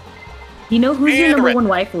 You know who's your number one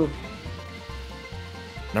waifu?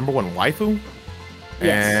 Number one waifu?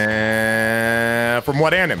 Yes. From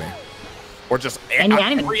what anime? Or just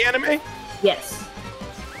every anime? Yes.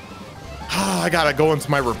 I gotta go into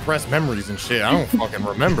my repressed memories and shit. I don't fucking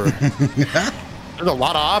remember. There's a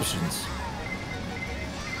lot of options.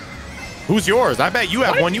 Who's yours? I bet you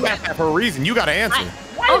have one. You asked that for a reason. You gotta answer.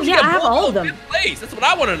 I have all of them. Place? That's what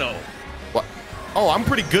I want to know. What? Oh, I'm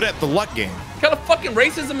pretty good at the luck game. What kind of fucking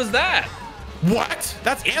racism is that? What?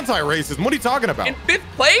 That's anti-racism. What are you talking about? In 5th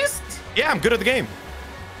place? Yeah, I'm good at the game.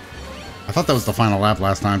 I thought that was the final lap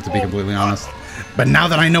last time, to be completely honest. But now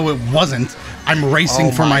that I know it wasn't, I'm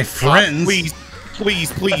racing for my friends. Please,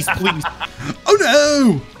 please, please, please. Oh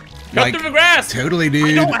no! Cut through the grass. Totally,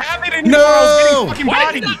 dude. I don't have it anymore. No!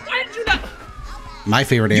 Why did you not? My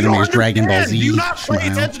favorite anime is Dragon Ball Z. Do you not pay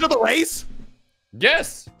attention to the race?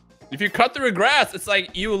 Yes. If you cut through the grass, it's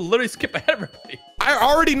like you literally skip ahead of everybody. I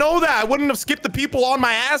already know that. I wouldn't have skipped the people on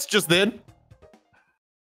my ass just then.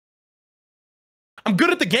 I'm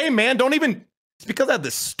good at the game, man. Don't even... It's because I had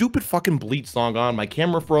this stupid fucking Bleach song on. My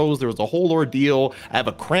camera froze. There was a whole ordeal. I have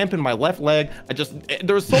a cramp in my left leg.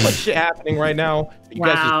 There's so much shit happening right now. You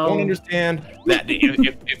guys just don't understand that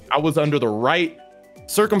if I was under the right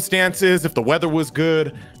circumstances, if the weather was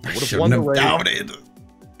good, I would have won the race. Doubted.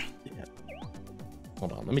 Yeah.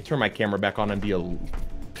 Hold on. Let me turn my camera back on and be a...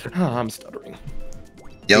 I'm stuttering.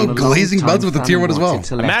 Yo, Glazing Buds with the tier 1 as well.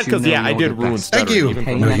 I'm mad because, yeah, I did ruin stuttering.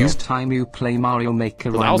 Thank you. Next time you play Mario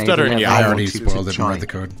Maker, I was stuttering, yeah. I already spoiled it and read the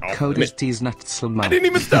code. Code is tease nuts so much. I didn't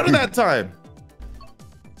even stutter that time.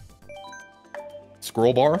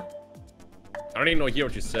 Scroll bar? I don't even know hear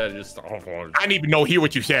what you said. Just I didn't even know hear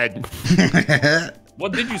what you said.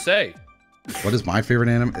 What did you say? What is my favorite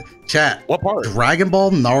anime? Chat. What part? Dragon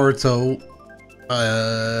Ball, Naruto,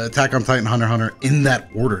 Attack on Titan, Hunter x Hunter, in that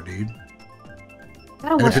order, dude.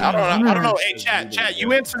 I don't know. Hey, chat.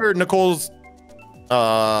 You answer Nicole's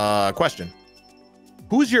question.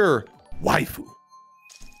 Who's your waifu?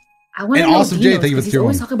 I want to know Awesome Jay, thank you for the he's tier 1.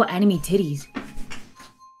 always talking about anime titties.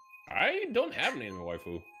 I don't have an anime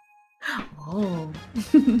waifu. Oh.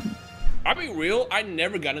 I'll be real. I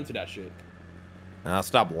never got into that shit. Nah,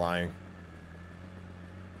 stop lying.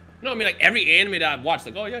 No, I mean like every anime that I've watched,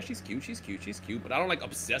 like, oh yeah, she's cute, but I don't like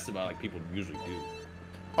obsess about it like people usually do.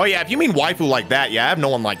 Oh yeah, if you mean waifu like that, yeah, I have no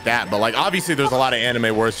one like that. But like, obviously, there's a lot of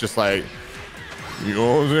anime where it's just like, you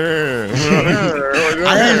know what I'm saying?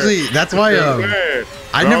 I actually, that's why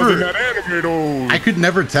I could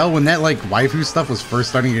never tell when that like waifu stuff was first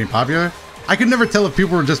starting getting popular. I could never tell if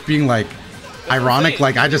people were just being like ironic,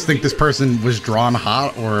 like I just think this person was drawn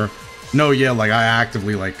hot, or no, yeah, like I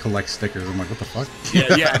actively like collect stickers. I'm like, what the fuck?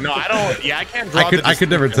 Yeah, no, I don't. Yeah, I can't draw. I could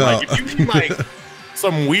never tell. Like, if you mean like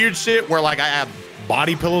some weird shit where like I have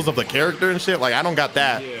body pillows of the character and shit, like I don't got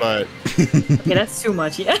that. Yeah. But yeah, that's too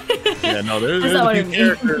much. Yeah. Yeah, no, there's a few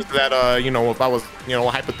characters that you know, if I was, you know,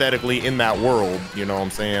 hypothetically in that world, you know what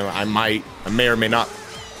I'm saying, I may or may not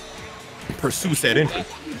pursue said interest.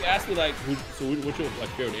 You asked me like, what's your like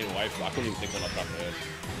favorite anime waifu? I couldn't even think on the top of my head.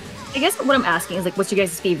 I guess what I'm asking is like, what's your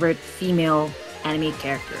guys' favorite female anime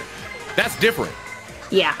character? That's different.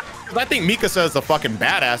 Yeah. I think Mikasa is a fucking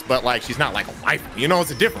badass, but like she's not like a wife. You know,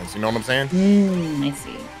 it's a difference. You know what I'm saying? I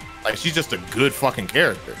see. Like she's just a good fucking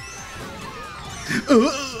character.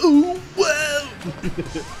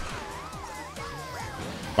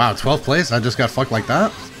 Wow, 12th place? I just got fucked like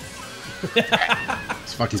that?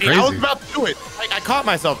 It's fucking crazy. I was about to do it. Like, I caught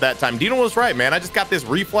myself that time. Dino was right, man. I just got this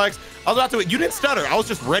reflex. I was about to do it. You didn't stutter. I was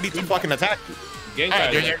just ready to fucking attack you.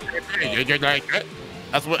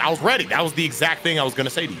 That's what I was ready. That was the exact thing I was gonna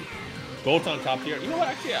say to you. Gotan top tier. You know what?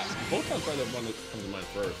 Actually, yeah. Gotan's probably the one that comes to mind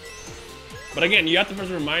first. But again, you have to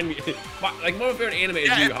first remind me. Like one of my favorite anime is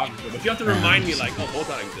Yu Yu Hakusho, but you have to remind me like, oh,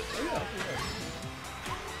 Gotan exists. Oh, yeah.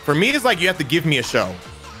 For me, it's like you have to give me a show,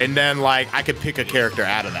 and then like I could pick a character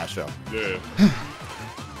out of that show. Yeah.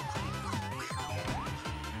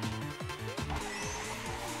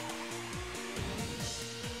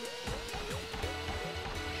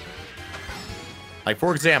 Like,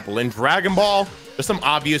 for example, in Dragon Ball, there's some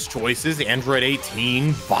obvious choices. Android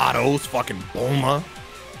 18, Vados, fucking Bulma.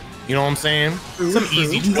 You know what I'm saying? Some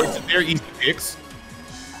easy choices there, easy picks.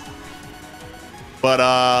 But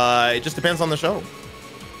it just depends on the show.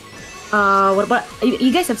 What about,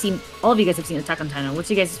 you guys have seen, all of you guys have seen Attack on Titan. What's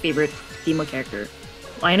your guys' favorite female character?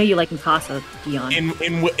 Well, I know you like Mikasa, Dion.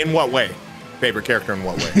 In what way? Favorite character in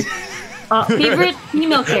what way? Favorite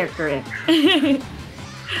female character.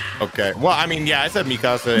 Okay. Well, I mean, yeah, I said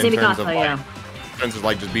Mikasa in terms of like, in terms of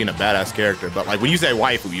like just being a badass character, but like when you say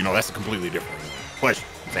waifu, you know, that's a completely different question.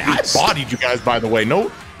 I bodied you guys, by the way. No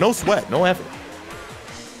sweat, no effort.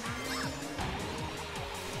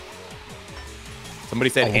 Somebody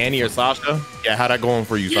said Annie or Sasha. Yeah, how'd that going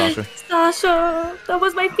for you, Sasha? Sasha, that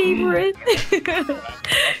was my favorite.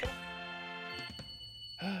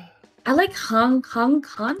 I like Hong.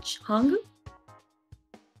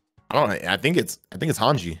 I don't know. I think it's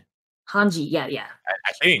Hanji. Hanji, yeah.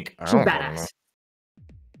 I think. She's badass.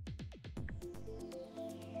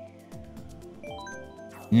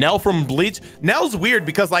 Nell from Bleach. Nell's weird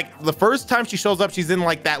because like the first time she shows up, she's in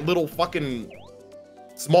like that little fucking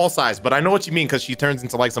small size. But I know what you mean because she turns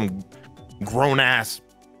into like some grown ass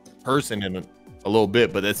person in a little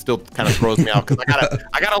bit. But it still kind of throws me out because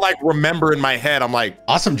I gotta like remember in my head. I'm like,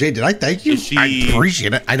 awesome, Jay. Did I thank you? I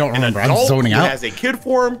appreciate it. I don't remember. I'm zoning out. As a kid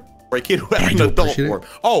form. Or a kid who has an adult form.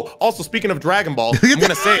 Oh, also speaking of Dragon Ball, I'm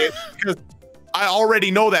gonna say it because I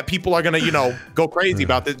already know that people are gonna, you know, go crazy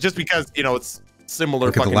about this just because, you know, it's similar.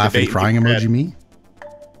 Look at the laughing crying emoji me.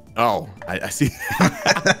 Oh, I see.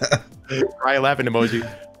 Cry laughing emoji.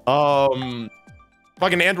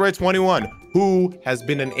 Fucking Android 21, who has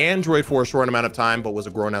been an android for a short amount of time, but was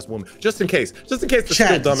a grown ass woman. Just in case the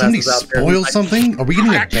chat, did somebody spoil something? Are we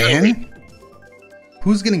getting a ban?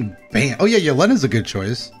 Who's getting banned? Oh yeah, Yelena's a good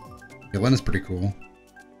choice. Yelena's pretty cool.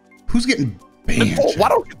 Who's getting banned? Nicole, why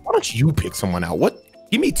don't you pick someone out?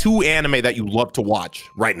 Give me 2 anime that you love to watch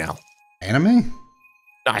right now. Anime?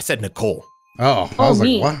 No, I said Nicole. Oh, I was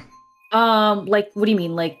me. like, what? Like, what do you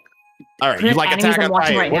mean? Like, All right, you like animes Attack I'm on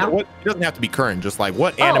watching Titan. right now? What, it doesn't have to be current, just like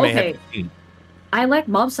what anime have you seen? I like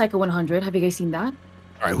Mob Psycho 100. Have you guys seen that?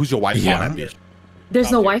 All right, who's your wife on that bitch?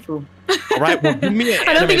 There's no waifu. All right, well, give me an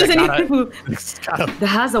I don't think there's any waifu waifu that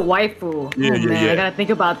has a waifu. Yeah, I gotta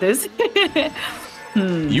think about this.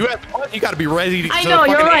 You gotta be ready to. I know,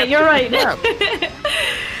 you're right. You're right.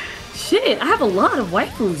 Shit, I have a lot of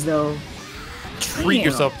waifus though. Treat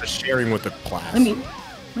yourself to sharing with the class.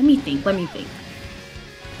 Let me think.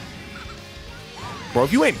 Bro,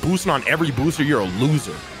 if you ain't boosting on every booster, you're a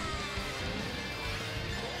loser.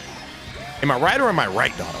 Am I right or am I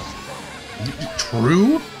right, Doto?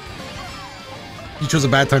 True. You chose a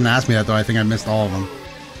bad time to ask me that, though. I think I missed all of them.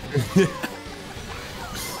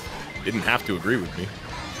 Didn't have to agree with me.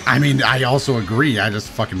 I mean, I also agree. I just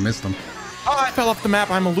fucking missed them. Oh, I fell off the map.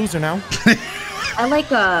 I'm a loser now. I like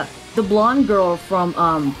the blonde girl from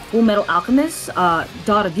Full Metal Alchemist.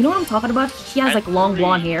 Dada, do you know what I'm talking about? She has like long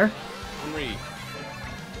blonde hair. Winry.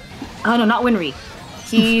 Oh no, not Winry.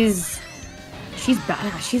 She's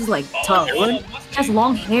badass. She's like tough. She has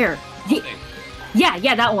long hair.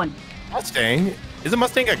 Yeah, that one. Mustang? Isn't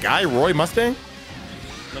Mustang a guy? Roy Mustang?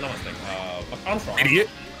 No, Mustang. Armstrong. Idiot.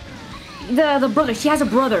 The brother. She has a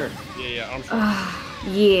brother. Yeah, Armstrong.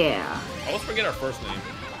 Yeah. I always forget her first name.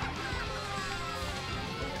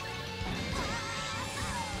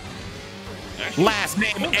 Actually, Last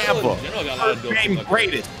name ever. First name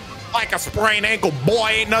greatest. Like a sprained ankle, boy,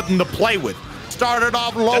 ain't nothing to play with. Started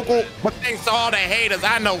off local, but thanks to all the haters,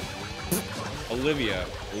 I know. Olivia?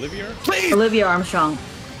 Please. Olivia Armstrong.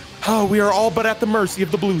 Oh, we are all but at the mercy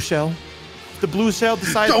of the blue shell. If the blue shell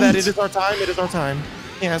decides that it is our time, it is our time.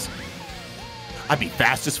 Yes. I'd be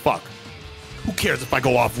fast as fuck. Who cares if I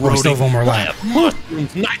go off-roading? Still one more lap.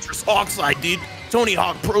 Mushrooms, nitrous oxide, dude. Tony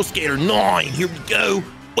Hawk Pro Skater 9. Here we go.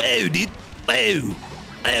 Whoa, dude. Whoa.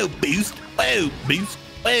 Whoa, boost. Whoa, boost.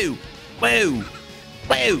 Whoa. Whoa.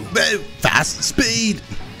 Whoa. Whoa. Fast speed.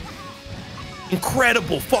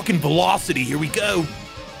 Incredible fucking velocity. Here we go.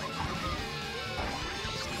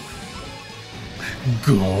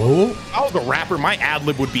 Go. If I was a rapper, my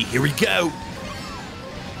ad-lib would be, here we go.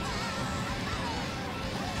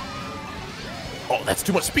 Oh, that's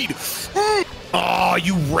too much speed. Oh,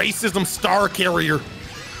 you racism star carrier.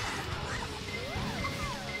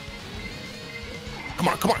 Come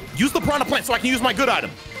on. Use the piranha plant so I can use my good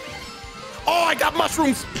item. Oh, I got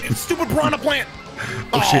mushrooms. Stupid piranha plant.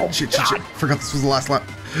 Oh, shit. Forgot this was the last lap.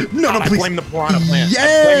 No, please. I blame the piranha plant.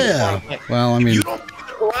 Yeah. Well, I mean. You don't think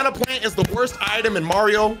the piranha plant is the worst item in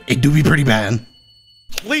Mario? It do be pretty bad.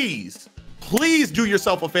 Please do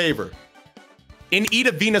yourself a favor and eat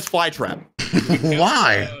a Venus flytrap.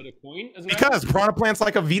 Why? The coin? Because piranha plant's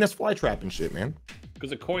like a Venus flytrap and shit, man. Because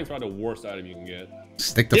the coin's probably the worst item you can get.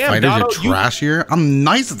 Stick to fighters, you're trashier. I'm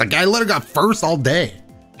nice as the guy. Let her got first all day.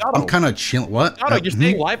 Doto, I'm kind of chill. What? Doto, you're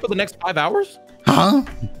staying live for the next 5 hours? Huh?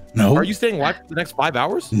 No. Are you staying live for the next 5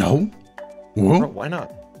 hours? No. Whoa. Bro, why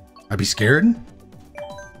not? I'd be scared.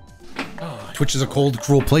 Twitch is a cold,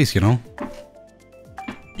 cruel place, you know.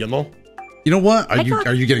 You know? You know what? Are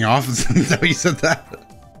you getting off? Is that how you said that?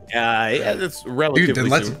 Yeah, it's relatively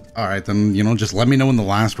Dude, then soon. All right, then, you know, just let me know when the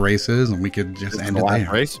last race is, and we could just end it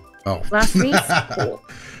there. Race? Oh. Last race? Cool.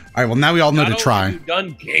 All right, well, now we all know to try. You done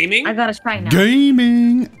gaming? I gotta try now.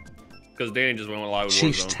 Gaming. Because Danny just went live with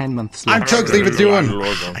She's Warzone. 10 months I'm later. Chugs even doing.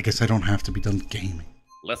 I guess I don't have to be done gaming.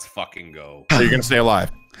 Let's fucking go. So you're going to stay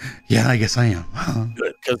alive? Yeah, I guess I am.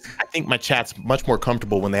 Good, because I think my chat's much more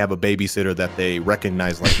comfortable when they have a babysitter that they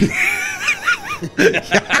recognize like you.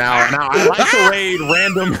 Now I like to raid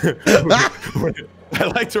random. I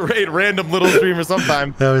like to raid random little streamers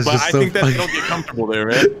sometimes, but I think that they don't get comfortable there,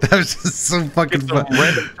 man. That was just so fucking fun.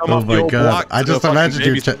 Oh my god! I just imagined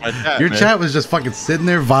your chat. Your chat was just fucking sitting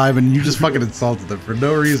there vibing, and you just fucking insulted them for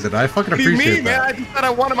no reason. I fucking appreciate that. Man, I just said I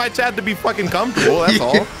wanted my chat to be fucking comfortable. That's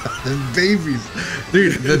all. Babies,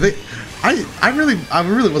 dude. I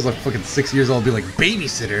really was like fucking 6 years old. Be like,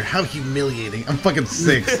 babysitter? How humiliating! I'm fucking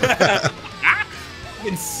 6.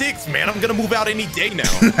 In 6, man. I'm gonna move out any day now.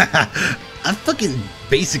 I'm fucking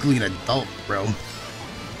basically an adult, bro.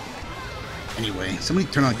 Anyway, somebody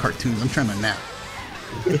turn on cartoons. I'm trying to nap.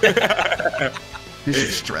 This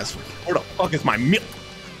is stressful. Where the fuck is my milk?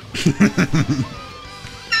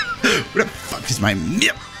 Where the fuck is my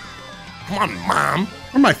milk? Come on, Mom.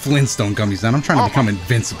 Where are my Flintstone gummies then? I'm trying to become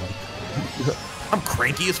invincible. I'm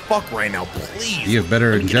cranky as fuck right now. Please. You have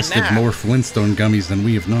better ingested more Flintstone gummies than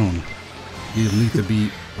we have known. You need to be.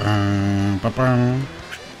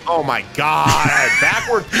 Oh my god!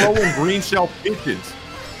 Backward throwing green shell pitches.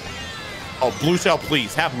 Oh, blue shell,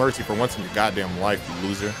 please have mercy for once in your goddamn life, you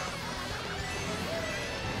loser.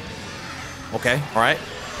 Okay, all right.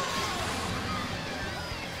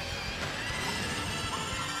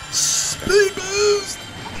 Speed boost!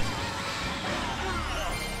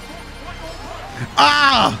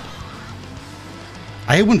 Ah!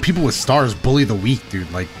 I hate when people with stars bully the weak,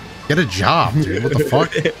 dude. Like, get a job, dude. What the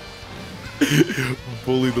fuck?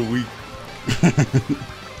 Bully the weak.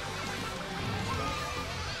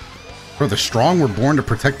 Bro, the strong were born to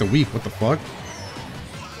protect the weak. What the fuck?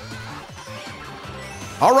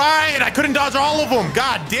 All right, I couldn't dodge all of them.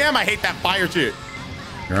 God damn, I hate that fire shit.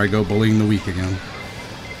 Here I go bullying the weak again.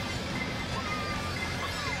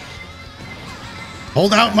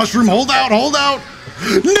 Hold out, mushroom. Hold out. Hold out.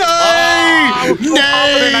 Nay!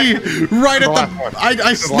 Nay! Right at the...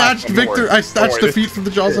 I snatched victory. I snatched defeat from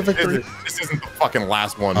the jaws of victory. This isn't the fucking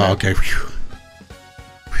last one, man. Oh, okay.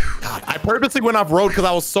 God, I purposely went off road because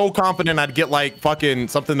I was so confident I'd get like fucking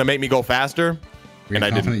something to make me go faster. And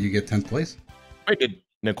I didn't. You get 10th place? Wait, did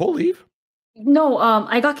Nicole leave? No,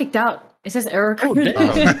 I got kicked out. It says error. Oh,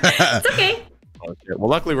 it's okay. Okay. Well,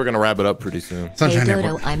 luckily we're gonna wrap it up pretty soon. Hey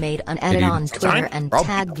Dodo, I made an edit on Twitter and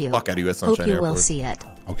tagged you. Fuck out of you at Hope you will see it.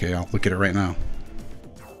 Okay, I'll look at it right now.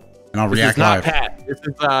 And I'll react live. This is not Pat. This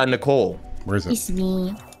is Nicole. Where is it? It's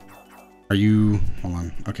me. Are you... Hold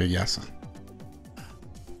on. Okay, yes.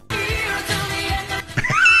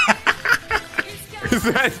 Is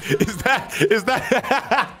that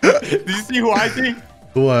do you see who I see?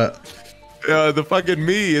 What? The fucking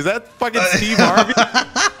me. Is that fucking Steve Harvey?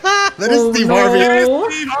 That is Steve Harvey. It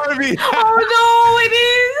is Steve Harvey. Oh no, it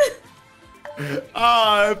is.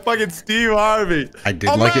 Oh, fucking Steve Harvey. I did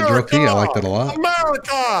like it, Droki. I liked it a lot.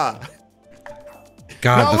 America.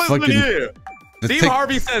 God, now the listen fucking... here. Steve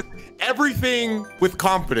Harvey says everything with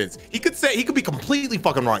confidence. He could be completely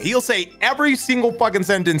fucking wrong. He'll say every single fucking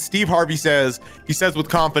sentence Steve Harvey says, he says with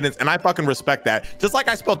confidence, and I fucking respect that. Just like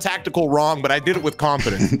I spelled tactical wrong, but I did it with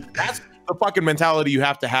confidence. That's the fucking mentality you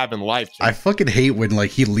have to have in life, Jim. I fucking hate when like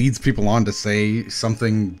he leads people on to say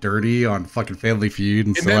something dirty on fucking Family Feud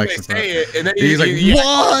and selects then they say it, and then he's like,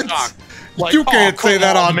 what? Like, you can't say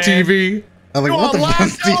that on man. TV. I'm like, what the fuck,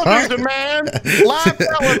 Steve Harvey? Man. Live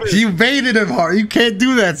television. You baited him hard. You can't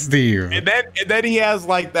do that, Steve. And then he has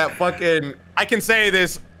like that fucking, I can say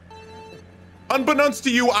this, unbeknownst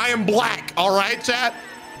to you, I am black, all right, chat?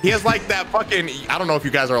 He has like that fucking, I don't know if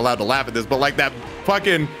you guys are allowed to laugh at this, but like that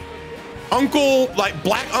fucking uncle, like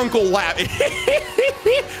black uncle laugh.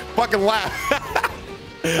 Fucking laugh.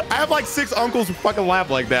 I have like 6 uncles who fucking laugh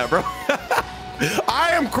like that, bro. I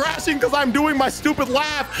am crashing because I'm doing my stupid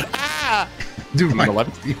laugh. Ah! Dude, my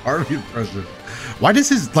Steve Harvey impression. Why does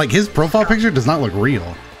his profile picture does not look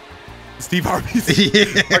real? Steve Harvey's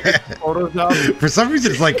Photoshop. For some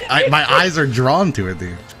reason, it's like my eyes are drawn to it,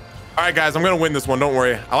 dude. All right, guys, I'm gonna win this one. Don't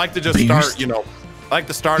worry. I like to just start, you know, I like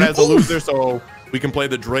to start as a loser so we can play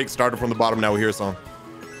the Drake started from the bottom. Now we hear a song.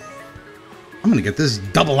 I'm gonna get this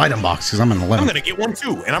double item box because I'm in 11. I'm gonna get one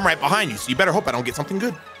too, and I'm right behind you, so you better hope I don't get something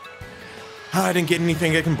good. I didn't get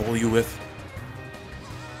anything I can bully you with.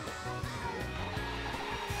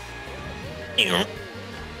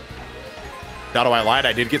 How do I lied?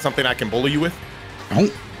 I did get something I can bully you with.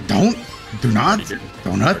 Do not.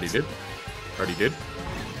 Already did.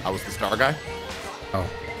 I was the star guy. Oh.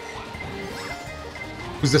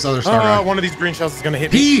 Who's this other star guy? One of these green shells is gonna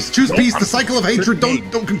hit me. Peace. Choose peace. The cycle of hatred.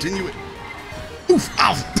 Don't continue it. Oof.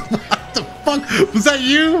 Ow. What the fuck? Was that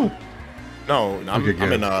you? No, I'm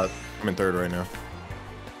in third right now.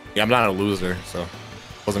 Yeah, I'm not a loser, so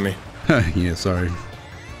wasn't me. Yeah, sorry.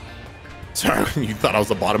 Sorry, you thought I was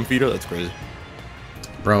a bottom feeder? That's crazy.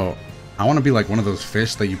 Bro, I want to be like one of those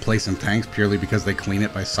fish that you place in tanks purely because they clean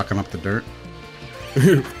it by sucking up the dirt.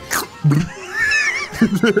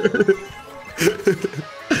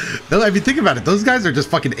 No, if you think about it, those guys are just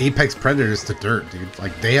fucking apex predators to dirt, dude.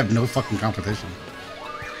 Like, they have no fucking competition.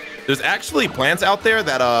 There's actually plants out there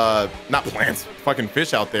that, not plants, fucking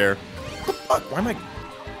fish out there. What the fuck? Why am I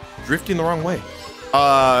drifting the wrong way?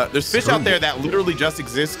 There's fish out there that literally just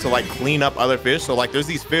exist to like clean up other fish. So like there's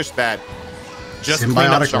these fish that just clean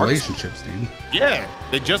up sharks. Relationships, dude. Yeah,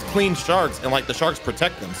 they just clean sharks and like the sharks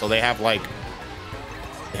protect them. So they have like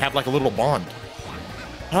a little bond.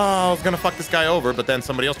 Oh, I was gonna fuck this guy over, but then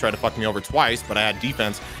somebody else tried to fuck me over twice, but I had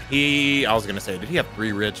defense. I was gonna say, did he have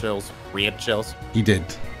 3 red shells? Red shells? He did.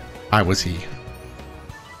 I was he.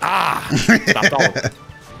 Ah! Stopped all of them.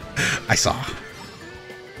 I saw.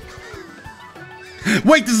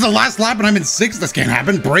 Wait, this is the last lap and I'm in 6th. This can't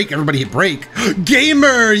happen. Break, everybody hit break.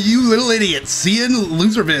 Gamer, you little idiot. See you in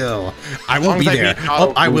Loserville. I won't be there.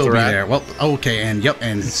 Oh, I will be there. Well, okay, and yep,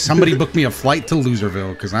 and somebody booked me a flight to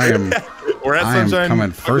Loserville because I am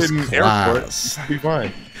coming first class. Be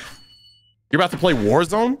fine. You're about to play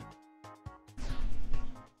Warzone?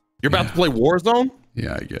 You're about to play Warzone?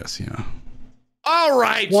 Yeah, I guess, yeah. All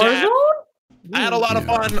right, chat. Warzone? I had a lot of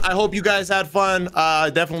fun. I hope you guys had fun.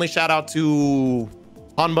 Definitely shout out to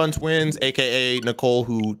Hanbun Twins, aka Nicole,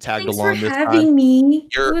 who tagged along this time. Thanks for having me.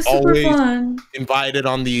 You're it was super always fun. invited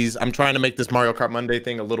on these. I'm trying to make this Mario Kart Monday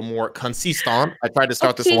thing a little more consistent. I tried to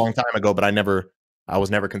start this a long time ago, but I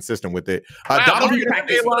was never consistent with it.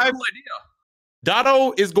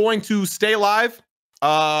 Dotto is going to stay live.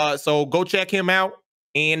 So go check him out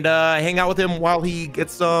and hang out with him while he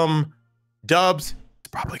gets some dubs.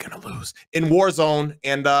 Probably gonna lose in Warzone,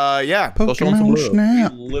 and yeah, go show him some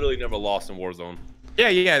love. Literally never lost in Warzone.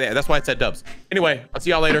 Yeah. That's why I said dubs. Anyway, I'll see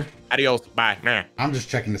y'all later. Adios. Bye. Nah. I'm just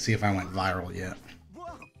checking to see if I went viral yet.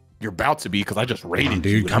 You're about to be because I just rated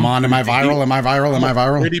you. Dude, come on. Am I viral? Am I viral? Am I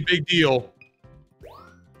viral? Pretty big deal.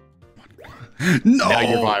 No. Now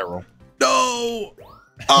you're viral. No.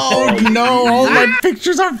 Oh no, all my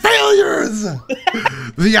pictures are failures.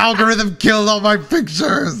 The algorithm killed all my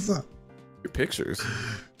pictures. Your pictures?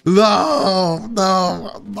 No,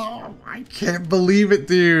 I can't believe it,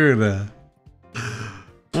 dude.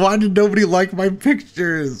 Why did nobody like my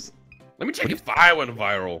pictures? Let me check if I went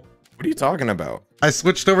viral. What are you talking about? I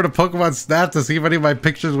switched over to Pokemon Snap to see if any of my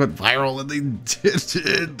pictures went viral, and they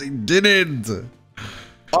didn't.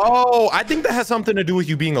 Oh, I think that has something to do with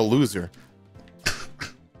you being a loser.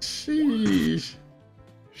 Sheesh.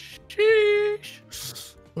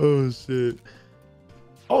 Oh shit.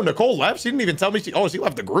 Oh, Nicole left. She didn't even tell me. She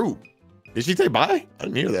left the group. Did she say bye? I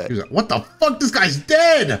didn't hear that. Like, what the fuck? This guy's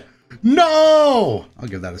dead. No. I'll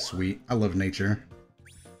give that a sweet. I love nature.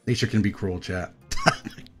 Nature can be cruel, chat.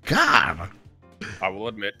 God. I will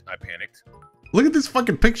admit, I panicked. Look at this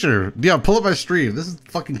fucking picture. Yeah, pull up my stream. This is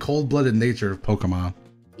fucking cold-blooded nature of Pokemon.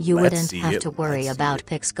 You wouldn't have to worry about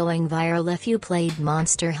pics going viral if you played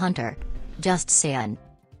Monster Hunter. Just saying.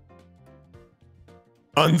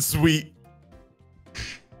 Unsweet.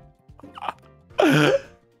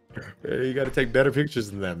 You gotta take better pictures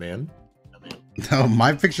than that, man. No,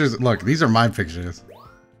 my pictures. Look, these are my pictures.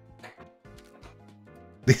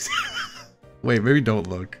 These. Wait, maybe don't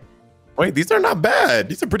look. Wait, these are not bad.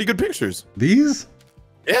 These are pretty good pictures. These?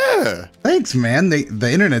 Yeah. Thanks, man.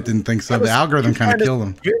 The internet didn't think so. The algorithm kind of killed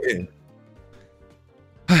them.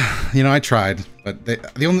 You know, I tried, but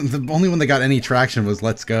the only one that got any traction was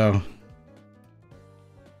 "Let's Go."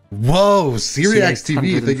 Whoa, Siriax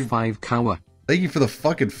TV. Thank you for the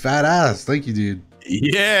fucking fat ass. Thank you, dude.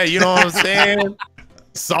 Yeah, you know what I'm saying?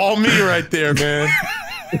 Saw me right there, man.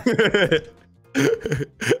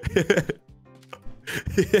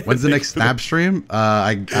 When's the next Snap stream?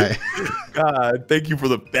 God, thank you for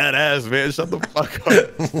the badass, man. Shut the fuck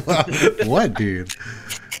up. What, dude?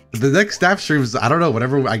 The next Snap stream is, I don't know,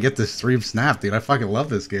 whenever I get to stream Snap, dude. I fucking love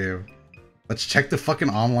this game. Let's check the fucking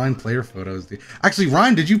online player photos, dude. Actually,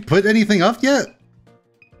 Ryan, did you put anything up yet?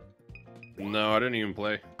 No, I didn't even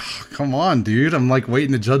play. Oh, come on, dude. I'm like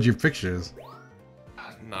waiting to judge your pictures.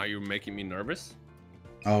 Now you're making me nervous.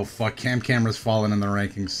 Oh, fuck. Camera's falling in the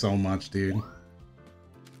rankings so much, dude.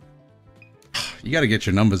 You gotta get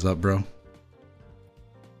your numbers up, bro.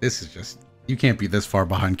 This is just... You can't be this far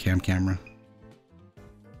behind Camera.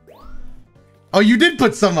 Oh, you did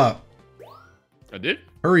put some up! I did?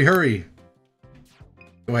 Hurry.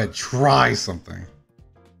 Go ahead, try something.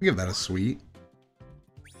 Give that a sweet.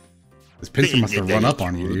 This pincer must have run up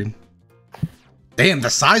on you, dude. Damn, the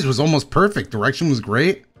size was almost perfect. Direction was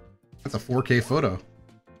great. That's a 4K photo.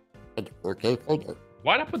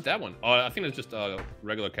 Why did I put that one? Oh, I think it's just a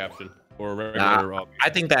regular caption. Or a regular...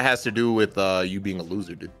 I think that has to do with you being a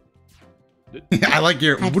loser, dude. I like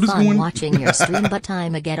your... Had fun watching your stream, but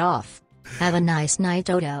time to get off. Have a nice night,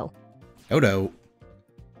 Dodo. Dodo.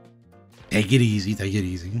 Take it easy, take it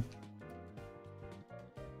easy.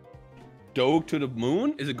 Dog to the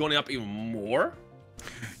moon? Is it going up even more?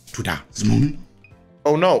 To the moon?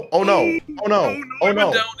 Oh no, oh no, oh no, oh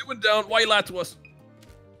no. It went down. Why you lied to us?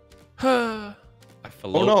 I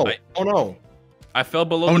fell oh no, oh no. I fell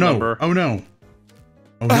below the number. Oh no.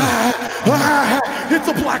 Oh no. It's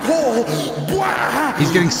a black hole.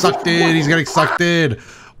 He's getting sucked in. He's getting sucked in.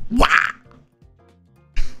 Wah!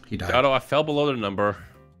 He died. Dotto, I fell below the number.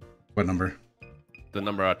 What number? The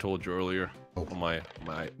number I told you earlier on my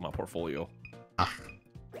portfolio. Ah.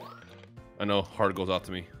 I know, heart goes out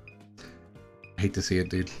to me. I hate to see it,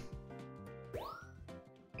 dude.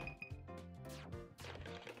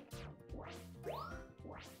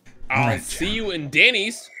 I'll see you in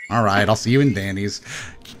Danny's. All right, I'll see you in Danny's.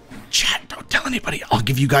 Chat, don't tell anybody. I'll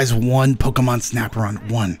give you guys one Pokemon Snap run.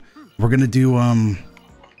 One. We're gonna do Well,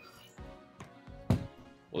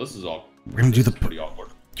 this is all. We're gonna do the. Pretty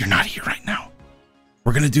awkward. You're not here right now.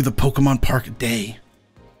 We're gonna do the Pokemon Park day.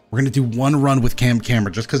 We're gonna do one run with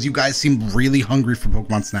camera just because you guys seem really hungry for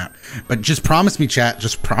Pokemon Snap. But just promise me, chat,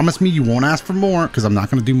 just promise me you won't ask for more because I'm not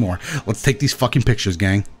gonna do more. Let's take these fucking pictures,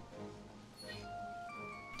 gang.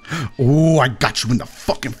 Oh, I got you in the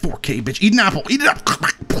fucking 4K, bitch. Eat an apple,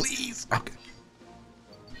 please. Okay.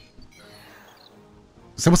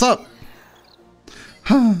 Say what's up.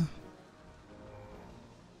 Huh.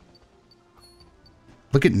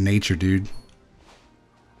 Look at nature, dude.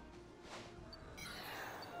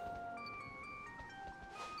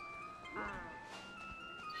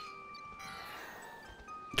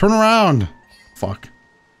 Turn around. Fuck.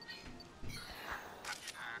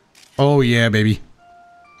 Oh, yeah, baby.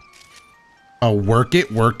 Oh, work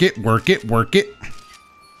it, work it, work it, work it.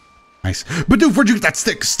 Nice. But dude, where'd you get that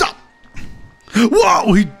stick? Stop.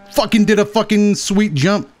 Whoa, he fucking did a fucking sweet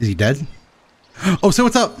jump. Is he dead? Oh, say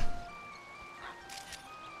what's up.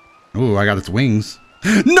 Oh, I got its wings.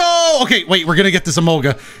 No! Okay, wait, we're gonna get this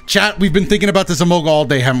Emolga. Chat, we've been thinking about this Emolga all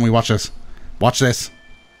day, haven't we? Watch this. Watch this.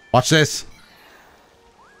 Watch this.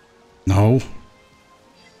 No.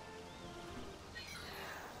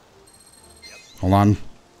 Hold on.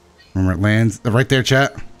 Remember it lands. Right there,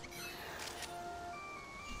 chat.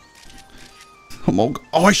 Emolga.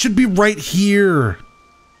 Oh, I should be right here.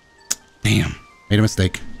 Damn. Made a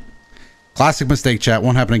mistake. Classic mistake, chat.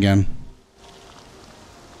 Won't happen again.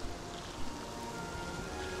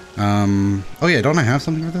 Oh yeah, don't I have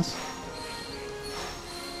something for this?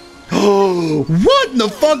 Oh, what in the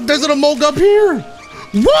fuck? There's an Emolga up here.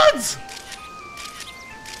 What?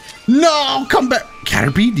 No, come back.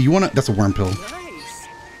 Caterpie, do you want to? That's a worm pill. Nice.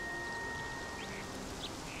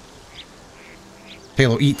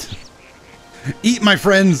 Halo, eat. Eat, my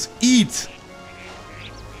friends, eat.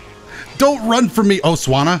 Don't run from me. Oh,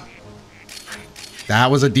 Swanna.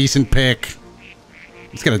 That was a decent pick.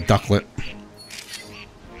 Let's get a ducklet.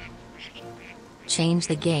 Change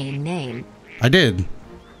the game name. I did.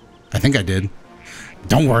 I think I did.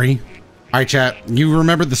 Don't worry. All right, chat. You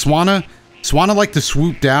remember the Swanna? Swanna like to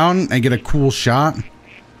swoop down and get a cool shot.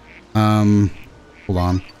 Hold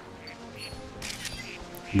on.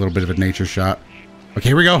 A little bit of a nature shot. Okay,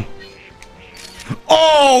 here we go.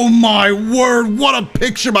 Oh my word! What a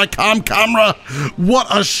picture by camera! What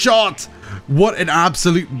a shot! What an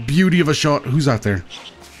absolute beauty of a shot. Who's out there?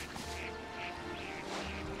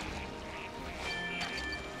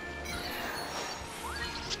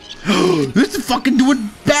 This is fucking doing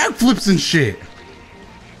backflips and shit.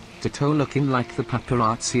 Toto looking like the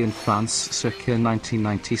paparazzi in France circa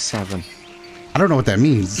 1997. I don't know what that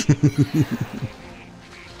means.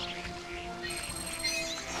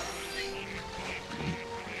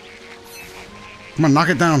 Come on, knock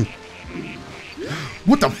it down.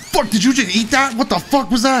 What the fuck? Did you just eat that? What the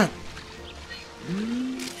fuck was that?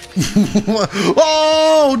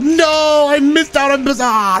 Oh no! I missed out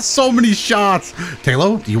on so many shots.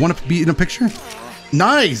 Talo, do you want to be in a picture?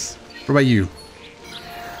 Nice. What about you?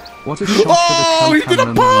 What a shot for the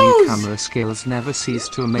camera. Camera skills never cease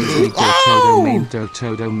to amaze me.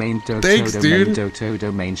 Doto domain. Thanks, dude. Doto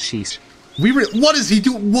domain. Sheesh. What is he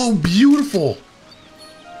doing? Whoa, beautiful.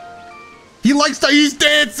 He likes to. He's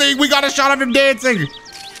dancing. We got a shot of him dancing.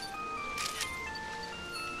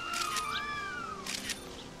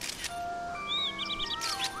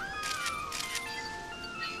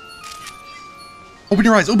 Open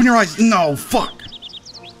your eyes, open your eyes. No, fuck.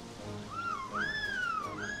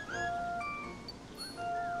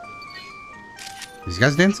 These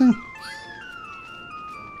guys dancing?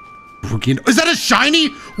 Is that a shiny?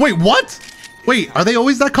 Wait, what? Wait, are they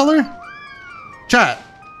always that color? Chat.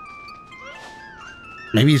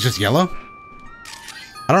 Maybe he's just yellow?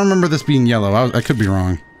 I don't remember this being yellow. I could be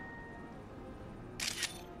wrong.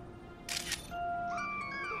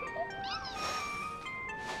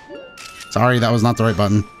 Sorry, that was not the right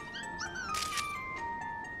button.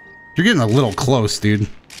 You're getting a little close, dude.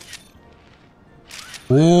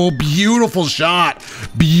 Oh, beautiful shot.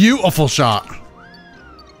 Beautiful shot. All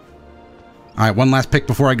right, one last pick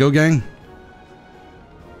before I go, gang.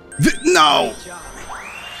 No!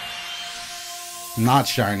 Not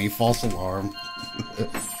shiny. False alarm.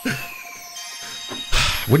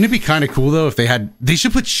 Wouldn't it be kind of cool, though, if they had... They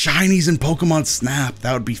should put shinies in Pokemon Snap.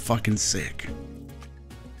 That would be fucking sick.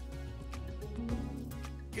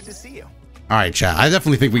 All right, chat. I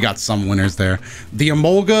definitely think we got some winners there. The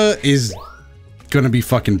Emolga is gonna be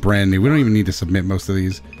fucking brand new. We don't even need to submit most of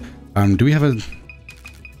these. Do we have a...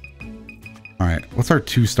 All right, what's our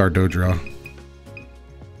 2-star Dodrio?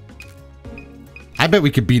 I bet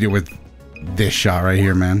we could beat it with this shot right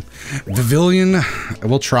here, man. Pavilion,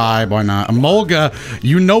 we'll try. Why not? Emolga,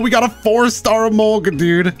 you know we got a 4-star Emolga,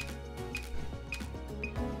 dude.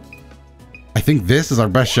 I I think this is our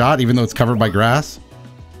best shot, even though it's covered by grass.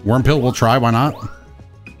 Wormpill, we'll try. Why not?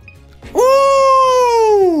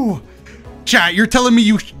 Ooh! Chat, you're telling me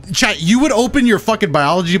you would open your fucking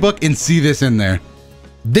biology book and see this in there.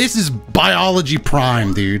 This is biology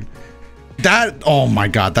prime, dude. Oh my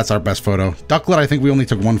God, that's our best photo. Ducklet, I think we only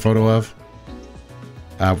took one photo of.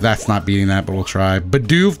 That's not beating that, but we'll try.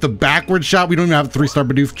 Bidoof, the backward shot. We don't even have a 3-star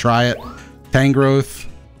Bidoof. Try it. Tangrowth.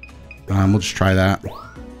 We'll just try that.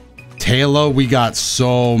 Tailo, we got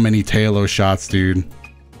so many Tailo shots, dude.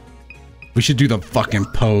 We should do the fucking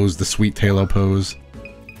pose, the sweet Tailo pose.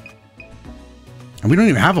 And we don't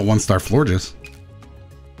even have a 1-star Florges.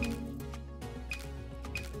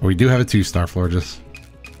 But we do have a 2-star Florges.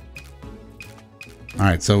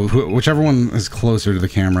 Alright, so whichever one is closer to the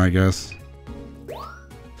camera, I guess.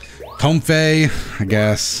 Comfey, I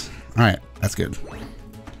guess. Alright, that's good.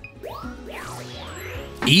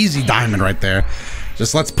 Easy diamond right there.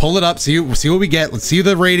 Just let's pull it up, see what we get. Let's see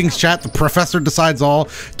the ratings, chat. The professor decides all.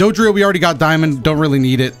 DotoDoya, we already got diamond. Don't really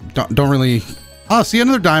need it. Don't really... Oh, see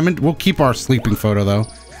another diamond. We'll keep our sleeping photo, though.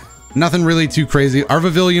 Nothing really too crazy. Our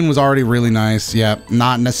Pavilion was already really nice. Yeah,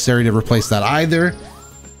 not necessary to replace that either.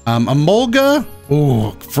 Emolga. Ooh,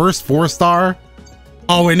 first 4-star.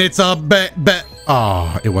 Oh, and it's a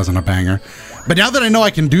oh, it wasn't a banger. But now that I know I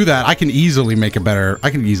can do that, I can easily make a better... I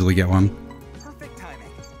can easily get one. Perfect timing.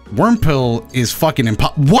 Wormpill is fucking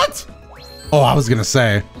what? Oh, I was gonna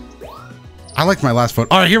say. I liked my last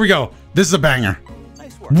photo. All right, here we go. This is a banger.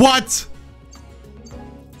 Nice work. What?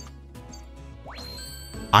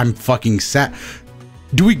 I'm fucking sad.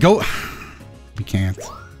 Do we go? We can't.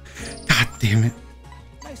 God damn it.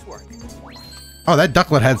 Nice work. Oh, that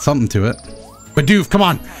ducklet had something to it. Bidoof, come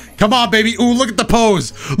on. Come on, baby. Ooh, look at the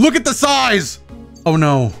pose. Look at the size. Oh,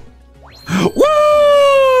 no.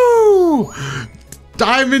 Woo!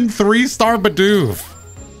 Diamond 3-star Bidoof.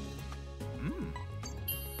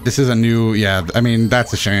 This is a new, yeah, I mean,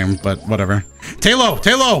 that's a shame, but whatever.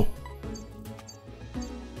 Tailo!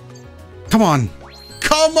 Come on.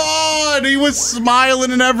 Come on! He was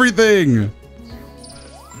smiling and everything.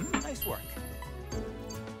 Nice work.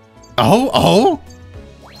 Oh!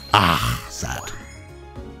 Ah, sad.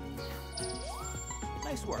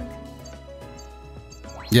 Nice work.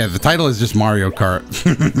 Yeah, the title is just Mario Kart.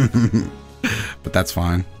 But that's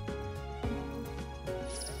fine.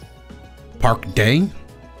 Park Day?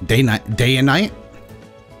 Day and night?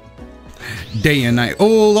 Day and night.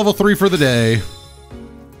 Oh, level 3 for the day.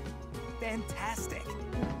 Fantastic.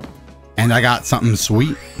 And I got something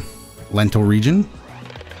sweet. Lentil region.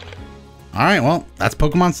 Alright, well, that's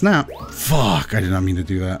Pokemon Snap. Fuck, I did not mean to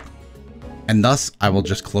do that. And thus, I will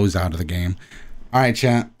just close out of the game. Alright,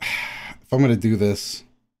 chat. If I'm going to do this,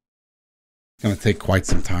 it's going to take quite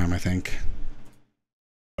some time, I think.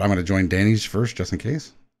 But I'm going to join Danny's first, just in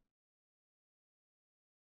case.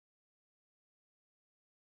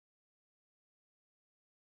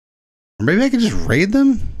 Or maybe I could just raid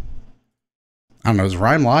them? I don't know, is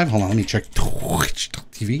Rhyme live? Hold on, let me check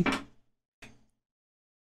Twitch.tv.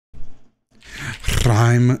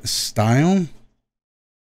 Rhyme style.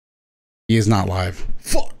 He is not live.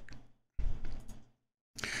 Fuck.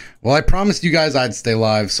 Well, I promised you guys I'd stay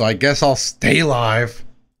live, so I guess I'll stay live.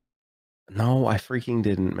 No, I freaking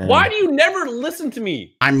didn't, man. Why do you never listen to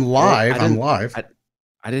me? I'm live. I'm live.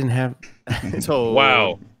 I didn't have. So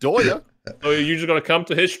wow, Doya. So you're just gonna come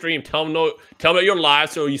to his stream, tell him that you're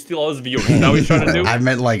live, so you steal all his viewers. Is that what he's trying to do? I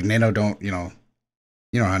meant like Nano don't, you know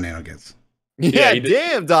how Nano gets. Yeah,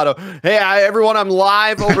 damn, Dotto. Hey, everyone, I'm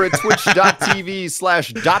live over at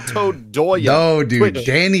twitch.tv/DotoDoya. No, dude, Twitch.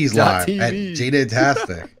 Danny's live at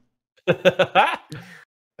Jada-tastic.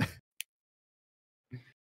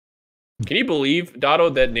 Can you believe,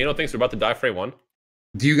 Dotto, that Nano thinks we're about to die frame 1?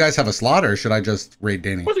 Do you guys have a slot, or should I just raid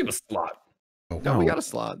Danny? Of course we have a slot. No, we got a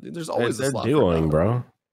slot. There's always a slot. They're dueling, bro.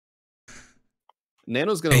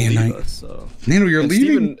 Nano's gonna leave us. So. Nano, you're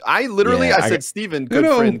leaving? Steven, I Yeah, said, Steven, good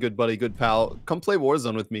friend, good buddy, good pal, come play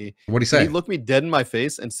Warzone with me. What'd he say? And he looked me dead in my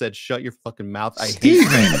face and said, "Shut your fucking mouth." I hate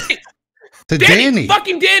Steven. To Danny.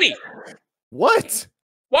 Fucking Danny. What?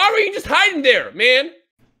 Why were you just hiding there, man?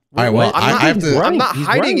 All right, well, I'm not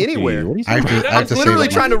hiding anywhere. I'm literally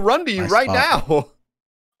trying to run to you right now.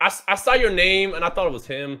 I saw your name and I thought it was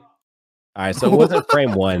him. All right, so it wasn't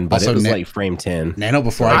frame 1, but Also, it was like frame 10. Nano,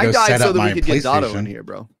 before I go set up my PlayStation, in here,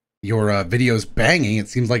 bro. Your video's banging. It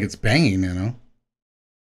seems like it's banging, you know?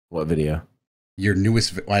 What video? Your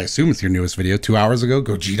newest, I assume it's your newest video, 2 hours ago,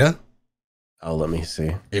 Gogeta. Oh, let me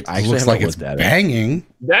see. It looks like it's banging.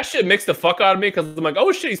 That shit makes the fuck out of me because I'm like,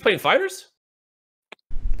 oh shit, he's playing fighters?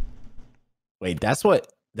 Wait, that's what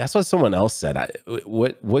That's what someone else said.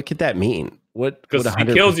 What could that mean? What? Because he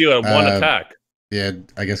 100% kills you in one attack. Yeah,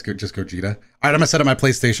 I guess just Gogeta. All right, I'm gonna set up my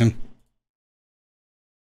PlayStation.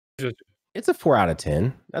 It's a 4 out of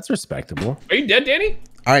 10. That's respectable. Are you dead, Danny?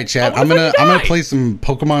 All right, chat. Oh, I'm gonna play some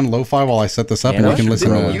Pokemon Lo-Fi while I set this up, Yeah, and you can listen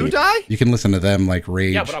to You die? you can listen to them like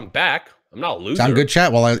rage. Yeah, but I'm back. I'm not a loser. Sound good,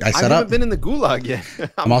 chat? While I I set haven't up. been in the gulag yet.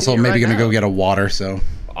 I'm also here maybe right gonna now. go get a water. So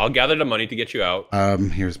I'll gather the money to get you out.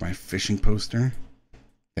 here's my fishing poster.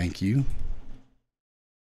 Thank you.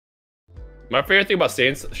 My favorite thing about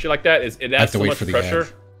saying shit like that is it have adds to so wait much for the pressure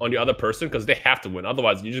ad. on the other person because they have to win.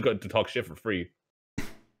 Otherwise, you just got to talk shit for free.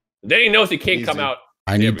 Then he knows he can't come Easy. out.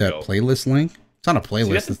 I There need we that go. playlist link. It's on a See,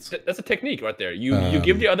 playlist. that's a technique right there. You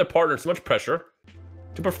give the other partner so much pressure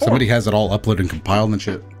to perform. Somebody has it all uploaded and compiled and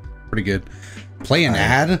shit. Pretty good. Play an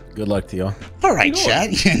ad. Good luck to y'all. All right,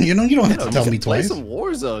 chat. You know you don't have to tell me Play twice. some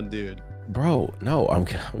Warzone, dude. Bro, no, I'm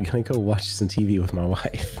gonna go watch some TV with my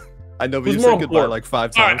wife. I know, but Who's you more said goodbye important? like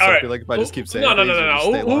 5 All right, times. So all I right. feel like if I just keep saying No. things, you'll just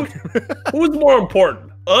stay long. Who's more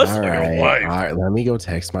important, us All or your right, wife? all right. Let me go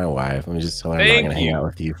text my wife. Let me just tell her I'm Thank not gonna hang you. out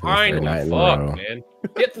with you for the I third night in a know, row. fuck, man.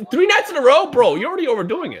 Yeah, 3 nights in a row, bro. You're already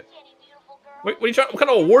overdoing it. Wait, what kind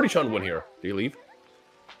of award are you trying to win here? Do you leave?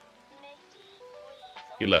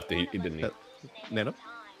 He left. He didn't leave. Nano?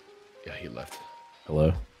 Yeah, he left.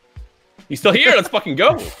 Hello? He's still here. Let's fucking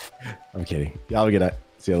go. I'm kidding. Y'all get it.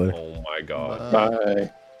 See you later. Oh my god.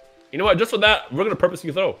 Bye. You know what? Just for that, we're gonna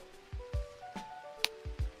purposely throw.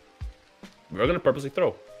 We're gonna purposely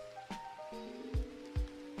throw.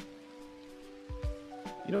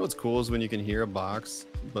 You know what's cool is when you can hear a box,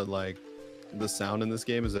 but like the sound in this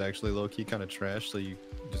game is actually low key kind of trash, so you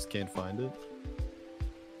just can't find it.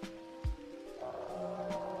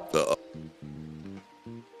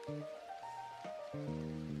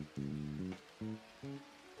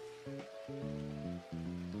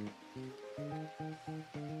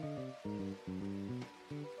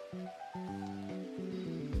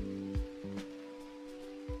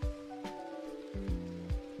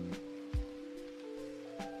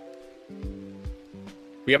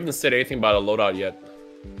 We haven't said anything about a loadout yet.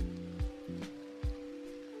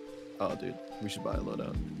 Oh, dude, we should buy a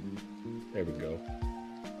loadout. There we go.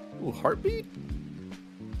 Ooh, heartbeat?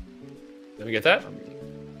 Let me get that.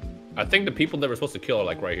 I think the people that we're supposed to kill are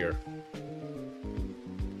like right here.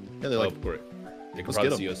 Yeah, they're like, Oh, great. They can let's probably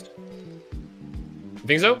get see 'em. us. You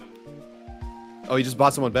think so? oh, you just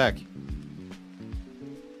bought someone back.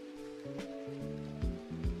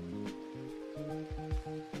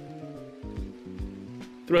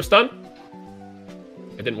 Threw a stun?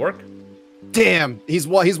 It didn't work? Damn, he's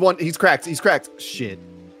cracked. He's cracked. Shit.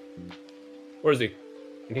 Where is he?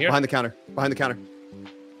 In here? Behind the counter. Behind the counter.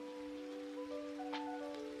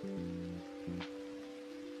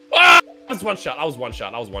 Ah! I was one shot. I was one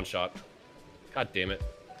shot. I was one shot. God damn it.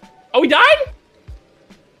 Oh, he died?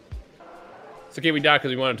 It's okay, we died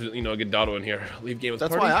because we wanted to, you know, get Doto in here. Leave game with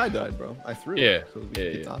That's party. why I died, bro. I threw. Yeah, so we yeah, could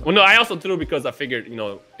yeah. get Doto. Well, no, I also threw because I figured, you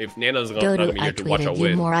know, if Nana's not gonna Dodo, be I here to watch our tweeted you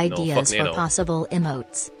win, more you know, fuck ideas for Nano. possible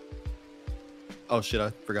emotes. Oh shit,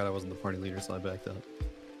 I forgot I wasn't the party leader, so I backed up.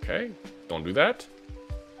 Okay, don't do that.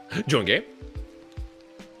 Join game.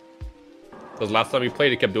 Because last time we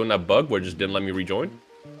played, it kept doing that bug where it just didn't let me rejoin.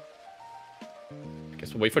 I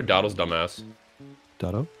guess we'll wait for Doto's dumbass.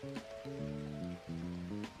 Doto?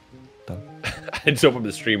 I just open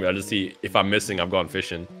the stream and I just see if I'm missing, I've gone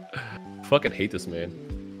fishing. Fucking hate this man.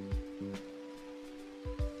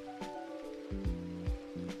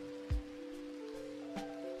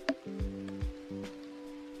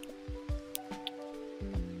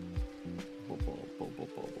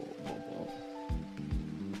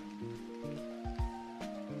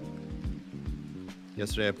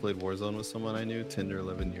 Yesterday I played Warzone with someone I knew 10 or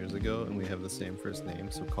 11 years ago, and we have the same first name,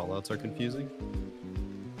 so callouts are confusing.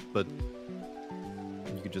 But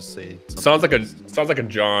you could just say something Sounds like a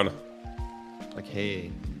John. like,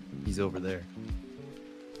 hey, he's over there.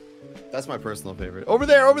 That's my personal favorite. Over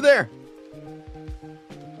there, over there!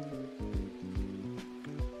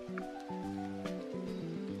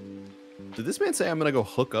 Did this man say I'm gonna go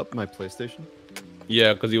hook up my PlayStation?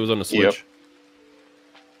 Yeah, because he was on the Switch. Yep.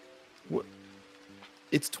 What?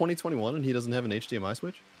 It's 2021 and he doesn't have an HDMI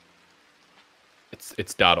switch?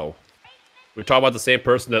 It's Dotto. We're talking about the same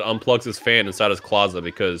person that unplugs his fan inside his closet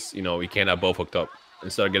because, you know, he can't have both hooked up.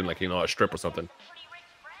 Instead of getting, like, you know, a strip or something.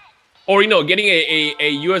 Or, you know, getting a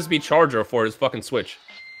USB charger for his fucking Switch.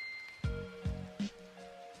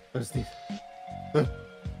 What is this?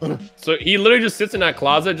 So he literally just sits in that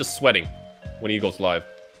closet just sweating when he goes live.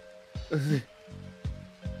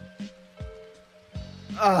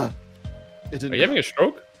 Ah! It didn't Are you having a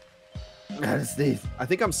stroke? I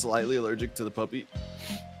think I'm slightly allergic to the puppy.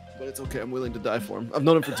 But it's okay. I'm willing to die for him. I've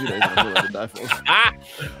known him for 2 days. And I'm willing to die for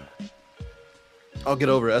him. I'll get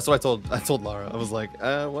over it. That's what I told Lara. I was like,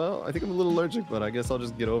 well, I think I'm a little allergic, but I guess I'll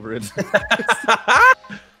just get over it. That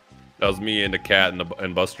was me and the cat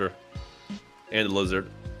and Buster and the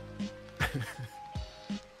lizard.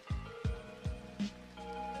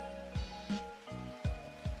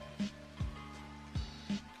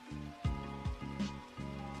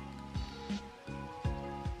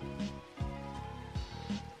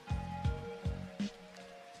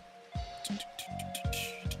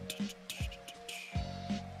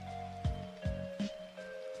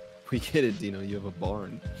 We get it, Dino. You have a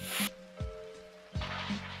barn.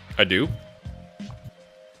 I do.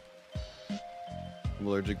 I'm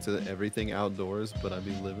allergic to everything outdoors, but I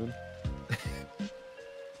be living.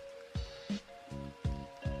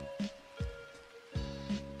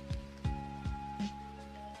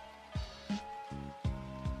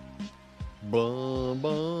 Bum,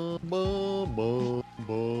 bum, bum, bum,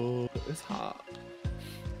 bum. It's hot.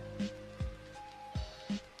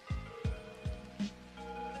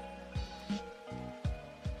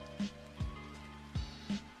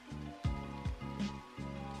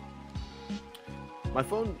 My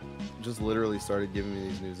phone just literally started giving me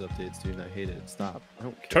these news updates, dude, and I hate it. Stop. I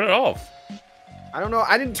don't care. Turn it off. I don't know.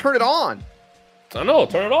 I didn't turn it on. I know.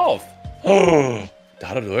 Turn it off. Oh,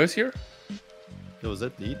 DotoDoya's here? Yo, is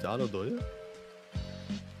that the DotoDoya?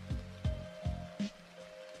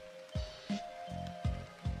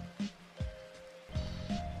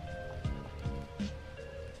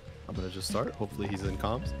 I'm gonna just start. Hopefully he's in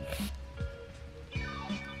comms.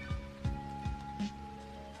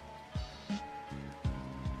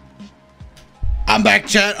 I'm back,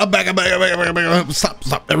 chat. I'm back.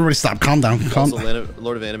 Stop. Everybody stop. Calm down. Calm down. Also,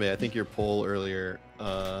 Lord of Anime, I think your poll earlier,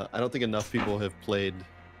 I don't think enough people have played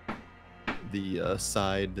the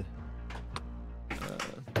side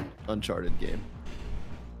Uncharted game.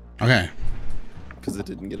 Okay. Because it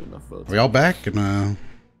didn't get enough votes. Are we all back? And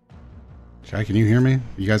chat, can you hear me?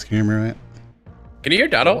 You guys can hear me, right? Can you hear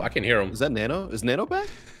Dotto? I can hear him. Is that Nano? Is Nano back?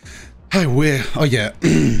 Hi, where? Oh, yeah.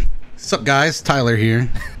 What's up, guys? Tyler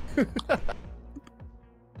here.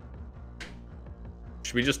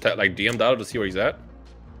 Should we just like DM Dotto to see where he's at?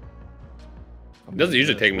 It doesn't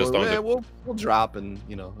usually take him this long. Yeah, we'll drop and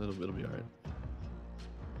it'll be all right.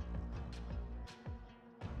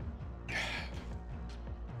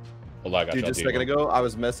 Well, I got Dude, just a second ago, I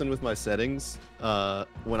was messing with my settings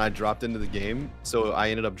when I dropped into the game, so I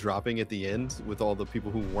ended up dropping at the end with all the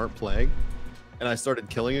people who weren't playing, and I started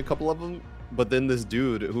killing a couple of them. But then this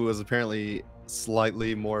dude, who was apparently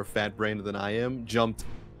slightly more fat-brained than I am, jumped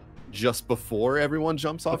just before everyone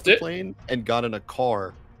jumps off the plane and got in a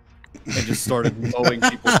car and just started mowing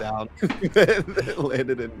people down.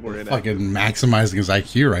 Landed in, we're in. Fucking maximizing his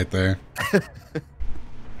IQ right there.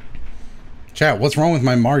 Chat, what's wrong with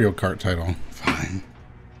my Mario Kart title? Fine.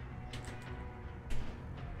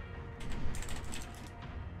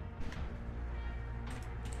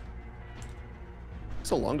 It's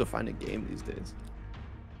so long to find a game these days.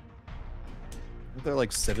 There are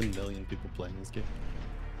like 7 million people playing this game.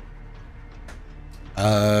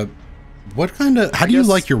 What kind of? How do you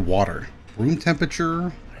like your water? Room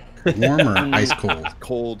temperature, warm or ice cold?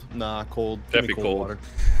 Cold, nah, cold. Definitely cold water.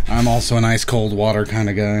 I'm also an ice cold water kind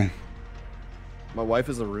of guy. My wife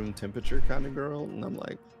is a room temperature kind of girl, and I'm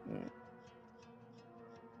like,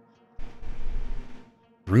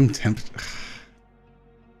 room temperature.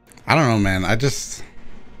 I don't know, man. It's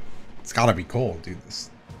gotta be cold, dude.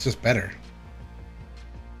 It's just better.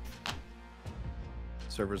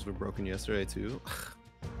 Servers were broken yesterday too.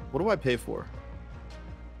 What do I pay for?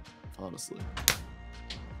 Honestly.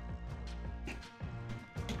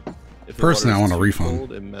 If the Personally, I water is want a too refund.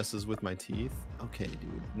 Cold, it messes with my teeth. Okay,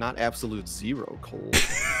 dude. Not absolute zero cold.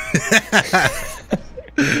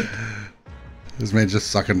 This man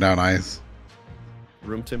just sucking down ice.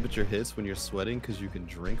 Room temperature hits when you're sweating because you can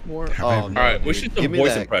drink more. Have Oh, I no, ever- All right, dude. we should do Give me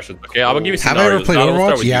voice that impressions. Okay, I'm gonna give you Have I scenarios. ever played Dotto, we'll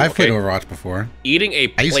start Overwatch? with Yeah, you, I've played okay? Overwatch before. Eating a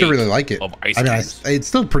plate I used to really like it. of ice I mean, cubes. it's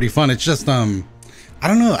still pretty fun. It's just I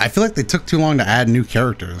don't know. I feel like they took too long to add new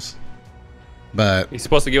characters. But He's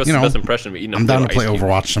supposed to give us you the know, best impression of eating a I'm plate down of to play ice cubes.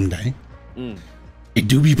 Overwatch someday. Mm. It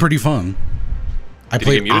do be pretty fun. I Did you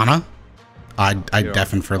played get muted? Ana. I Here,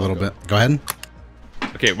 deafened for a I'll little go. bit. Go ahead.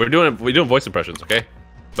 Okay, we're doing voice impressions, okay?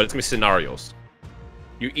 But it's gonna be scenarios.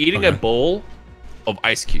 You're eating a Okay. bowl of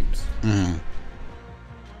ice cubes. Mm.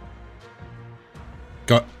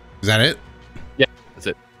 Go. Is that it? Yeah, that's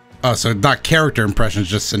it. Oh, so not character impressions,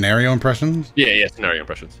 just scenario impressions? Yeah, scenario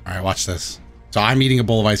impressions. All right, watch this. So I'm eating a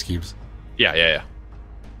bowl of ice cubes. Yeah.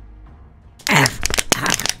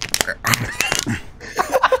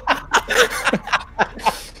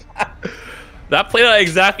 That played out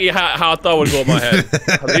exactly how I thought would go in my head.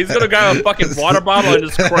 He's gonna grab a fucking water bottle and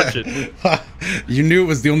just crunch it. You knew it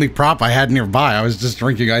was the only prop I had nearby. I was just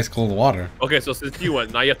drinking ice cold water. Okay, so since you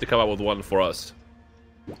went, now you have to come up with one for us.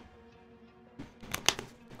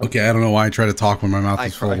 Okay, I don't know why I try to talk when my mouth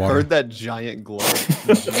is full of water. I heard that giant glow.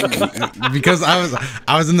 Because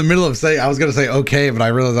I was in the middle of saying I was gonna say okay, but I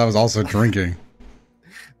realized I was also drinking.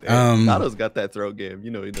 Dotto's got that throat game.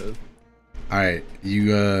 You know he does. All right,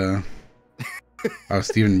 you oh,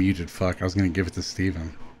 Steven muted. Fuck, I was gonna give it to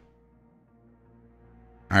Steven.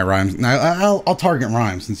 All right, Rhymes. Now I'll target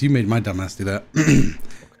Rhymes since you made my dumbass do that.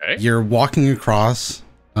 Okay. You're walking across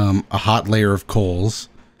a hot layer of coals,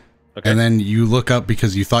 and then you look up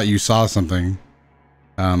because you thought you saw something,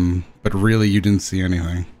 but really you didn't see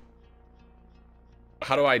anything.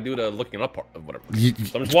 How do I do the looking up part of whatever? You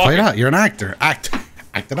So I'm just play it walking. out. You're an actor. Act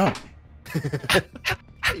it out.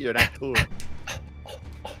 You're an actor.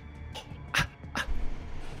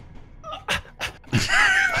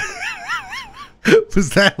 Was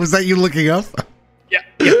that you looking up? Yeah,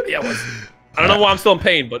 it was. I don't know why I'm still in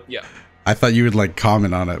pain, but yeah. I thought you would like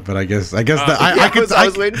comment on it, but I guess I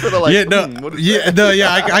was waiting for the like.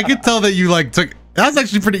 I could tell that you like took. That's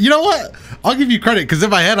actually pretty. You know what? I'll give you credit because in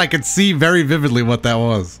my head I could see very vividly what that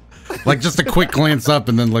was. Like just a quick glance up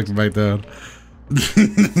and then looked back down.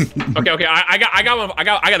 Okay. I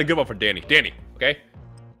got a good one for Danny. Danny, okay?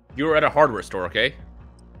 You were at a hardware store, okay?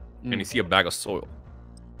 And you see a bag of soil.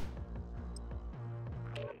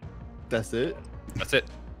 That's it. That's it.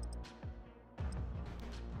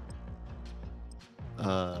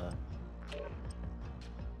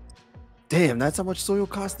 Damn, that's how much soil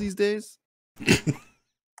costs these days. That's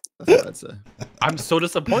what I'd say. I'm so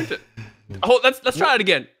disappointed. Oh, let's try it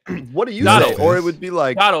again. What do you Dotto. say? Or it would be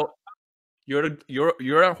like, Dotto, you're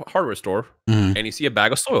at a hardware store and you see a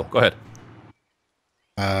bag of soil. Go ahead.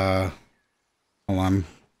 Hold on.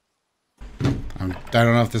 I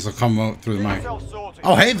don't know if this will come out through the mic.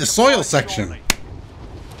 Oh, hey, the soil section.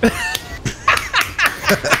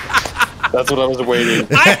 That's what I was waiting.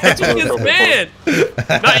 I think it's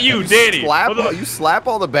bad. Not you, Danny. you slap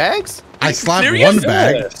all the bags? I slapped serious? one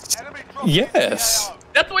bag. Yes.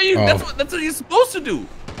 That's what you. That's what you're supposed to do.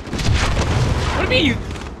 What do you mean?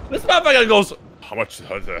 This motherfucker goes. How much?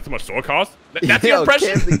 That's how much soil costs? That's your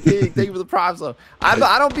impression. Thank you for the props. Though.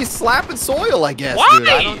 I don't be slapping soil. I guess. Why? Dude,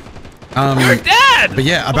 You're dad. But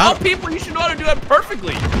yeah, about people, you should know how to do that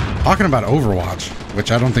perfectly. Talking about Overwatch,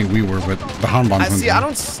 which I don't think we were, but the Hanbons.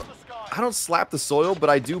 I don't slap the soil, but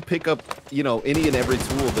I do pick up, any and every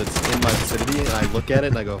tool that's in my vicinity, and I look at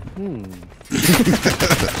it and I go,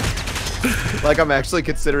 like I'm actually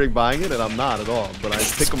considering buying it, and I'm not at all. But I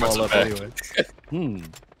pick them all up anyway.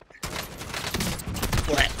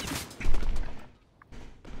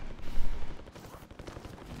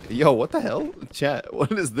 Yo, what the hell? Chat,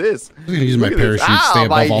 what is this? I'm gonna use my parachute to stay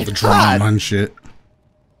above all the drama and shit.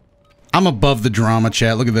 I'm above the drama,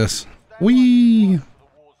 chat. Look at this. Wee.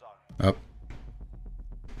 Up.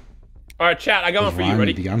 All right, chat. I got one for you.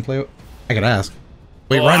 Ready? Play? I gotta ask.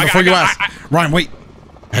 Wait, Ryan. Before you ask, Ryan, wait.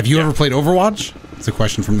 Have you ever played Overwatch? It's a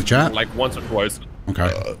question from the chat. Like once or twice.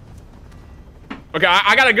 Okay. Okay,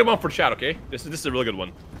 I got a good one for chat. Okay, this is a really good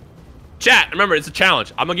one. Chat, remember it's a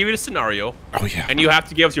challenge. I'm gonna give you the scenario. Oh yeah. And you have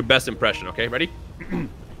to give us your best impression. Okay, ready?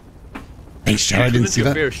 Thanks, chat. I didn't see that.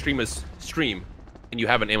 Your favorite stream is stream, and you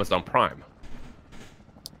have an Amazon Prime.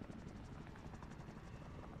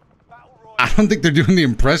 I don't think they're doing the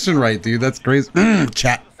impression right, dude. That's crazy.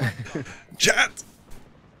 Chat. Chat.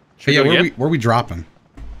 Hey, yeah, where we dropping?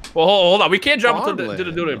 Well, hold on. We can't drop until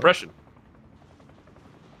to do the impression.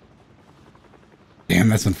 Damn,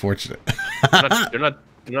 that's unfortunate. They're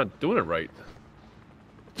not doing it right.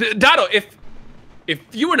 Dotto, if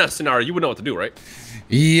you were in that scenario, you would know what to do, right?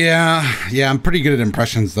 Yeah, I'm pretty good at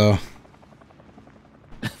impressions, though.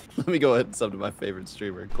 Let me go ahead and sub to my favorite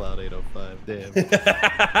streamer, Cloud805.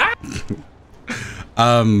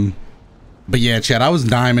 Damn. But yeah, Chad, I was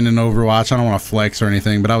diamond in Overwatch. I don't want to flex or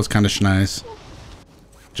anything, but I was kind of nice.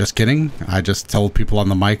 Just kidding. I just told people on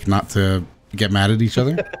the mic not to get mad at each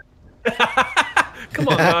other. Come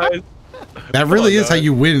on, guys. That really is how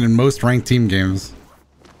you win in most ranked team games.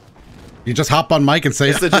 You just hop on mic and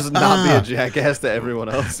say, to just not be a jackass to everyone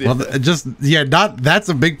else. Yeah. Well, that's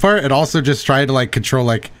a big part. And also just try to like control,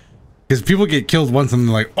 like, because people get killed once and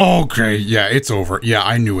they're like, oh, okay, yeah, it's over. Yeah,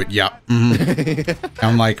 I knew it. Yeah.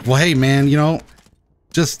 I'm like, well, hey, man,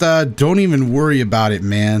 just don't even worry about it,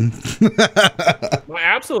 man. My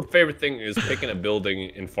absolute favorite thing is picking a building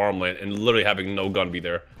in farmland and literally having no gun be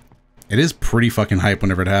there. It is pretty fucking hype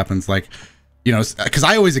whenever it happens. Like, because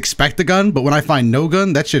I always expect a gun, but when I find no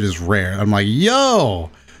gun, that shit is rare. I'm like,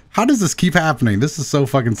 yo, How does this keep happening? This is so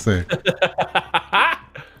fucking sick.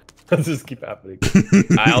 Let's just keep happening.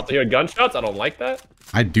 I also hear gunshots. I don't like that.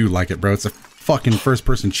 I do like it, bro. It's a fucking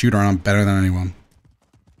first-person shooter, and I'm better than anyone.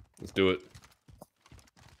 Let's do it.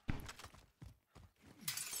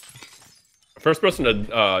 First person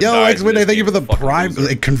to Yo, X-Win, thank you for the Prime,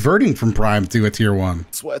 like, converting from Prime to a tier 1.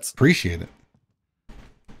 Sweats. Appreciate it.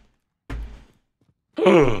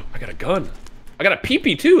 I got a gun. I got a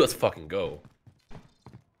PP too. Let's fucking go.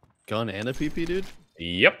 Gun and a PP, dude?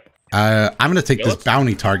 Yep. I'm gonna take this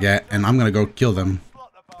bounty target, and I'm gonna go kill them.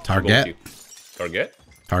 Target. Target?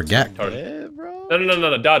 Target. Yeah, bro.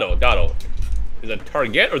 No. Doto. Is it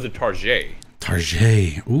Target or is it Target?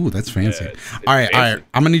 Target. Ooh, that's fancy. Yeah, all right.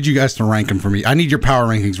 I'm gonna need you guys to rank them for me. I need your power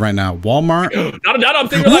rankings right now. Walmart. Doto, I'm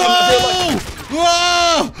thinking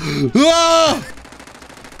Whoa!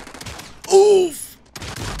 Oof!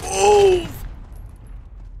 Oof!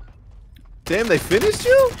 Damn, they finished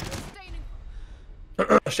you?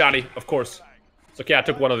 Shoddy, of course. So okay, I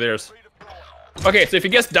took one of theirs. Okay, so if you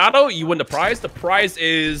guess Doto, you win the prize. The prize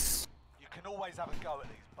is. You can always have a go at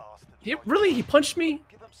these bastards. He punched me?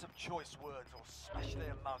 Give them some choice words or smash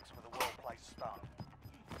their mugs with a well-placed stun.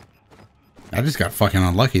 I just got fucking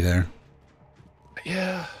unlucky there.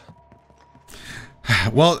 Yeah.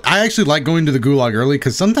 Well, I actually like going to the gulag early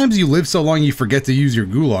because sometimes you live so long you forget to use your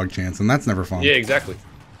gulag chance, and that's never fun. Yeah, exactly.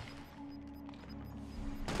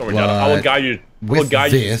 Don't worry, Doto. I will guide you. I will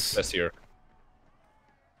guide you this year.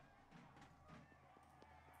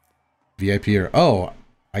 VIP or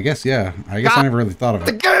I guess yeah. I guess I never really thought of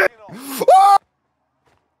it.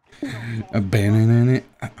 Abandoning it.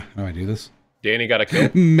 How do I do this? Danny got a kill.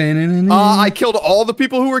 I killed all the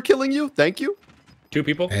people who were killing you. Thank you. 2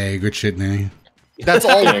 people. Hey, good shit, Danny. That's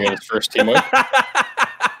all. I got his first team win.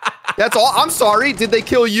 That's all. I'm sorry. Did they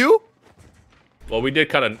kill you? Well, we did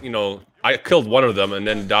kind of, I killed one of them, and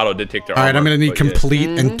then Doto did take their All right, armor, I'm gonna need complete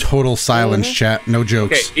yeah. and total silence, chat. No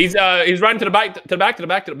jokes. Okay, he's running to the back,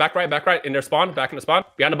 right, in their spawn, back in the spawn,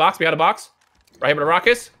 behind the box, right here by the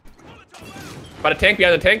rockets. By the tank,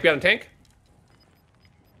 behind the tank.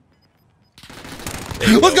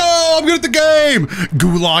 Let's go! I'm good at the game!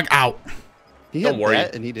 Gulag out. He Don't had worry.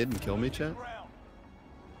 that and he didn't kill me, chat.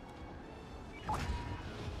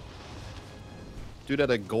 Dude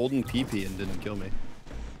had a golden PP and didn't kill me.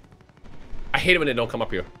 I hate it when they don't come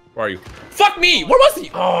up here. Where are you? Fuck me! Where was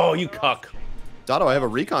he? Oh, you cuck. Doto, I have a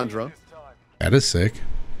recon drone. That is sick.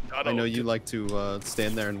 Doto, I know you like to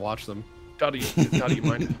stand there and watch them. Doto, you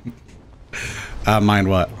mind? Mind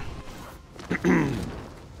what?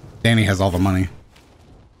 Danny has all the money.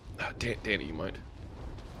 Danny, you mind?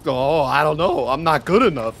 Oh, I don't know. I'm not good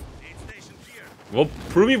enough. Well,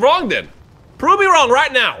 prove me wrong then. Prove me wrong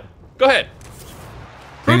right now. Go ahead.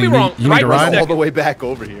 Prove Danny, me wrong you need right to ride? All the way back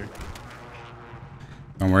over here.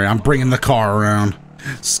 Don't worry, I'm bringing the car around.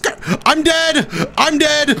 I'm dead! I'm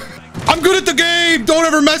dead! I'm good at the game! Don't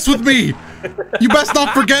ever mess with me! You best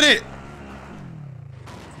not forget it!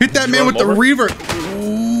 Hit that man with the reaver!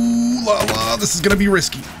 Ooh, la la, this is gonna be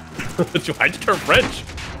risky. I just turned French.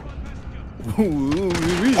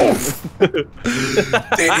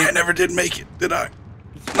 Danny, I never did make it, did I?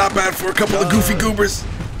 Not bad for a couple of goofy goobers.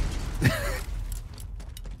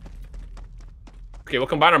 Okay, we'll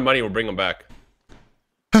combine our money, we'll bring them back.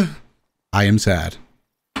 I am sad.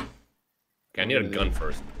 Okay, I need a gun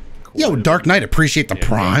first. Cool. Yo, Dark Knight, appreciate the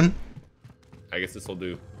prime. I guess this will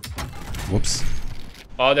do. Whoops.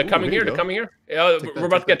 Oh, they're coming here. They're coming here. Yeah, we're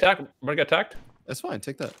about to get attacked. We're about to get attacked. That's fine.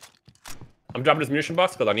 Take that. I'm dropping this munition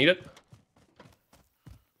box because I need it.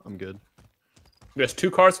 I'm good. There's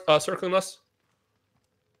 2 cars circling us.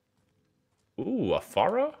 Ooh, a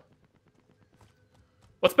Farah?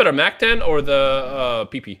 What's better, MAC-10 or the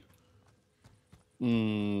PP?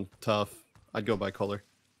 Tough. I'd go by color.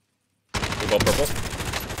 We'll go purple.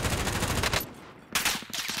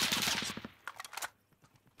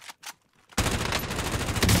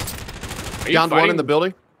 Downed one in the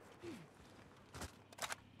building.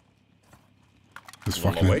 It's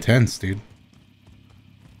fucking intense, dude.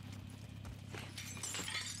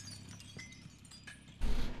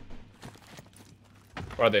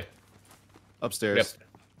 Where are they? Upstairs. Yep.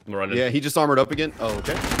 I'm running. Yeah, he just armored up again. Oh,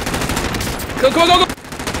 okay. Go!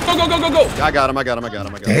 I got him.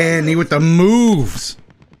 Danny with the moves.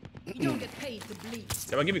 Yeah,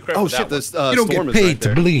 I'll give you credit Oh for shit, that this You don't storm get is paid right to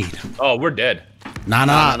there. bleed. Oh, we're dead.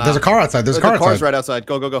 Nah. There's a car outside. There's a car car's outside. right outside.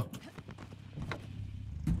 Go.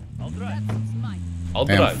 I'll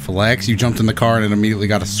Damn, drive. Flex, you jumped in the car and it immediately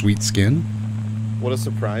got a sweet skin. What a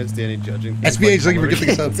surprise, Danny judging. SBH, thank you for getting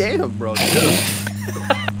this up. Damn, bro.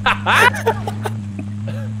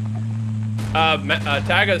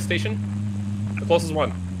 Tag at the station. The closest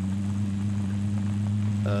one.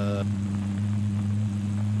 Right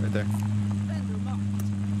there.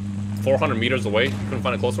 400 meters away. You couldn't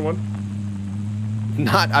find a closer one?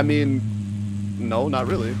 I mean, no, not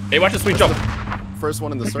really. Hey, watch the sweet jump. First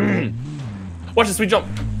one in the circle. Watch the sweet jump.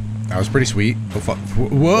 That was pretty sweet. Oh fuck!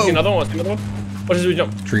 Whoa! See another one. See another one. Watch the sweet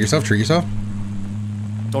jump. Trigger yourself. Trigger yourself.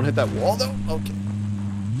 Don't hit that wall though. Okay.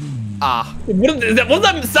 Ah. What is that? What's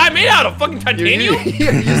that side made out of? Fucking titanium?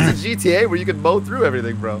 You're used to GTA where you could mow through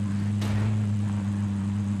everything, bro.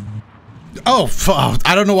 Oh fuck!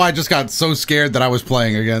 I don't know why I just got so scared that I was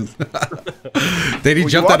playing again. Danny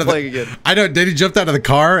jumped out of the. Again. I know. Danny jumped out of the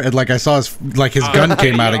car and like I saw his gun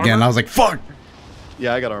came out again. I was like, fuck.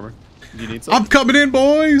 Yeah, I got armor. Do you need some? I'm coming in,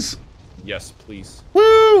 boys. Yes, please.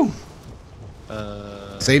 Woo!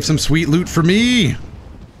 Save some sweet loot for me.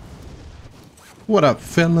 What up,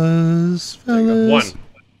 fellas? One.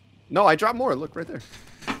 No, I dropped more. Look right there.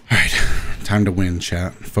 All right, time to win,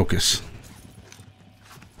 chat. Focus.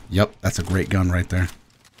 Yep, that's a great gun right there.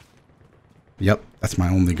 Yep, that's my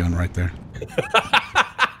only gun right there.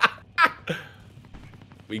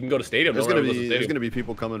 We can go to stadium. There's gonna be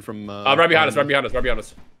people coming from. Right behind us. Right behind us. Right behind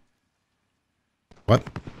us. What?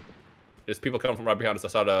 There's people coming from right behind us. I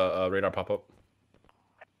saw the radar pop up.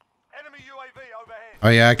 Enemy UAV overhead. Oh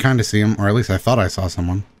yeah, I kind of see him, or at least I thought I saw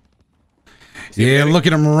someone. Yeah, look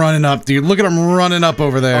at him running up, dude. Look at him running up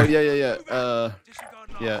over there. Oh yeah.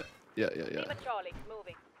 Yeah.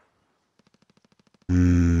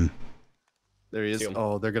 There he is.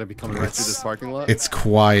 Oh, they're gonna be coming right through this parking lot. It's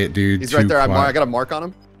quiet, dude. He's right there. I got a mark on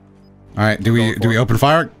him. All right, do we open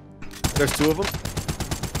fire? There's two of them.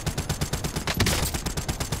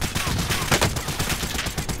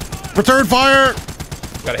 Return fire!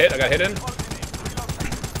 Got a hit. I got hit in.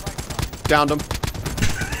 Downed him.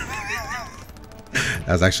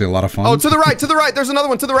 That was actually a lot of fun. Oh, to the right, to the right. There's another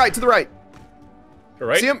one. To the right, to the right. To the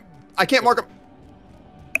right? See him? I can't mark him.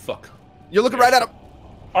 Fuck. You're looking right at him.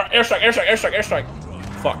 Airstrike, airstrike, airstrike, airstrike.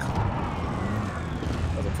 Fuck.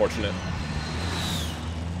 That's unfortunate.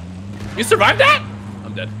 You survived that?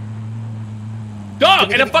 I'm dead.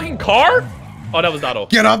 Dog, in a fucking car? Oh, that was Doto.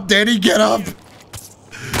 Get up, Danny, get up!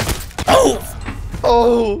 Oh!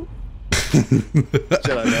 Oh!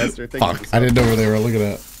 Jedi Master, thank you. Fuck, I didn't know where they were. Look at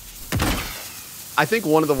that. I think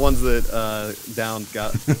one of the ones that downed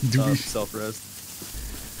got self-rest.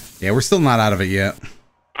 Yeah, we're still not out of it yet.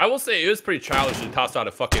 I will say it was pretty childish to toss out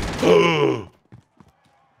a fucking.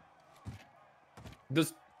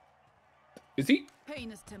 Is he?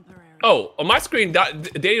 Pain is temporary. Oh, on my screen,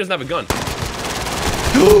 Danny doesn't have a gun.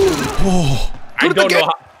 Oh, I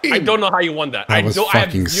don't know how you won that. That was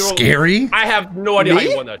fucking scary. I have no idea how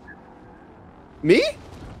you won that. Me?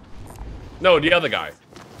 No, the other guy.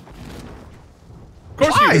 Of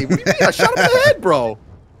course you. I shot him in the head, bro.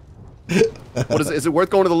 What is it? Is it worth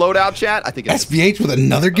going to the loadout chat? I think it is. SBH with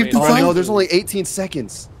another gifted Oh fight? no, there's only 18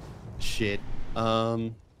 seconds. Shit.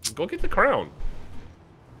 Go get the crown.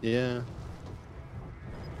 Yeah.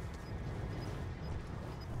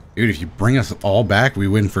 Dude, if you bring us all back, we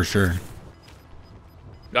win for sure.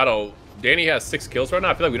 Gato, Danny has 6 kills right now.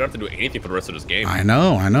 I feel like we don't have to do anything for the rest of this game. I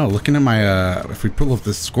know. Looking at my, if we pull up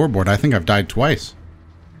this scoreboard, I think I've died twice.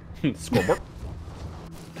 Scoreboard?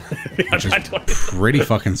 Which is pretty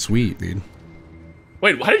fucking sweet, dude.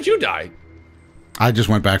 Wait, why did you die? I just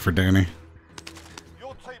went back for Danny.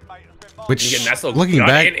 Which, looking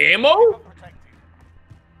back, and ammo?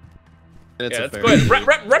 Yeah, let's go ahead.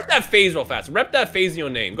 Rep that phase real fast. Rep that phase in your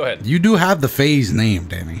name. Go ahead. You do have the phase name,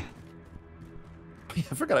 Danny. I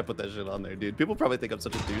forgot I put that shit on there, dude. People probably think I'm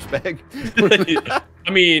such a douchebag.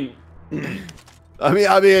 I mean,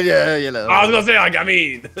 yeah, you know. I was gonna say, like, I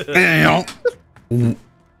mean.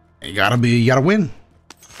 You gotta win.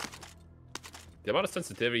 The amount of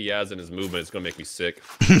sensitivity he has in his movement is gonna make me sick.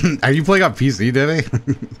 Are you playing on PC, Danny?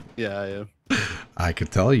 Yeah, I am. I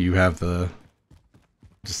could tell you have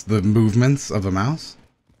just the movements of the mouse.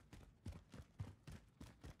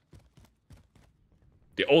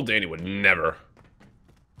 The old Danny would never.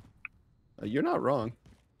 You're not wrong.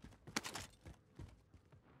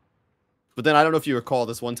 But then I don't know if you recall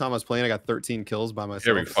this one time I was playing, I got 13 kills by myself.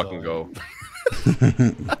 Here we fucking go.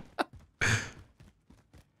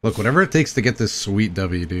 Look, whatever it takes to get this sweet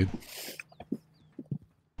W, dude.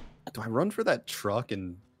 Do I run for that truck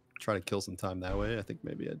and try to kill some time that way? I think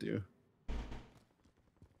maybe I do.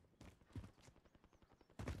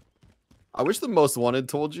 I wish the most wanted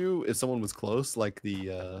told you if someone was close, like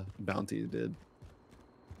the bounty did.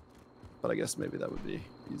 But I guess maybe that would be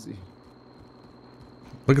easy.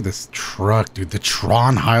 Look at this truck, dude. The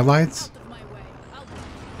Tron highlights.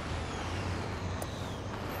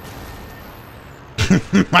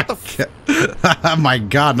 My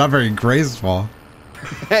God, not very graceful.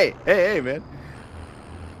 Hey, man.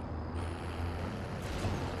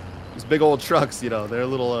 These big old trucks, you know, they're a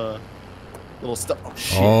little stuff. Oh,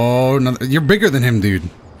 shit. Oh, no, you're bigger than him, dude.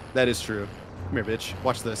 That is true. Come here, bitch.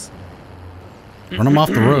 Watch this. Run him off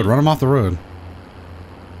the road. Run him off the road.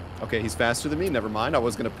 Okay, he's faster than me. Never mind. I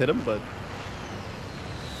was gonna pit him, but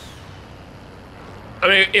I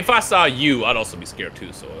mean, if I saw you, I'd also be scared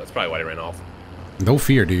too. So that's probably why they ran off. No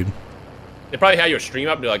fear, dude. They probably had your stream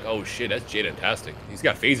up. They're like, "Oh shit, that's Jadentastic. He's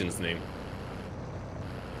got phase in his name."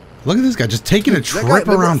 Look at this guy just taking a trip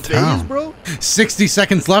around town. Bro? 60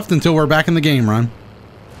 seconds left until we're back in the game, Ron.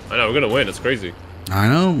 I know we're gonna win. It's crazy. I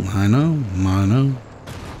know.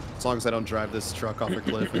 As long as I don't drive this truck off a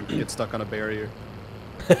cliff and get stuck on a barrier.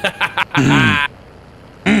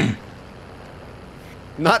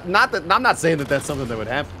 Not that I'm not saying that that's something that would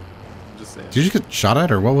happen. I'm just saying. Did you just get shot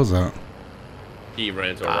at, or what was that? He ran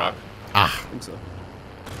into a rock. I think so.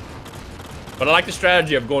 But I like the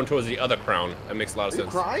strategy of going towards the other crown. That makes a lot of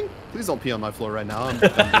sense. Crying? Please don't pee on my floor right now. I'm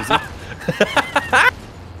busy.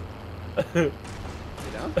 Lay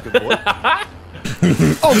down. Good boy.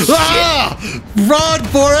 Oh shit! Run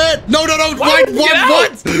for it! No! What?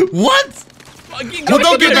 Well,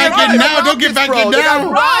 don't get back in now! Don't get back in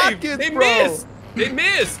now! They missed! They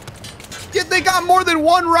missed! Yeah, they got more than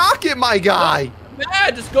one rocket, my guy!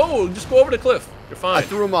 Yeah, just go over the cliff. You're fine. I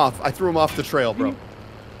threw him off the trail, bro.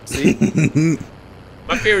 See?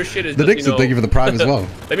 My favorite shit is the Dixon. Thank you for the prime as well.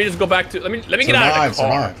 Let me just go back to. Let me get out of the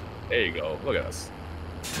car. There you go. Look at us.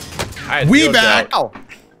 We back. Ow.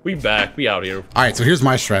 We back. We out here. All right. So here's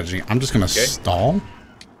my strategy. I'm just gonna stall.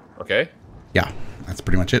 Okay. Yeah, that's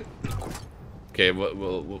pretty much it. Okay.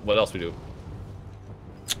 What else we do?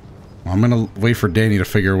 Well, I'm gonna wait for Danny to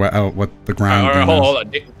figure out what the ground. All right. Hold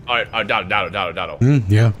on. All right. Dotto.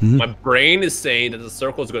 Yeah. My brain is saying that the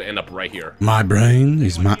circle is gonna end up right here. My brain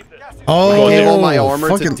is my. Oh, I gave all my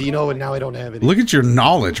armor to Dino, and now I don't have it. Look at your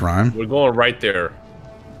knowledge, Ryan. We're going right there.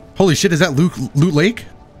 Holy shit! Is that Loot Lake?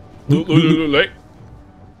 Loot Lake.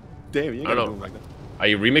 Damn, you ain't gonna do it like that. Are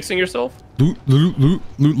you remixing yourself? Loot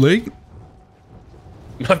Lake.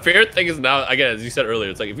 My favorite thing is now, again, as you said earlier,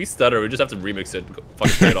 it's like if we stutter, we just have to remix it,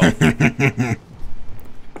 fucking straight off.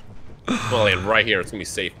 Well, land right here. It's gonna be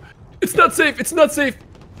safe. It's not safe. It's not safe.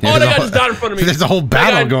 Yeah, oh, that guy just died in front of me. There's a whole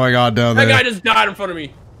battle going on down there. That guy just died in front of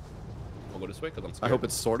me. I'll go this way because I'm scared. I hope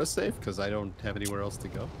it's sort of safe because I don't have anywhere else to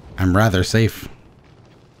go. I'm rather safe.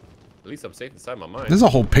 At least I'm safe inside my mind. There's a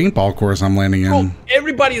whole paintball course I'm landing in. Bro,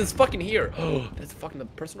 everybody is fucking here. Oh, that's fucking the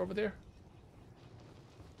person over there.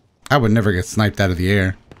 I would never get sniped out of the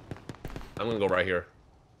air. I'm gonna go right here.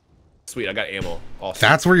 Sweet, I got ammo. Awesome.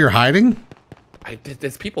 That's where you're hiding?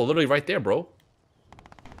 There's people literally right there, bro.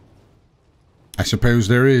 I suppose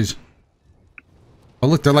there is. Oh,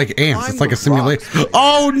 look, they're like ants. It's like a simulation.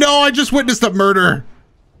 Oh, no, I just witnessed a murder.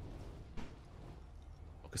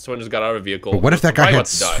 Okay, someone just got out of a vehicle. But what if that guy had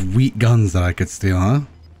sweet guns that I could steal, huh?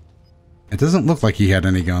 It doesn't look like he had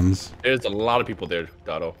any guns. There's a lot of people there,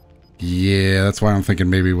 Dotto. Yeah, that's why I'm thinking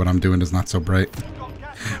maybe what I'm doing is not so bright.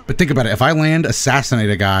 But think about it. If I land, assassinate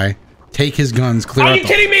a guy, take his guns, clear out. Are you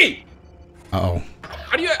kidding me? Uh-oh.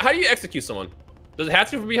 How do you execute someone? Does it have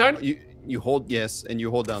to be from behind? You hold yes, and you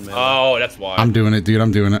hold down man. Oh, that's why. I'm doing it, dude.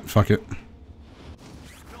 I'm doing it. Fuck it.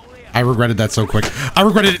 I regretted that so quick. I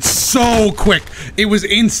regretted it so quick. It was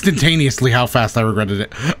instantaneously how fast I regretted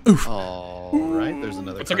it. Oof. All right, there's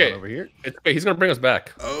another. It's okay. Over here. It's okay. He's gonna bring us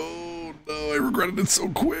back. Oh no, I regretted it so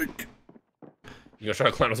quick. You gonna try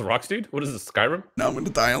to climb those rocks, dude? What is this, Skyrim? Now I'm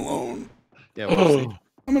gonna die alone. Yeah. We'll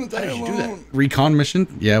I'm gonna die alone. How did you do that? Recon mission?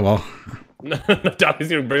 Yeah, well. No, he's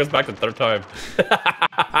gonna bring us back the third time.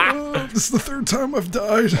 This is the third time I've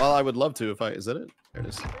died. Well, I would love to if I. Is that it? There it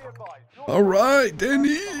is. All right,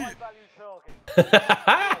 Danny.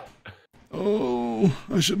 Oh,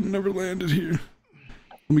 I should have never landed here.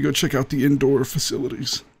 Let me go check out the indoor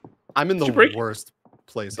facilities. I'm in the worst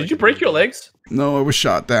place. Did you break your legs? No, I was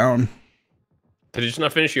shot down. Did they just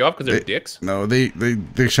not finish you off because they're dicks? No, they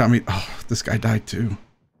shot me. Oh, this guy died too.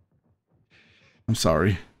 I'm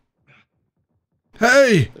sorry.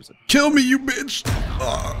 Hey, kill me, you bitch.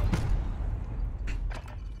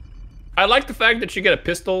 I like the fact that you get a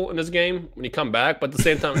pistol in this game when you come back, but at the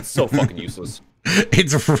same time, it's so fucking useless.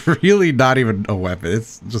 It's really not even a weapon.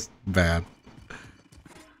 It's just bad.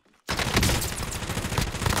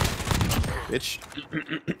 Bitch.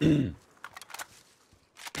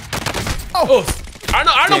 Oh, I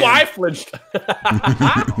don't know why I flinched.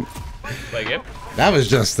 Like it? That was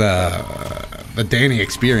just the Danny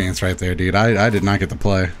experience right there, dude. I did not get to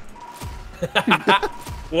play.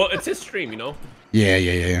 Well, it's his stream, you know.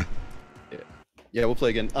 Yeah. Yeah, we'll play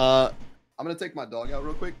again. I'm gonna take my dog out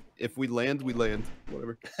real quick. If we land, we land.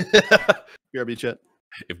 Whatever. BRB chat.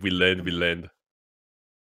 If we land, we land.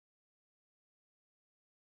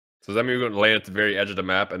 So does that mean we're going to land at the very edge of the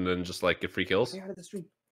map and then just like get free kills? Stay out of the stream.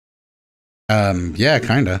 Yeah,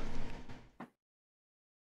 kinda.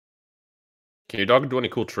 Can your dog do any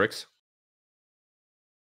cool tricks?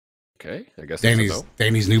 Okay, I guess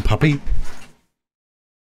Danny's new puppy.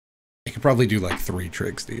 He could probably do like 3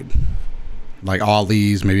 tricks, dude. Like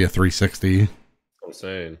ollies, maybe a 360. I'm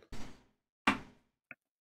saying.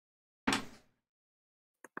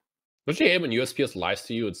 Don't you hate when USPS lies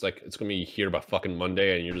to you? It's like it's gonna be here by fucking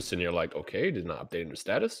Monday, and you're just sitting here like, okay, did not update your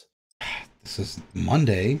status. This is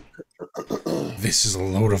Monday. This is a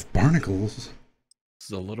load of barnacles. This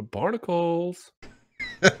is a load of barnacles.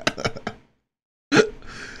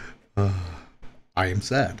 I am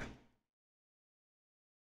sad.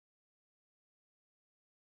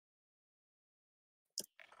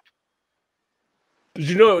 Did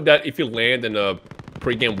you know that if you land in a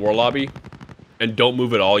pre-game war lobby and don't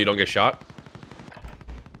move at all, you don't get shot?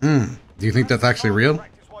 Do you think that's actually real?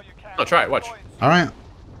 Oh, try it. Watch. All right.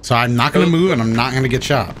 So I'm not gonna move, and I'm not gonna get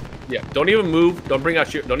shot. Yeah. Don't even move. Don't bring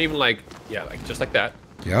out your. Don't even like. Yeah, like just like that.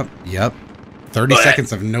 Yep. 30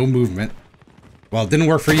 seconds of no movement. Well, it didn't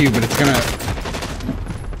work for you, but it's gonna.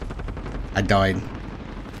 I died.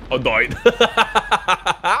 I died.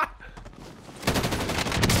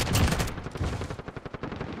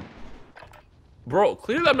 Bro,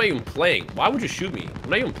 clearly I'm not even playing. Why would you shoot me? I'm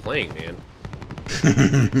not even playing, man.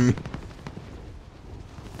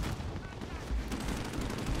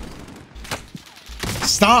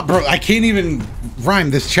 Stop, bro. I can't even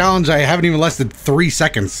rhyme this challenge. I haven't even lasted 3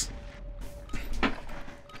 seconds.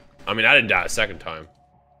 I mean, I didn't die a second time.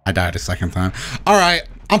 I died a second time. All right.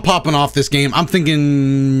 I'm popping off this game. I'm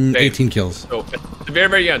thinking 18 kills. So, at the very,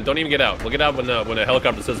 very end, don't even get out. We'll get out when the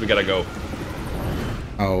helicopter says we gotta go.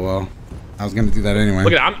 Oh, well. I was gonna do that anyway.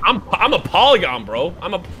 Look at that. I'm a polygon, bro.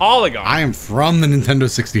 I'm a polygon. I am from the Nintendo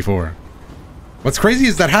 64. What's crazy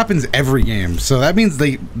is that happens every game. So that means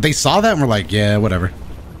they saw that and were like, yeah, whatever.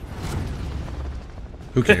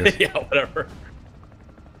 Who cares? Yeah, whatever.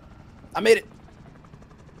 I made it.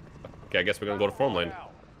 Okay, I guess we're gonna go to farm lane.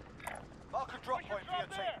 Mark a drop point for your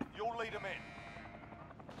team. You'll lead them in.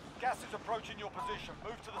 Gas is approaching your position.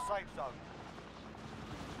 Move to the safe zone.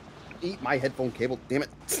 Eat my headphone cable. Damn it.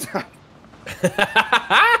 Stop.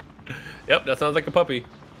 Yep, that sounds like a puppy.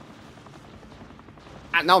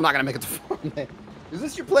 No, I'm not gonna make it to farm. Is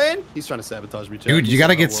this your plan? He's trying to sabotage me, dude. You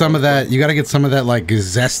gotta get some of that. You gotta get some of that like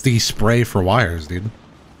zesty spray for wires, dude.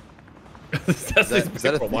 Is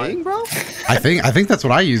that a thing, bro? I think that's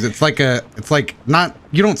what I use. It's like not,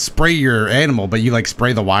 you don't spray your animal, but you like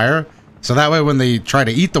spray the wire. So that way when they try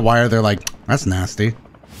to eat the wire, they're like, that's nasty.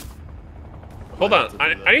 Hold on,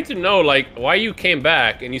 I need to know like why you came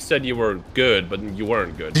back and you said you were good, but you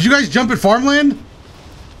weren't good. Did you guys jump at farmland?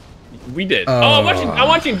 We did. Oh, I'm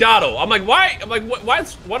watching Dotto. I'm like, why? I'm like, why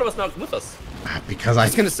is one of us not with us? Because I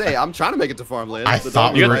was gonna say I'm trying to make it to farmland. I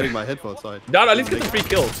thought we were riding my headphones side. Dotto, at least get some 3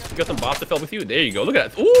 kills. You got some bots that fell with you. There you go. Look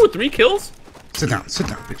at that. Ooh, 3 kills. Sit down,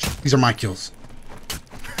 bitch. These are my kills.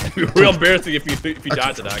 It'd be real embarrassing if you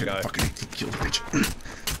died to that guy. Fucking 18 kills,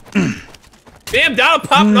 bitch. Damn, Dotto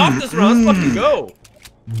popping off this run. Let's fucking go.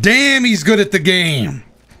 Damn, he's good at the game.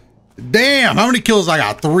 Damn, how many kills I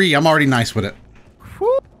got? 3. I'm already nice with it.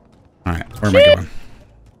 All right, where am I going?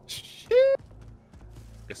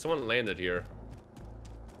 If someone landed here.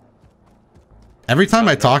 Every time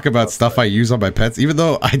I talk about stuff I use on my pets, even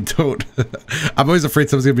though I don't, I'm always afraid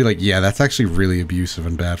someone's gonna be like, yeah, that's actually really abusive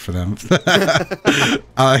and bad for them. What,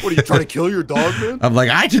 are you trying to kill your dog, man? I'm like,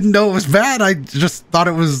 I didn't know it was bad. I just thought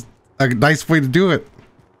it was a nice way to do it.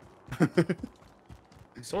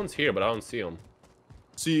 Someone's here, but I don't see him.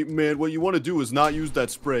 See, man, what you want to do is not use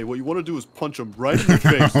that spray. What you want to do is punch him right in the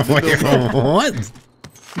face. Wait, what?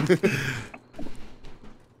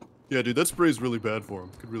 Yeah, dude, that spray is really bad for him.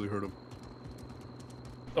 Could really hurt him.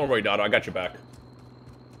 Don't worry, Dotto. I got your back.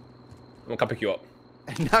 I'm gonna come pick you up.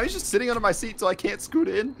 And now he's just sitting under my seat so I can't scoot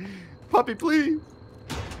in. Puppy, please.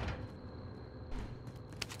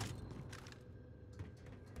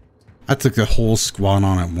 I took the whole squad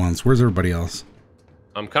on at once. Where's everybody else?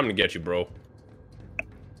 I'm coming to get you, bro.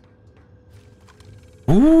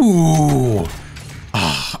 Ooh.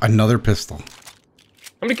 Ah, another pistol.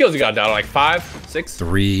 How many kills you got, Dotto? Like 5, 6?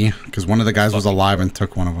 3, because one of the guys was alive and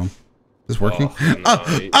took one of them. Is this working?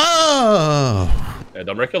 Nice. Oh! Yeah,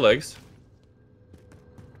 don't break your legs.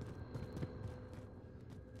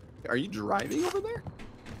 Are you driving over there?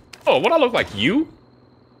 Oh, what I look like? You?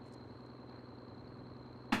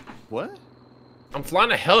 What? I'm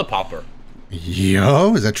flying a helicopter.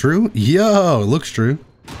 Yo, is that true? Yo, it looks true.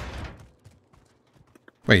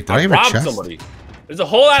 Wait, did I have a robbed chest? somebody. There's a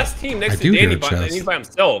whole ass team next to Danny, but he's by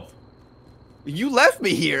himself. You left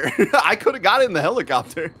me here. I could have got in the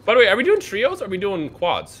helicopter. By the way, are we doing trios or are we doing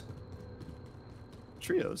quads?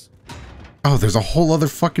 Trios. Oh, there's a whole other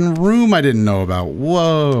fucking room I didn't know about.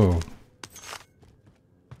 Whoa.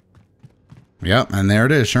 Yep, and there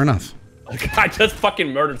it is, sure enough. I just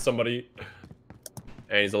fucking murdered somebody.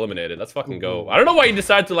 And he's eliminated. Let's fucking go. I don't know why he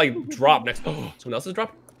decided to like drop next. Oh, someone else is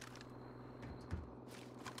dropping?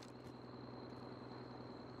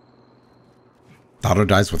 Doto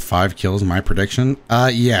dies with 5 kills, my prediction.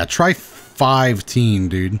 Yeah, try 15,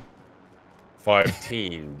 dude.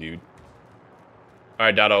 15, dude.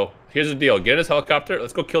 Alright, Doto. Here's the deal. Get in his helicopter.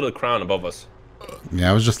 Let's go kill the crown above us.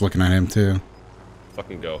 Yeah, I was just looking at him too.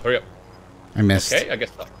 Fucking go. Hurry up. I missed. Okay, I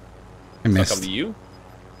guess so. I missed. Come to you.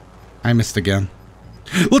 I missed again.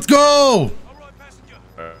 Let's go!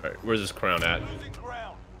 Alright, where's this crown at?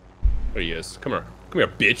 There he is. Come here. Come here,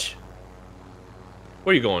 bitch.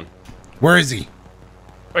 Where are you going? Where is he?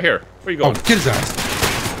 Right here. Where are you going? Oh, get his ass.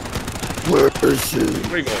 Where is he?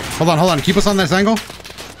 Where are you going? Hold on. Keep us on this angle.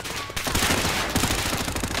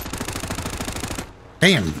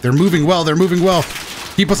 Damn, they're moving well.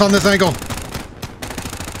 Keep us on this angle.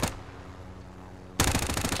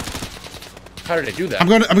 How did I do that? I'm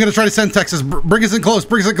gonna try to send Texas. Bring us in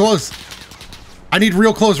close. I need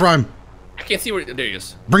real close, Rhyme. I can't see where. There he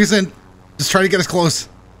is. Bring us in. Just try to get us close.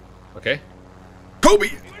 Okay. Kobe!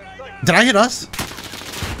 Did I hit us?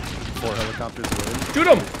 4 helicopters away. Shoot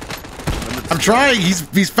him! I'm trying.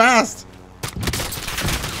 He's fast.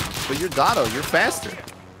 But you're Doto. You're faster.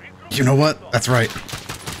 You know what? That's right.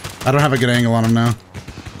 I don't have a good angle on him now.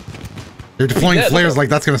 They're deploying flares like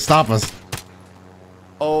that's gonna stop us.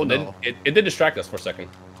 Oh no. It did distract us for a second.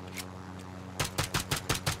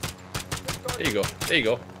 There you go. There you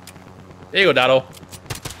go, Doto.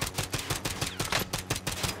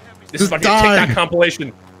 This is about to be a TikTok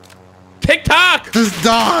compilation. TikTok! Just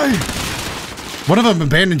die! One of them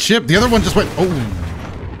abandoned ship. The other one just went. Oh.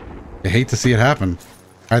 I hate to see it happen.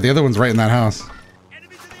 All right, the other one's right in that house.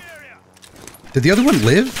 Did the other one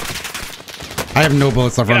live? I have no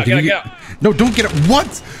bullets left. Get out. No, don't get it. What?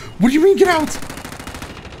 What do you mean get out?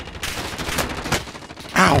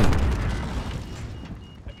 Ow.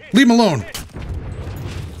 Leave him alone.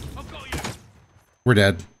 We're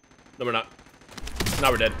dead. No, we're not.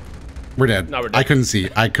 Now we're dead. We're dead. Now we're dead. I couldn't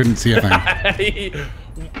see a thing.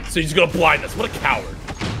 So he's gonna blind us. What a coward.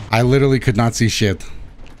 I literally could not see shit.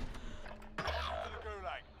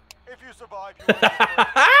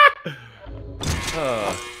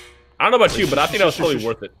 I don't know about you, but I think that was totally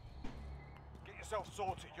worth it. Get yourself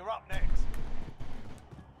sorted. You're up next.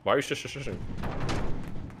 Why are you shushing?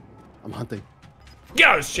 I'm hunting. Get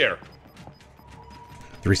out of his chair.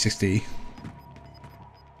 360.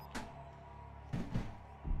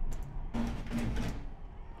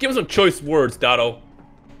 Give him some choice words, Doto.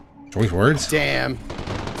 Choice words? Damn.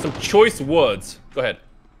 Some choice words. Go ahead.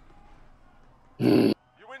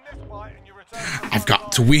 I've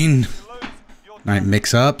got to win. Night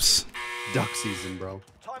mix-ups. Duck season, bro.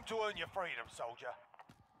 Time to earn your freedom, soldier.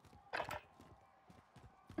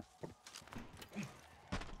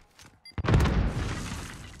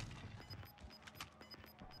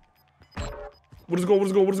 What is go?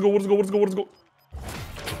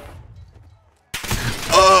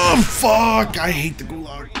 Oh, fuck. I hate the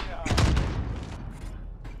gulag.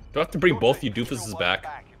 Do I have to bring both you doofuses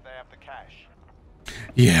back?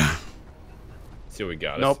 Yeah. Let's see what we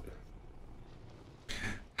got. Nope.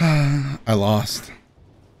 I lost.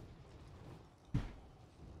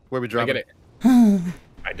 Where we I dropping? get it.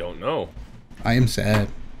 I don't know. I am sad.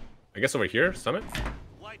 I guess over here, Summit?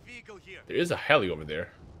 There is a heli over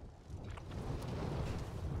there.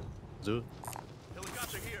 Zoo.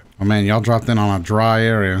 Oh man, y'all dropped in on a dry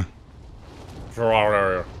area.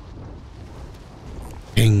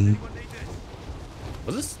 Ping.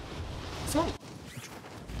 Was this? Someone?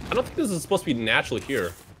 I don't think this is supposed to be naturally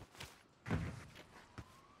here.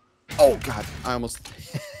 Oh god, I almost.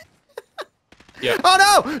 Yeah.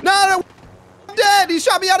 Oh no! No! I'm dead! He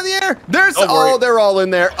shot me out of the air! There's they're all in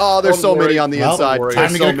there. Oh, there's so many on the inside.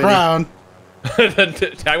 Time to get a crown.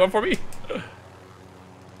 Tag one for me.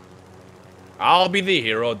 I'll be the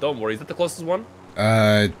hero. Don't worry. Is that the closest one?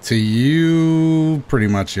 To you, pretty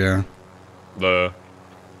much, yeah.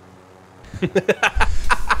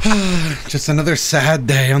 Just another sad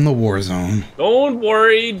day on the Warzone. Don't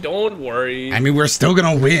worry. Don't worry. I mean, we're still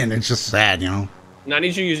gonna win. It's just sad, you know. Now I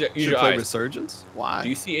need you to use your play eyes. Resurgence? Why? Do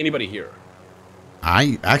you see anybody here?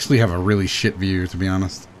 I actually have a really shit view, to be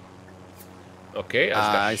honest. Okay.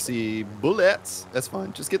 I see bullets. That's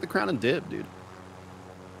fine. Just get the crown and dip, dude.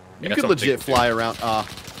 You could legit fly around.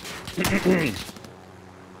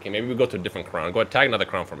 Okay, maybe we go to a different crown. Go ahead, tag another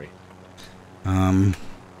crown for me.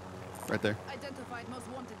 Right there. Identified most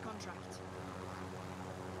wanted contract.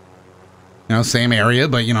 You know, same area,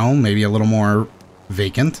 but you know, maybe a little more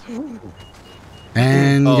vacant.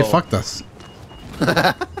 And you fucked us.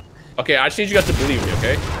 Okay, I just need you guys to believe me,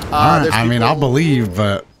 okay? I mean, I'll believe,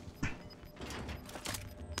 but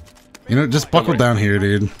you know, just buckle down here,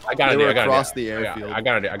 dude. I got it. Across the airfield. I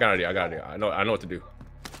got it. I know what to do.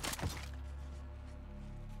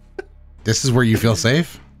 This is where you feel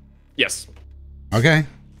safe? Yes. Okay.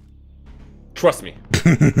 Trust me.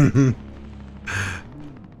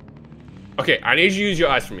 Okay, I need you to use your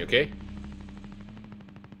eyes for me, okay?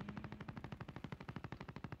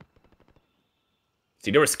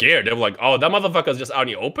 See, they were scared. They were like, oh, that motherfucker's just out in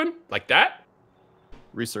the open? Like that?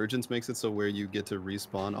 Resurgence makes it so where you get to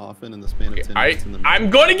respawn often in the span of 10 minutes. I'm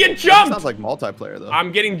gonna get jumped! Sounds like multiplayer, though.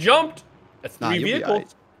 I'm getting jumped. That's 3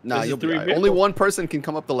 vehicles. Nah, you'll be only one person can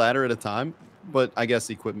come up the ladder at a time, but I guess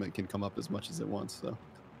equipment can come up as much as it wants, so.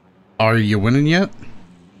 Are you winning yet?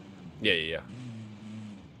 Yeah.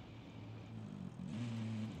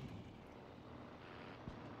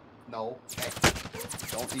 No.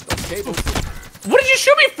 Don't eat those cables. What did you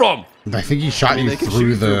shoot me from? I think he shot you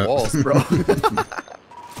through the walls, bro.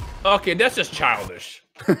 Okay, that's just childish.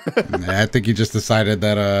 I think he just decided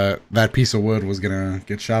that that piece of wood was gonna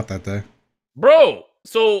get shot that day. Bro,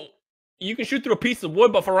 so you can shoot through a piece of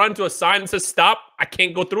wood, but if I run into a sign that says stop, I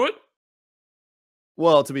can't go through it?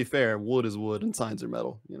 Well, to be fair, wood is wood and signs are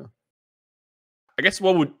metal, you know. I guess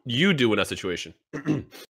what would you do in that situation?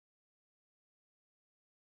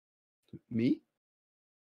 Me?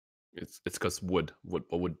 It's because wood. What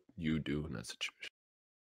would you do in that situation?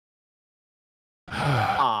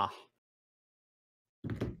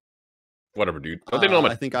 Whatever, dude. Don't they know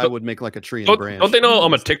I think I would make like a tree and branch. Don't they know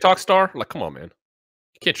I'm a TikTok star? Like, come on, man.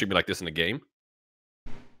 You can't treat me like this in the game.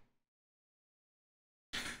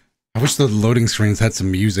 I wish the loading screens had some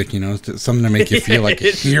music, you know, something to make you feel like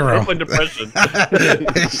a hero. Depression.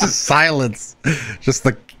 It's just silence. Just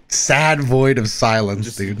the sad void of silence,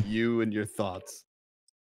 just dude. You and your thoughts.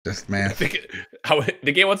 Just man. How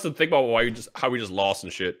the game wants to think about how we just lost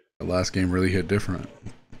and shit. The last game really hit different.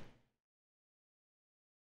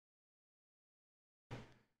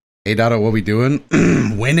 Hey Doto, what we doing?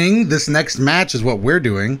 Winning this next match is what we're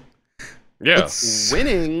doing. Yeah.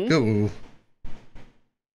 Winning. Go.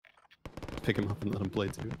 Pick him up and let him play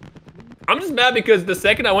too. I'm just mad because the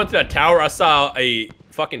second I went to that tower, I saw a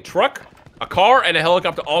fucking truck, a car, and a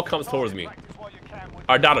helicopter all comes towards me.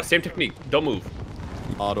 Alright, Doto, same technique. Don't move.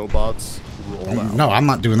 Autobots roll out. No, I'm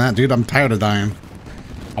not doing that, dude. I'm tired of dying.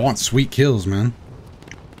 I want sweet kills, man.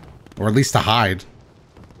 Or at least to hide.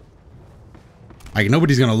 Like,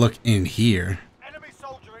 nobody's gonna look in here. Enemy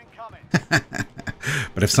soldier incoming.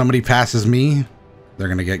 But if somebody passes me, they're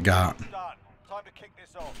gonna get got. Done. Time to kick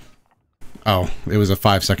this off. Oh, it was a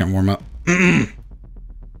 5-second warm-up. You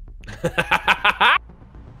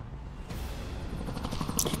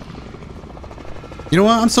know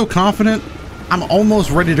what? I'm so confident. I'm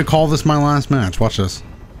almost ready to call this my last match. Watch this.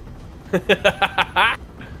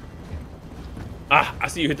 I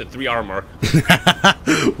see you hit the 3-hour mark.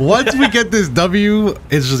 Once we get this W,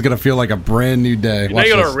 it's just gonna feel like a brand new day. You're not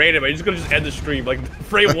gonna rate it, but you're just gonna end the stream like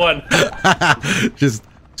frame 1. Just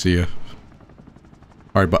see ya.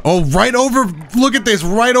 All right, but right over. Look at this,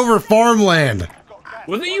 right over farmland.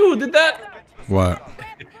 Was it you who did that? What?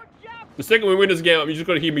 The second we win this game, you're just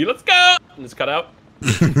gonna hear me. Let's go. And it's cut out.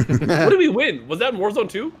 What did we win? Was that in Warzone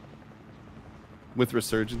 2? With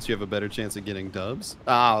Resurgence, you have a better chance of getting dubs.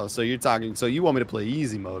 Oh, so you're talking. So you want me to play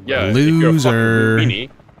easy mode? Yeah, loser.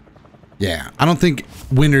 Yeah, I don't think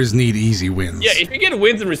winners need easy wins. Yeah, if you get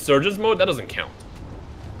wins in Resurgence mode, that doesn't count.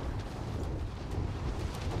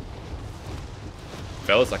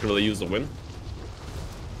 Fellas, I could really use the win.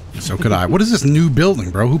 So could I. What is this new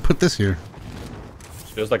building, bro? Who put this here?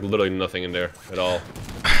 There's like literally nothing in there at all.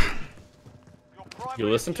 You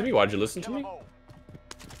listen to me? Why'd you listen to me?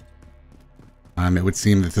 It would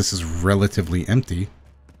seem that this is relatively empty.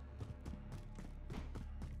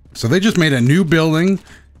 So they just made a new building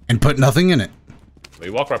and put nothing in it. Well,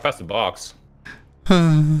 you walk right past the box.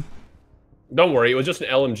 Don't worry, it was just an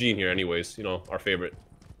LMG in here anyways. You know, our favorite.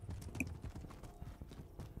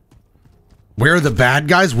 Where are the bad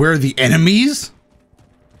guys? Where are the enemies?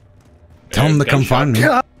 Tell them to come find me.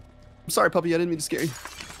 I'm sorry, puppy. I didn't mean to scare you.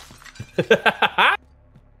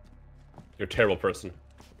 You're a terrible person.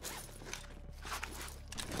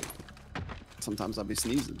 Sometimes I'll be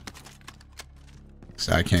sneezing.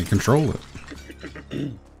 So I can't control it.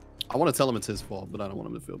 I want to tell him it's his fault, but I don't want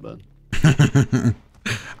him to feel bad.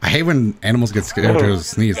 I hate when animals get scared to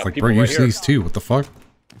sneeze. Yeah, Like, people bro, you right here. sneeze too. What the fuck?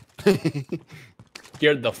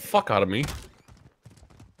 Scared the fuck out of me.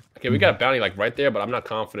 Okay, we got a bounty like right there, but I'm not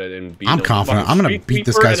confident in beating I'm him. confident. I'm gonna beat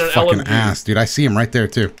this guy's fucking ass, dude. I see him right there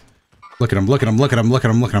too. Look at him. Look at him. Look at him. Look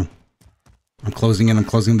at him. Look at him. I'm closing in. I'm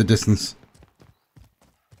closing the distance.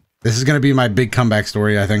 This is gonna be my big comeback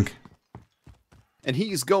story, I think. And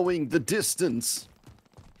he's going the distance.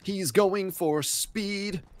 He's going for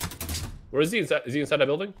speed. Where is he? Is he inside that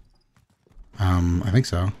building? I think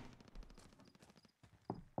so.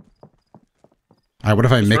 Alright, what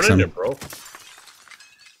if I mix him? There, bro.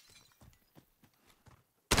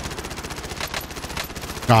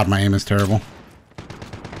 God, my aim is terrible.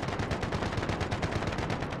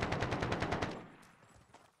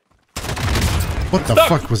 What the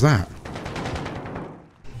fuck was that?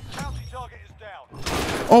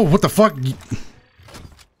 Oh, what the fuck?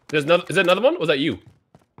 There's another. Is that another one? Was that you?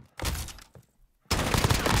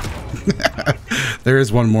 There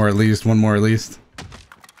is one more at least. One more at least.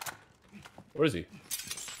 Where is he?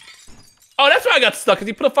 Oh, that's why I got stuck. Cause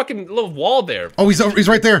he put a fucking little wall there. Oh, he's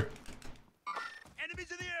right there.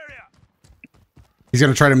 He's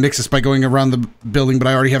gonna try to mix us by going around the building, but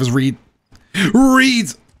I already have his read.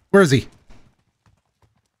 Reads! Where is he?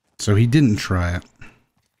 So he didn't try it.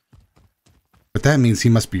 But that means he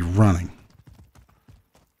must be running.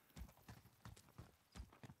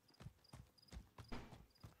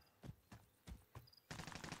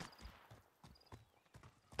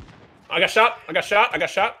 I got shot. I got shot. I got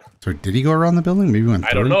shot. So did he go around the building? Maybe he went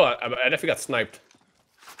through. I don't know. I definitely got sniped.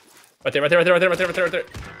 Right there, right there, right there, right there, right there, right there, right there.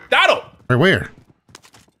 Doto! Right where?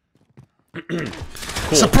 Cool.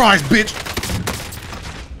 Surprise, bitch!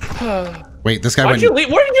 Wait, this guy Why'd went... you leave?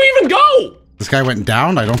 Where did you even go? This guy went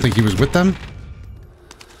down? I don't think he was with them.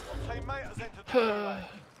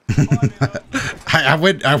 I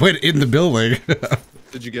went in the building.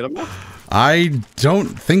 Did you get him? I don't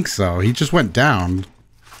think so. He just went down.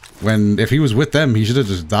 When if he was with them, he should have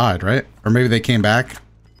just died, right? Or maybe they came back.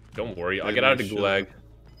 Don't worry, I'll get out of the gulag.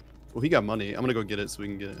 Well, he got money. I'm gonna go get it so we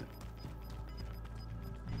can get it.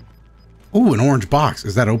 Ooh, an orange box.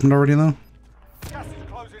 Is that opened already though?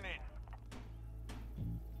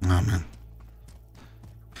 Oh man.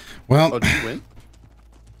 Well, oh, did you win?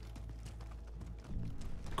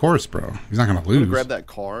 Of course, bro. He's not gonna lose. Grab that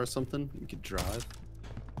car or something. You could drive.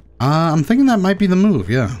 I'm thinking that might be the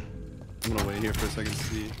move. Yeah. I'm gonna wait here for a second to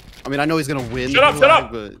see. I mean, I know he's gonna win. Shut up! Shut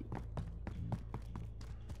up! But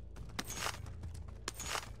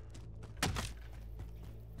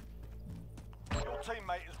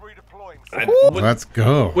Let's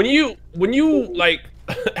go. When you like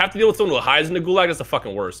have to deal with someone who hides in the gulag, that's the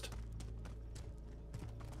fucking worst.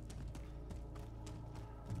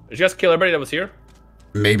 Did you guys kill everybody that was here?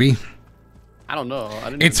 Maybe. I don't know.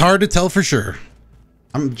 I didn't It's hard to tell for sure.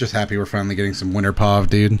 I'm just happy we're finally getting some winter P.O.V,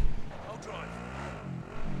 dude.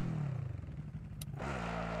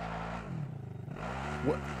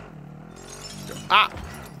 What? Ah!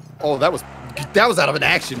 Oh, that was out of an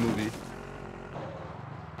action movie.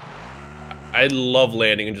 I love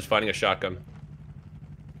landing and just finding a shotgun.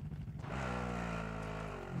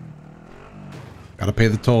 Gotta pay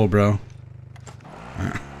the toll, bro.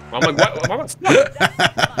 I'm like, what? I'm not stuck.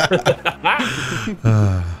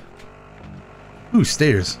 Ooh,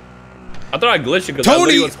 stairs. I thought I glitched it because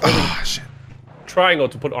Tony! I was holding shit. triangle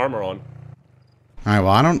to put armor on. Alright,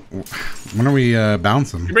 well, I don't... When are we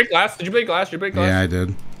bouncing? Did you break glass? Did you break glass? Did you break glass? Yeah, I did.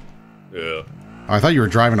 Yeah. Oh, I thought you were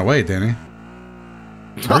driving away, Danny.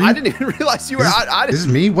 I didn't even realize you were. This is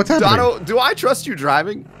me? What's happening? Doto, do I trust you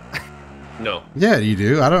driving? No. Yeah, you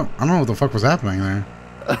do. I don't know what the fuck was happening there.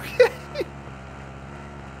 Okay.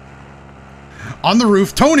 On the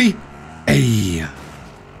roof, Tony! Hey!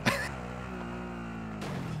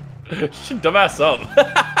 Shut dumbass up.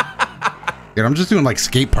 Dude, I'm just doing like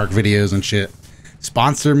skate park videos and shit.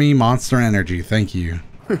 Sponsor me, Monster Energy. Thank you.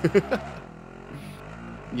 You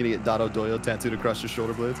gonna get DotoDoya tattooed across your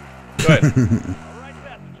shoulder blades? Go ahead.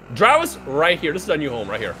 Drive us right here. This is our new home,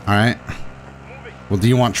 right here. All right. Well, do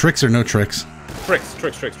you want tricks or no tricks? Tricks.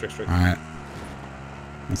 All right.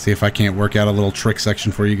 Let's see if I can't work out a little trick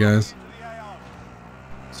section for you guys.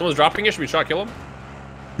 Someone's dropping it. Should we try to kill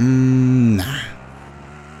him? Nah.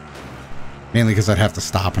 Mainly because I'd have to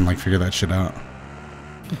stop and like figure that shit out.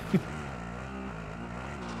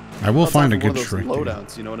 I will find a good trick.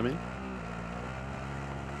 Loadouts, you know what I mean?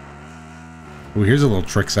 Oh, here's a little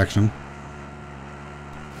trick section.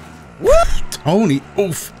 Woo! Tony,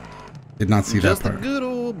 oof. Did not see Just that part. a good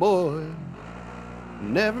old boy,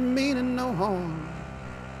 never meaning no harm.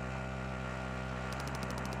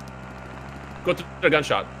 Go to the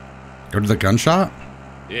gunshot. Go to the gunshot?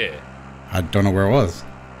 Yeah. I don't know where it was.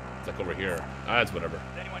 It's like over here. That's whatever.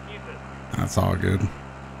 That's all good.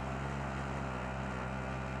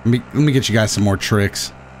 Let me get you guys some more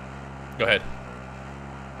tricks. Go ahead.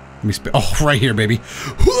 Let me spit. Oh, right here, baby.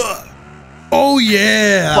 Oh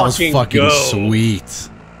yeah, that was fucking sweet.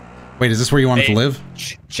 Wait, is this where you want it to live?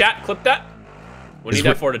 Chat, clip that. We need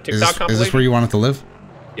that for the TikTok compilation. Is this where you want it to live?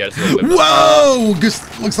 Yeah. It's a little bit. Whoa!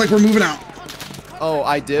 Just looks like we're moving out. Oh,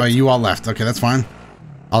 I did. Oh, you all left. Okay, that's fine.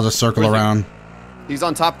 I'll just circle around. He's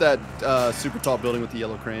on top of that super tall building with the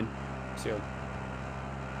yellow crane. See him.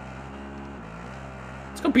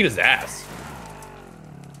 Let's go beat his ass.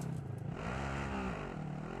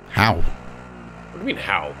 How? What do you mean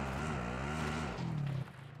how?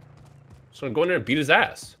 So I'm going there and beat his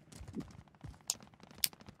ass.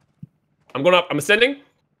 I'm going up. I'm ascending.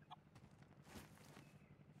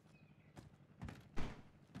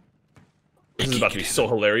 This is about to be so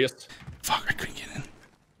hilarious. Fuck, I couldn't get in.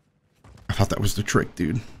 I thought that was the trick,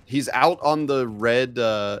 dude. He's out on the red.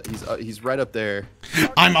 He's right up there.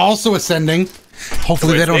 I'm also ascending.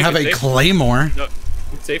 Hopefully they don't have a claymore. No,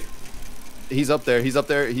 it's safe. He's up there. He's up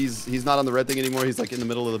there. He's not on the red thing anymore. He's like in the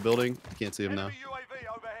middle of the building. I can't see him now.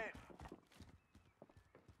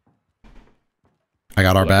 I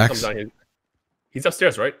got our backs. He's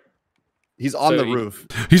upstairs, right? He's on the roof.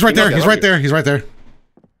 He's right there. He's right there. He's right there.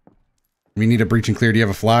 We need a breach and clear. Do you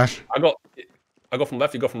have a flash? I go from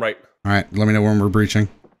left. You go from right. All right. Let me know when we're breaching.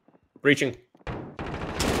 Breaching.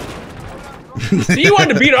 So you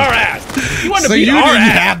wanted to beat our ass. You wanted to beat our ass. So you didn't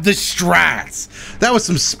have the strats. That was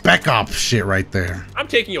some spec ops shit right there. I'm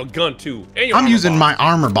taking your gun too. And your I'm using my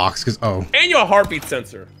armor box because and your heartbeat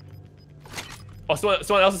sensor. Oh,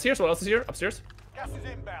 someone else is here. Someone else is here. Upstairs. Gas is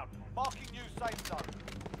inbound. Marking new safe zone.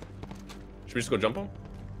 Should we just go jump him?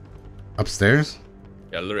 Upstairs?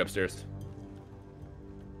 Yeah, literally upstairs.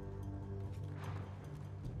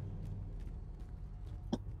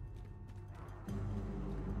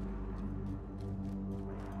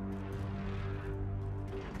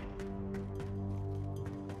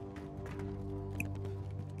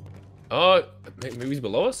 Maybe he's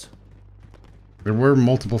below us? There were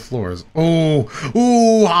multiple floors. Oh,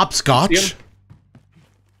 hopscotch.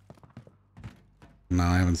 No,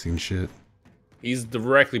 I haven't seen shit. He's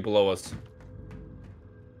directly below us.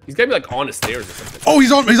 He's gotta be like on the stairs or something. Oh,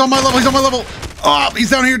 he's on my level. He's on my level. Oh, he's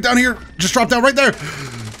down here. Just drop down right there.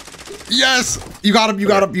 Yes, you got him. You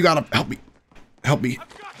got him. Help me.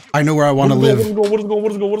 I know where I want to live. What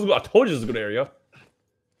is going? I told you this is a good area.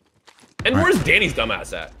 And where's Danny's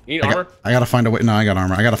dumbass at? You need armor? I gotta find a way. No, I got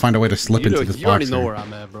armor. I gotta find a way to slip into this box. You already know where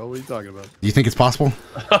I'm at, bro. What are you talking about? Do you think it's possible?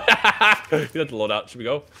 You have to load out. Should we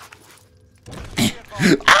go?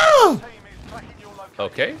 Oh!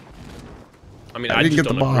 Okay. I mean, I just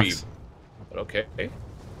don't agree. But okay.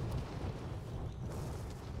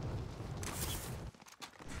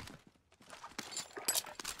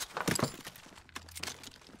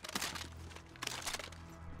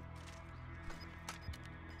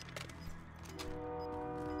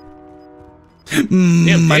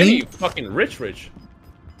 Damn, money? Danny, fucking rich.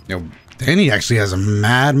 Yo, Danny actually has a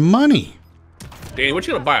mad money. Danny, what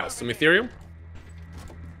you gonna buy us? Some Ethereum?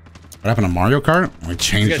 What happened to Mario Kart? We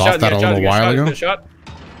changed off that a little while ago. We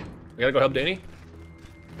gotta go help Danny.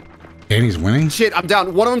 Danny's winning? Shit, I'm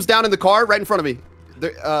down. One of them's down in the car right in front of me.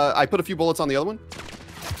 There, I put a few bullets on the other one.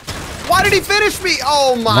 Why did he finish me?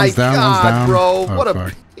 Oh my god, bro. Oh, what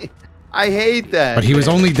a... I hate that. But he was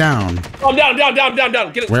only down. Oh, I'm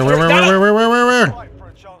down. Get it. Where?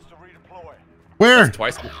 Where?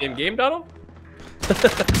 Twice in the same game, Donald?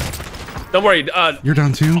 Don't worry. You're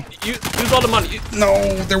down too? You use all the money.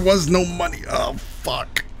 No, there was no money. Oh,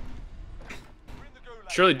 fuck.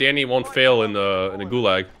 Surely Danny won't fail in the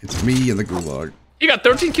gulag. It's me in the gulag. You got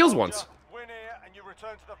 13 kills once.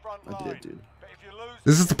 I did, dude.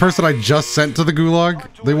 This is the person I just sent to the gulag.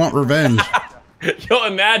 They want revenge. Yo,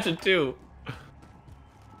 imagine too.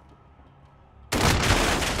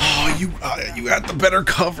 Oh, you had the better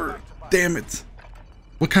cover. Damn it.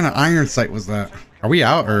 What kind of iron sight was that? Are we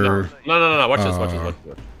out or? No. Watch this.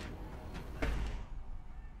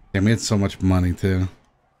 Damn, we had so much money too.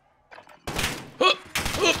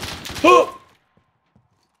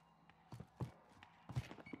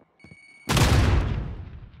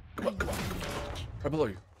 Come on. Right below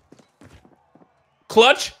you.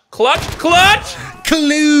 Clutch! Klooch!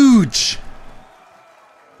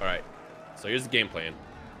 Alright. So here's the game plan.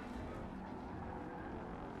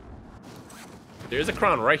 There's a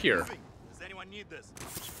crown right here. Does anyone need this?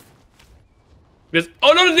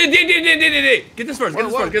 Oh no! Get this first.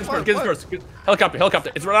 Get this first.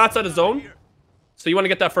 Helicopter. It's right outside the zone. So you want to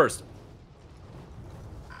get that first.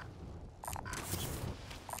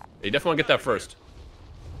 You definitely want to get that first.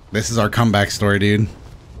 This is our comeback story, dude.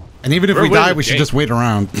 And even if we die, we should just wait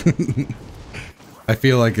around. I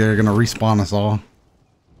feel like they're gonna respawn us all.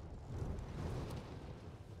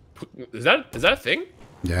 Is that a thing?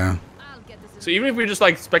 Yeah. So even if we're just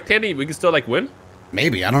like spectating, we can still like win?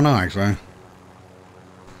 Maybe, I don't know actually.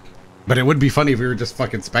 But it would be funny if we were just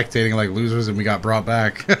fucking spectating like losers and we got brought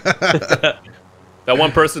back. That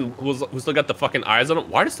one person who still got the fucking eyes on him.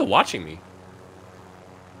 Why are they still watching me?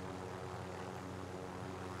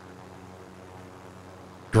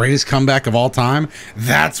 Greatest comeback of all time?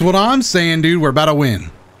 That's what I'm saying, dude. We're about to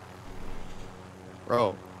win.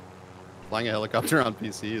 Bro, flying a helicopter on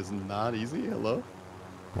PC is not easy. Hello?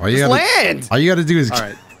 All you Just gotta, land! All you gotta do is... All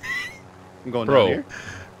right. I'm going Bro, down here.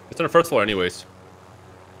 It's on the first floor anyways.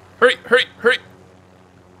 Hurry, hurry, hurry!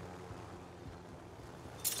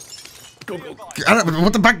 Go, go.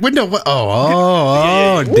 What the back window?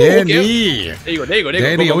 Oh, Danny. Okay. There you go, there you go, there you go.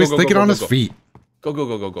 Danny always thinking on his feet. Go, go,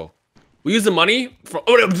 go, go, go. We use the money for...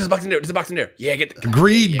 Oh, no, there's a box in there. There's a box in there. Yeah, get...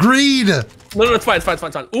 Greed, greed! No, no, it's fine, it's fine, it's fine,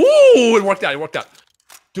 it's fine. Ooh, it worked out, it worked out.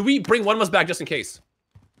 Do we bring one of us back just in case?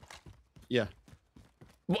 Yeah.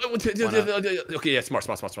 Okay, yeah, smart.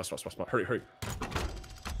 Hurry, hurry.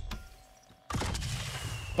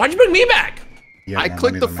 Why'd you bring me back? Yeah, I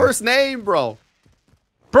clicked the first name, bro.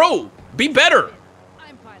 Bro, be better.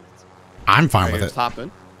 I'm fine with it. Just hop in.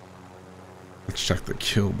 Let's check the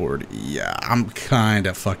kill board. Yeah, I'm kind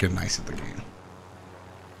of fucking nice at the game.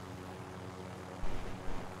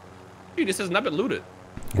 Dude, this has not been looted.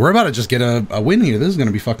 We're about to just get a win here. This is going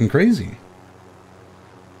to be fucking crazy.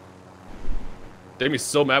 They're gonna be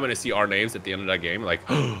so mad when they see our names at the end of that game. Like,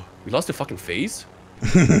 oh, we lost a fucking phase?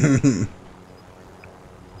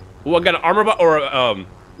 Oh, I got an armor box or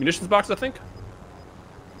munitions box, I think.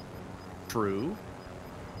 True.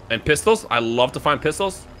 And pistols. I love to find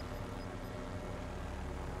pistols.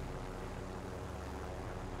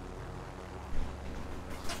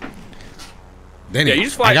 Danny, yeah, you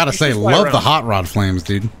just fly, I gotta say, love around. the hot rod flames,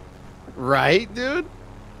 dude. Right, dude?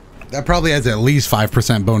 That probably has at least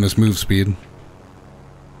 5% bonus move speed.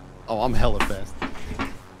 Oh, I'm hella fast.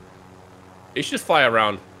 You should just fly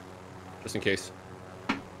around, just in case.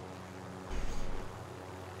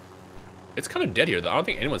 It's kind of dead here, though. I don't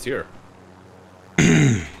think anyone's here.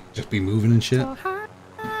 Just be moving and shit.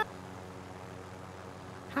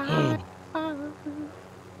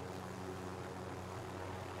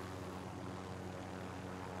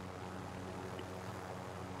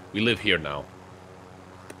 We live here now.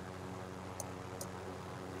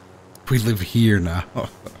 We live here now.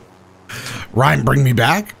 Ryan, bring me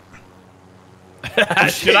back?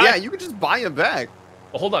 Should I? Yeah, you can just buy him back.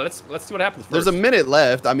 Well, hold on. Let's see what happens first. There's a minute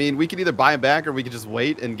left. I mean, we could either buy him back or we could just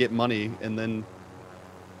wait and get money and then,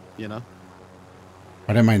 you know.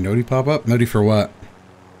 Why did my noti pop up? Noti for what?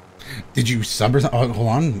 Did you sub or something? Oh, hold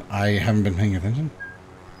on. I haven't been paying attention.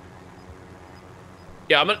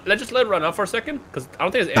 Yeah, let's just let it run out for a second, because I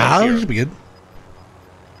don't think there's anyone here. Should be good.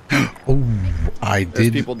 Oh, I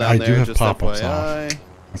did. People down I there, do have just pop-ups FYI. off.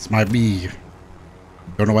 That's my B.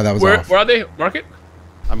 Don't know why that was Where off. are they? Mark it?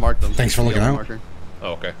 I marked them. Thanks for looking out. Marker.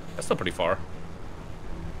 Oh, okay. That's still pretty far.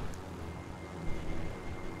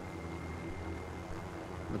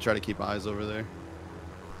 I'm gonna try to keep eyes over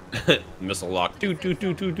there. Missile lock. Doot.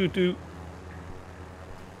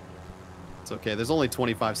 It's okay. There's only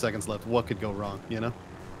 25 seconds left. What could go wrong, you know?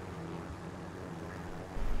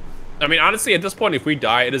 I mean, honestly, at this point, if we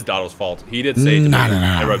die, it is Doto's fault. He did say to me,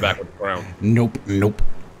 I rode back with the ground. Nope.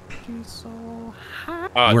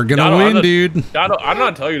 We're gonna Doto, win, dude. Doto, I'm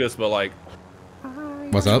not telling you this, but like,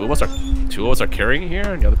 what's up? Two of us are carrying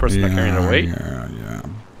here, and the other person's not carrying their weight. Yeah.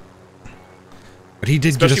 But he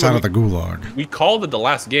did get us out of the gulag. We called it the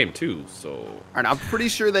last game too, so. All right, I'm pretty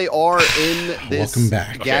sure they are in this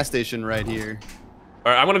gas station right here.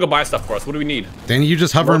 All right, I'm gonna go buy stuff for us. What do we need? Danny, you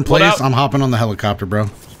just hover in place. I'm hopping on the helicopter, bro.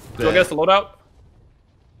 Do I get us the loadout?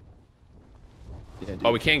 Yeah,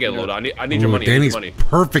 oh, we can't get a loadout. I need your money. Danny's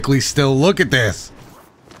perfectly still. Look at this.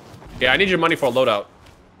 Yeah, I need your money for a loadout.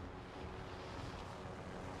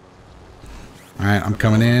 All right, I'm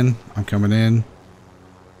coming in.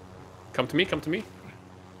 Come to me. Come to me.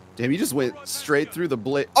 Damn, you just went straight through the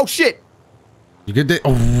blade. Oh shit! You good?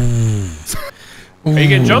 Oh. Are you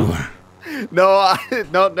getting jumped? No,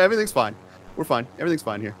 no, everything's fine. We're fine. Everything's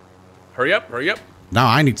fine here. Hurry up! Now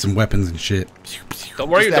I need some weapons and shit. Don't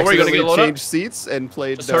worry, you're gonna get a loadout. Changed seats and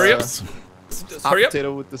played. Just hurry up! Just hurry up!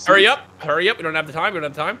 Hurry up! Hurry up! You don't have the time. You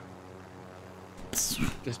don't have time.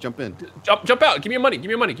 Just jump in. Jump out! Give me your money! Give me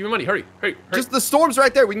your money! Give me your money! Hurry! Just the storm's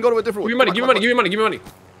right there. We can go to a different. Give me money! Give me money! Give me money! Give me money!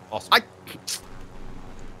 Awesome.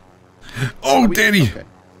 Oh, Danny!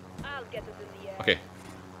 Okay.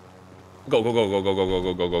 Go, go, go, go, go, go, go,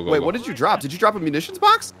 go, go, go, go. Wait, what did you drop? Did you drop a munitions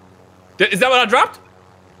box? Is that what I dropped?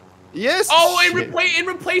 Yes. Oh, it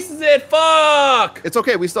replaces it. Fuck. It's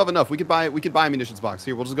okay. We still have enough. We could buy a munitions box.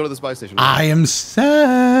 Here, we'll just go to this buy station. I am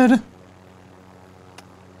sad.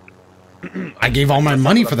 I gave all my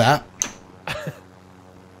money for that.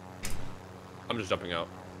 I'm just jumping out.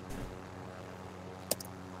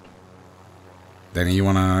 Danny, you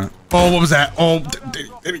wanna? Oh, what was that? Oh,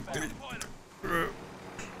 Danny.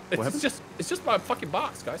 It's just my fucking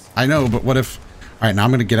box, guys. I know, but what if? All right, now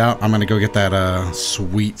I'm gonna get out. I'm gonna go get that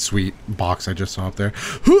sweet box I just saw up there.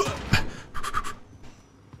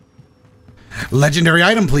 Legendary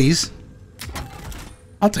item, please.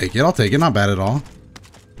 I'll take it. I'll take it. Not bad at all.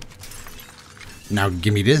 Now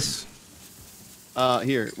give me this.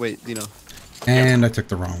 Here, wait, And I took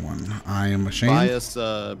the wrong one. I am ashamed. Buy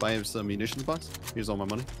us a munitions box. Here's all my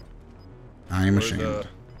money. I am ashamed.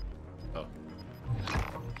 Oh.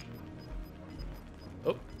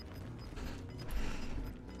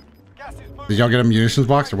 Did y'all get a munitions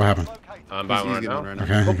box or what happened? I'm buying one right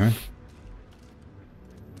now. Okay.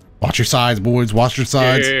 Watch your sides, boys. Watch your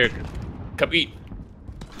sides. Here. Come eat.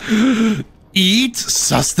 Eat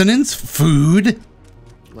sustenance, food.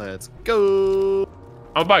 Let's go.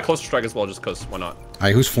 I'll buy a closer strike as well, just cause why not?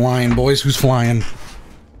 Alright, who's flying, boys? Who's flying?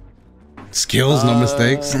 Skills, no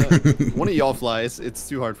mistakes. One of y'all flies. It's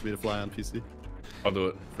too hard for me to fly on PC. I'll do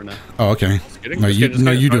it for now. Oh, okay. No, you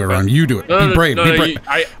do it, Ron. You do it. Be brave. Be brave.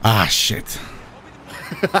 Ah, shit.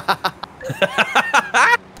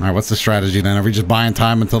 Alright, what's the strategy then? Are we just buying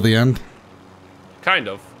time until the end? Kind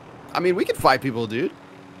of. I mean, we can fight people, dude.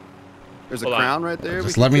 There's a crown right there.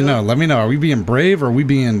 Just let me know. Let me know. Are we being brave or are we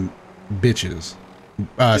being bitches?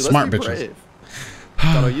 Dude, smart bitches.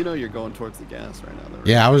 Doto, you know you're going towards the gas right now. Though, right?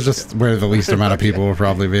 Yeah, I was just where the least amount of people will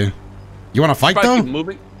probably be. You want to fight though? Keep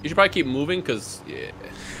moving. You should probably keep moving because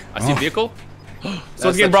I see a vehicle.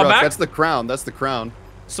 Someone's getting brought back. That's the crown. That's the crown.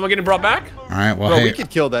 Someone getting brought back? All right. Well, bro, hey, we could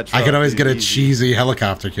kill that truck. I could always get a cheesy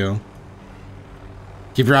helicopter kill.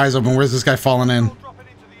 Keep your eyes open. Where's this guy falling in?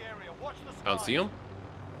 I don't see him.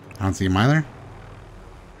 I don't see him either.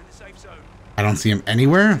 I don't see him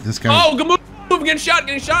anywhere. This guy. Oh, good move! Getting shot!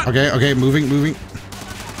 Getting shot! Okay. Moving.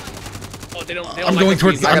 Oh, they don't I'm like going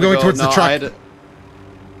towards. the I'm going towards the truck.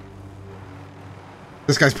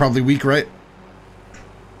 This guy's probably weak, right?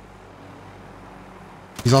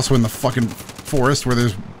 He's also in the fucking forest where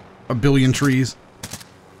there's a billion trees.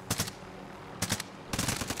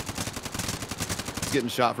 He's getting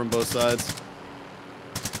shot from both sides.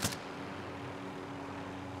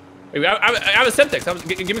 Hey, I have a Semtex.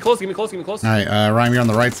 Give me close. Give me close. Give me close. All right, Ryan, you're on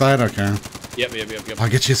the right side. Okay. Yep. I'll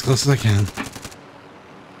get you as close as I can.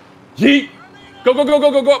 Yeet! Go up!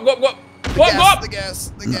 The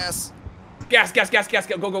gas. Gas!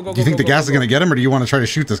 Go! Do you think the gas is gonna get him, or do you want to try to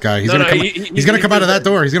shoot this guy? He's gonna come out of that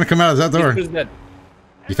door. He's gonna come out of that door.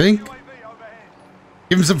 You think?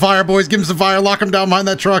 Give him some fire, boys. Give him some fire. Lock him down behind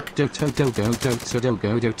that truck. Got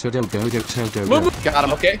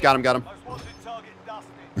him. Okay. Got him.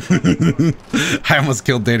 I almost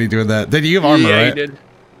killed Danny doing that. Did you have armor, yeah, right? You did.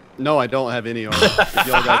 No, I don't have any armor. If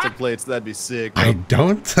y'all got some plates, that'd be sick. I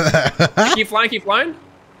don't. Keep flying.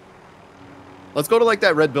 Let's go to like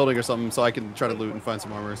that red building or something so I can try to loot and find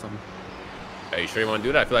some armor or something. Hey, you sure you want to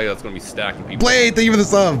do that? I feel like that's going to be stacking people. Blade, thank you for the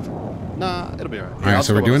sub. Nah, it'll be alright. All right,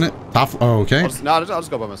 so we're doing it. Top. Oh, okay. I'll just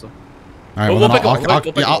go by myself. All right,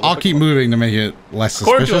 well, I'll keep moving to make it less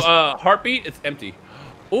suspicious. According to heartbeat, it's empty.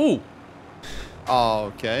 Ooh. Oh,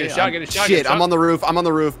 okay. Get a shot. Shit, I'm on the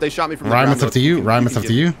roof. They shot me from the ground. Ryan, it's up to you. Ryan, it's up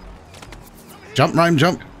to you. Jump, Ryan,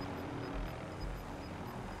 jump.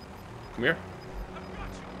 Come here.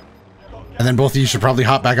 And then both of you should probably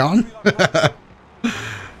hop back on.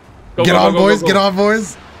 Get on, boys. Get on,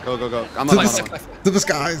 boys. Go. I'm to on the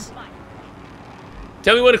skies.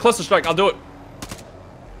 Tell me when to cluster strike. I'll do it.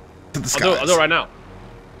 To the skies. I'll do it right now.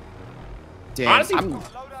 Damn. Honestly, do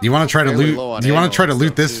you want to try to loot? Do you want to try to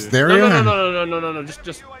loot this area? No.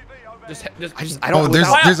 Just. I don't.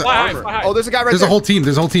 Oh, there's a guy right there. There's a whole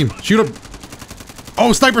team. Shoot him.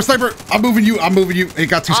 Oh, sniper! I'm moving you. It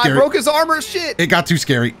got too scary. I broke his armor. Shit. It got too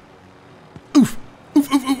scary. Oof.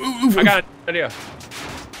 I got an idea.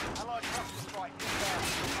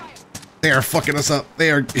 They are fucking us up. They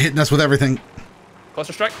are hitting us with everything.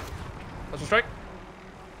 Cluster strike.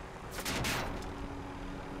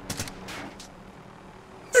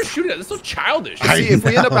 They're shooting at. That's so childish. See, if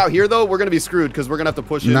we end up out here though, we're gonna be screwed because we're gonna have to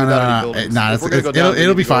push it. No.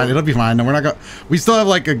 It'll be fine. It'll be fine. No, we're not going. We still have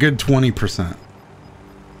like a good 20%.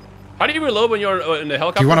 How do you reload when you're in the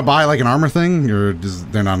helicopter? Do you want to buy like an armor thing, or is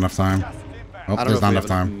there not enough time? Oh, there's not enough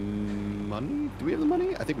time. Money? Do we have the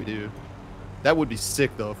money? I think we do. That would be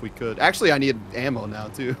sick though if we could. Actually, I need ammo now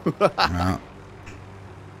too. How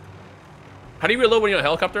do you reload when you're in a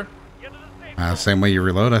helicopter? Same way you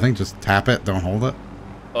reload, I think. Just tap it, don't hold it.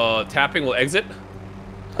 Tapping will exit.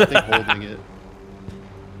 I think holding it.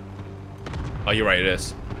 Oh, you're right. It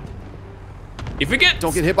is. If we get,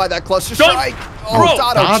 don't get hit by that cluster Don't- strike. Oh, Bro,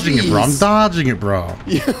 Doto, Dodging it, bro. I'm jeez. dodging it, bro.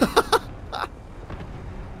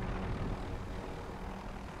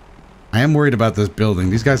 I am worried about this building.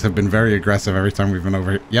 These guys have been very aggressive every time we've been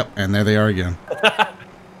over here. Yep, and there they are again. How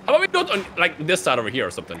about we go on like this side over here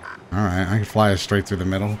or something? All right, I can fly us straight through the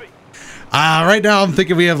middle. Right now I'm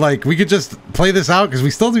thinking we have like, we could just play this out because we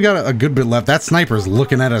still do got a good bit left. That sniper's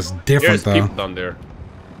looking at us different There's though. people down there.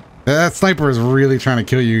 That sniper is really trying to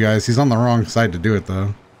kill you guys. He's on the wrong side to do it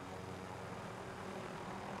though.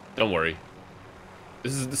 Don't worry.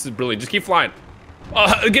 This is brilliant. Just keep flying.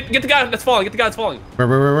 Get the guy that's falling. Get the guy that's falling.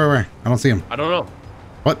 Where? I don't see him. I don't know.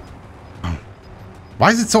 What? Oh.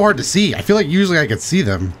 Why is it so hard to see? I feel like usually I could see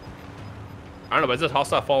them. I don't know, but it's just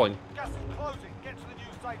hostile falling. Gas is closing. Get to the new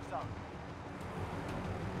safe zone.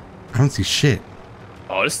 I don't see shit.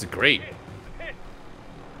 Oh, this is great.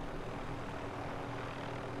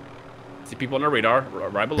 See people on our radar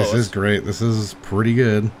right below us. This is great. This is pretty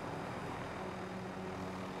good.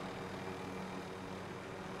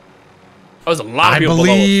 There's a lot of I people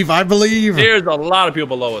believe. below us. I believe. There's a lot of people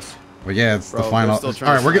below us. Well, yeah, it's Bro, the final. they're still All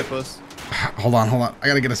trying right, to we're snipe good. us. Hold on. I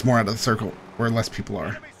gotta get us more out of the circle where less people are.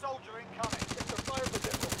 Enemy soldier incoming. It's a fire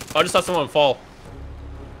position. I just saw someone fall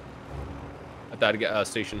at that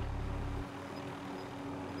station.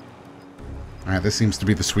 All right, this seems to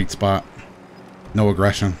be the sweet spot. No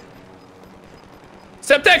aggression.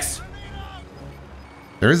 Semtex!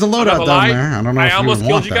 There is a I'm not loadout gonna down lie, there. I don't know I if you almost would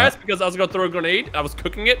killed want you guys that. because I was gonna throw a grenade. I was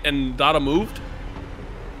cooking it and Dada moved.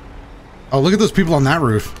 Oh, look at those people on that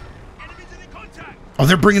roof. Oh,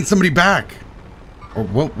 they're bringing somebody back. Oh,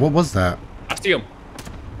 what was that? I see him.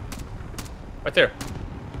 Right there.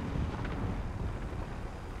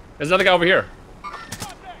 There's another guy over here.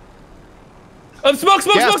 Smoke!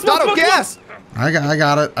 Gas! I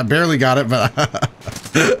got it. I barely got it, but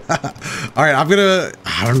all right.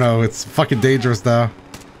 I don't know. It's fucking dangerous now.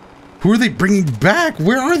 Who are they bringing back?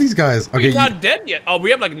 Where are these guys? Okay, He's not dead yet. Oh, we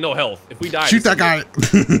have like no health. If we die, shoot that guy. You're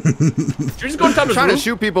just going down the I'm trying roof. to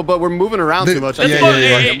shoot people, but we're moving around too much.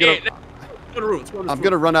 Yeah, I'm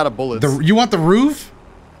gonna run out of bullets. You want the roof?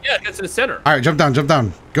 Yeah, it's in the center. All right, jump down.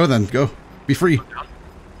 Go then. Go. Be free. All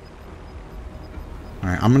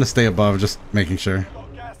right, I'm gonna stay above, just making sure.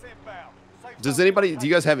 Do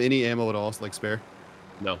you guys have any ammo at all, like spare?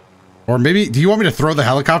 No. Or maybe, do you want me to throw the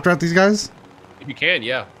helicopter at these guys? If you can,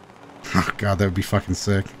 yeah. Oh god, that would be fucking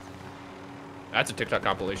sick. That's a TikTok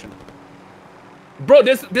compilation. Bro,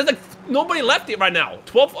 there's like nobody left here right now.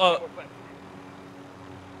 12.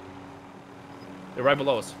 They're right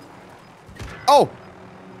below us. Oh.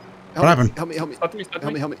 What happened? Help me. Stop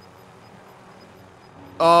me.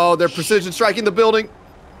 Oh, they're precision striking the building.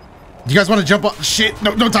 You guys want to jump up? Shit,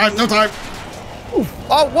 no time.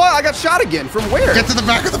 Oh, what? I got shot again. From where? Get to the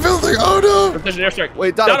back of the building. Oh no. Precision airstrike.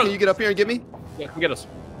 Wait, Doto, can you get up here and get me? Yeah, come get us.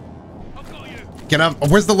 Get up.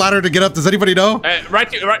 Where's the ladder to get up? Does anybody know?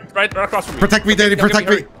 Right across from me. Protect me, Danny. Protect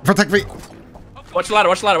me. Watch the ladder.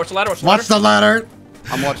 Watch the ladder.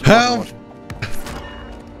 I'm watching. Help.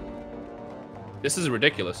 This is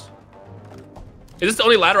ridiculous. Is this the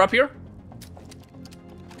only ladder up here?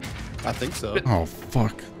 I think so. Oh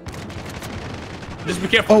fuck. Just be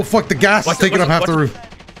careful. Oh fuck, the gas is taking up half the roof.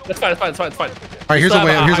 That's fine. All right, here's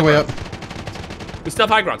a way up. We still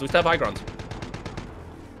have high grounds.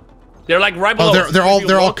 They're like right below. Oh,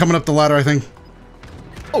 they're all coming up the ladder, I think.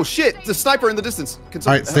 Oh shit! The sniper in the distance. All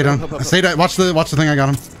right, stay down. Stay down. Watch the thing. I got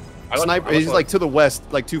him. Sniper. He's like to the west,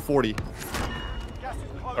 like 240.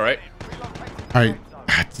 All right. All right.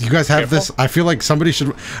 You guys have this. I feel like somebody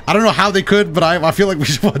should. I don't know how they could, but I feel like we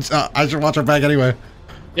should watch. I should watch our back anyway.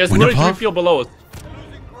 There's literally 3 people below us.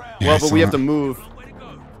 Yeah, well, but we have to move.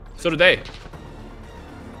 So do they.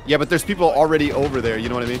 Yeah, but there's people already over there. You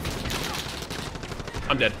know what I mean?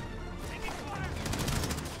 I'm dead.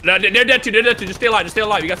 No, they're dead too. Just stay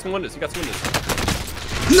alive. You got some windows. No, shit,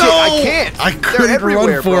 I can't. I couldn't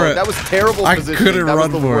run for bro. it. That was terrible positioning. I couldn't that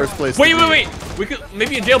run was the for worst it. place. Wait. We could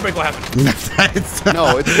maybe a jailbreak will happen.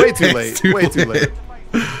 No, it's way too late. Way too late.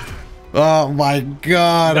 Oh my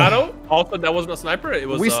god. Doto, also that wasn't a sniper. It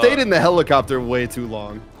was. We stayed in the helicopter way too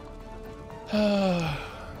long.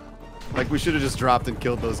 Like we should have just dropped and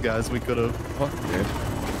killed those guys. We could have.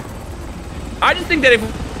 I just think that if.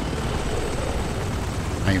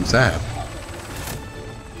 I am sad.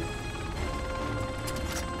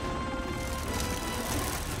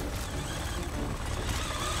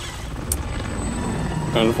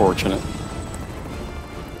 Unfortunate.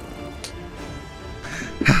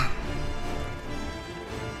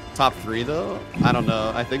 Top 3 though? I don't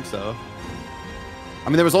know. I think so. I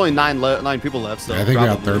mean, there was only 9 people left, so I think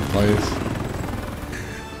probably. we got 3rd place.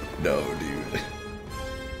 No, dude.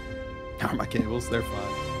 Darn my cables, they're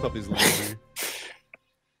fine. Puppy's lazy.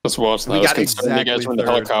 Let's watch that. We I was got concerned you guys exactly were in the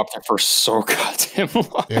 3rd. helicopter for so goddamn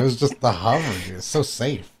long. It was just the hover, dude. It's so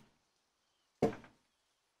safe.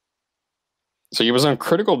 So he was on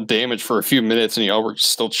critical damage for a few minutes, and y'all were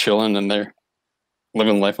still chilling in there,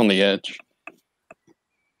 living life on the edge.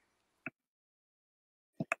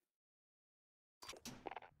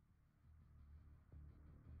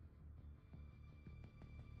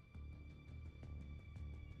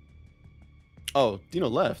 Oh, Dino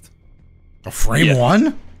left. A frame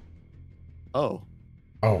 1? Oh.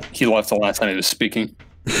 Oh. He left the last time he was speaking.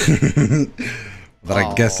 But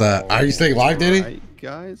I guess, are you staying live, Danny? Right,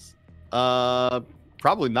 guys?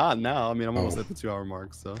 Probably not now. I mean, I'm almost at the 2-hour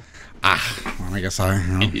mark, so. Well, I guess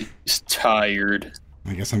He's tired.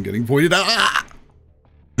 I guess I'm getting voided out.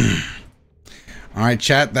 All right,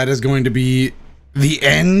 chat. That is going to be the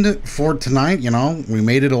end for tonight. You know, we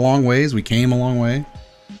made it a long ways. We came a long way.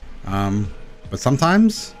 But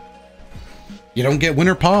sometimes you don't get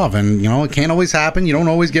winter POV, and you know it can't always happen. You don't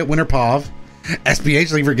always get winter POV. SBH,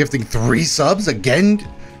 thank you for gifting 3 subs again.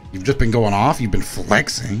 You've just been going off. You've been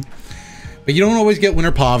flexing. But you don't always get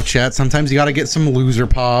winter POV, chat. Sometimes you got to get some loser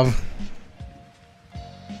POV.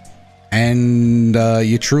 And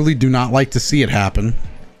you truly do not like to see it happen.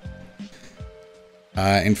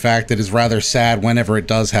 In fact, it is rather sad whenever it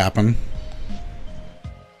does happen.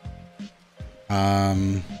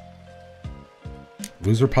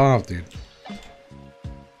 Loser POV, dude.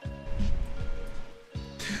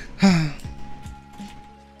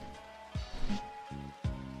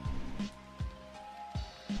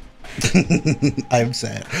 I am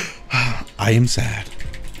sad. I am sad.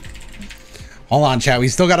 Hold on, chat. We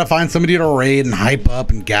still got to find somebody to raid and hype up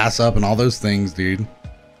and gas up and all those things, dude.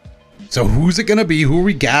 So who's it going to be? Who are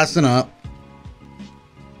we gassing up?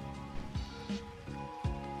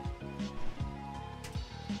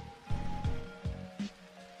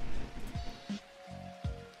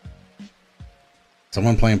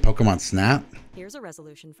 Someone playing Pokemon Snap? Here's a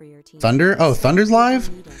resolution for your team. Thunder? Oh, Thunder's live?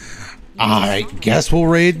 I guess we'll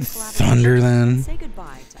raid Thunder then.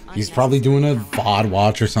 He's probably doing a VOD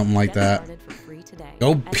watch or something like that.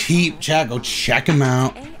 Go peep, chat. Go check him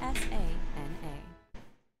out.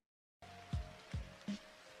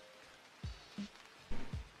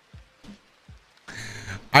 All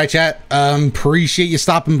right, chat. Appreciate you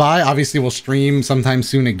stopping by. Obviously, we'll stream sometime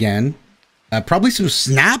soon again. Probably some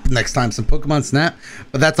Snap next time, some Pokemon Snap.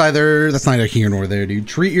 But that's neither here nor there, dude.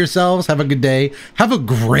 Treat yourselves. Have a good day. Have a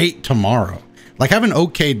great tomorrow. Like, have an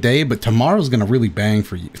okay day, but tomorrow's gonna really bang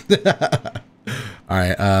for you. All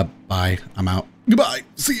right. Bye. I'm out. Goodbye.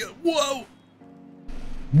 See ya. Whoa.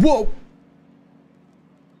 Whoa.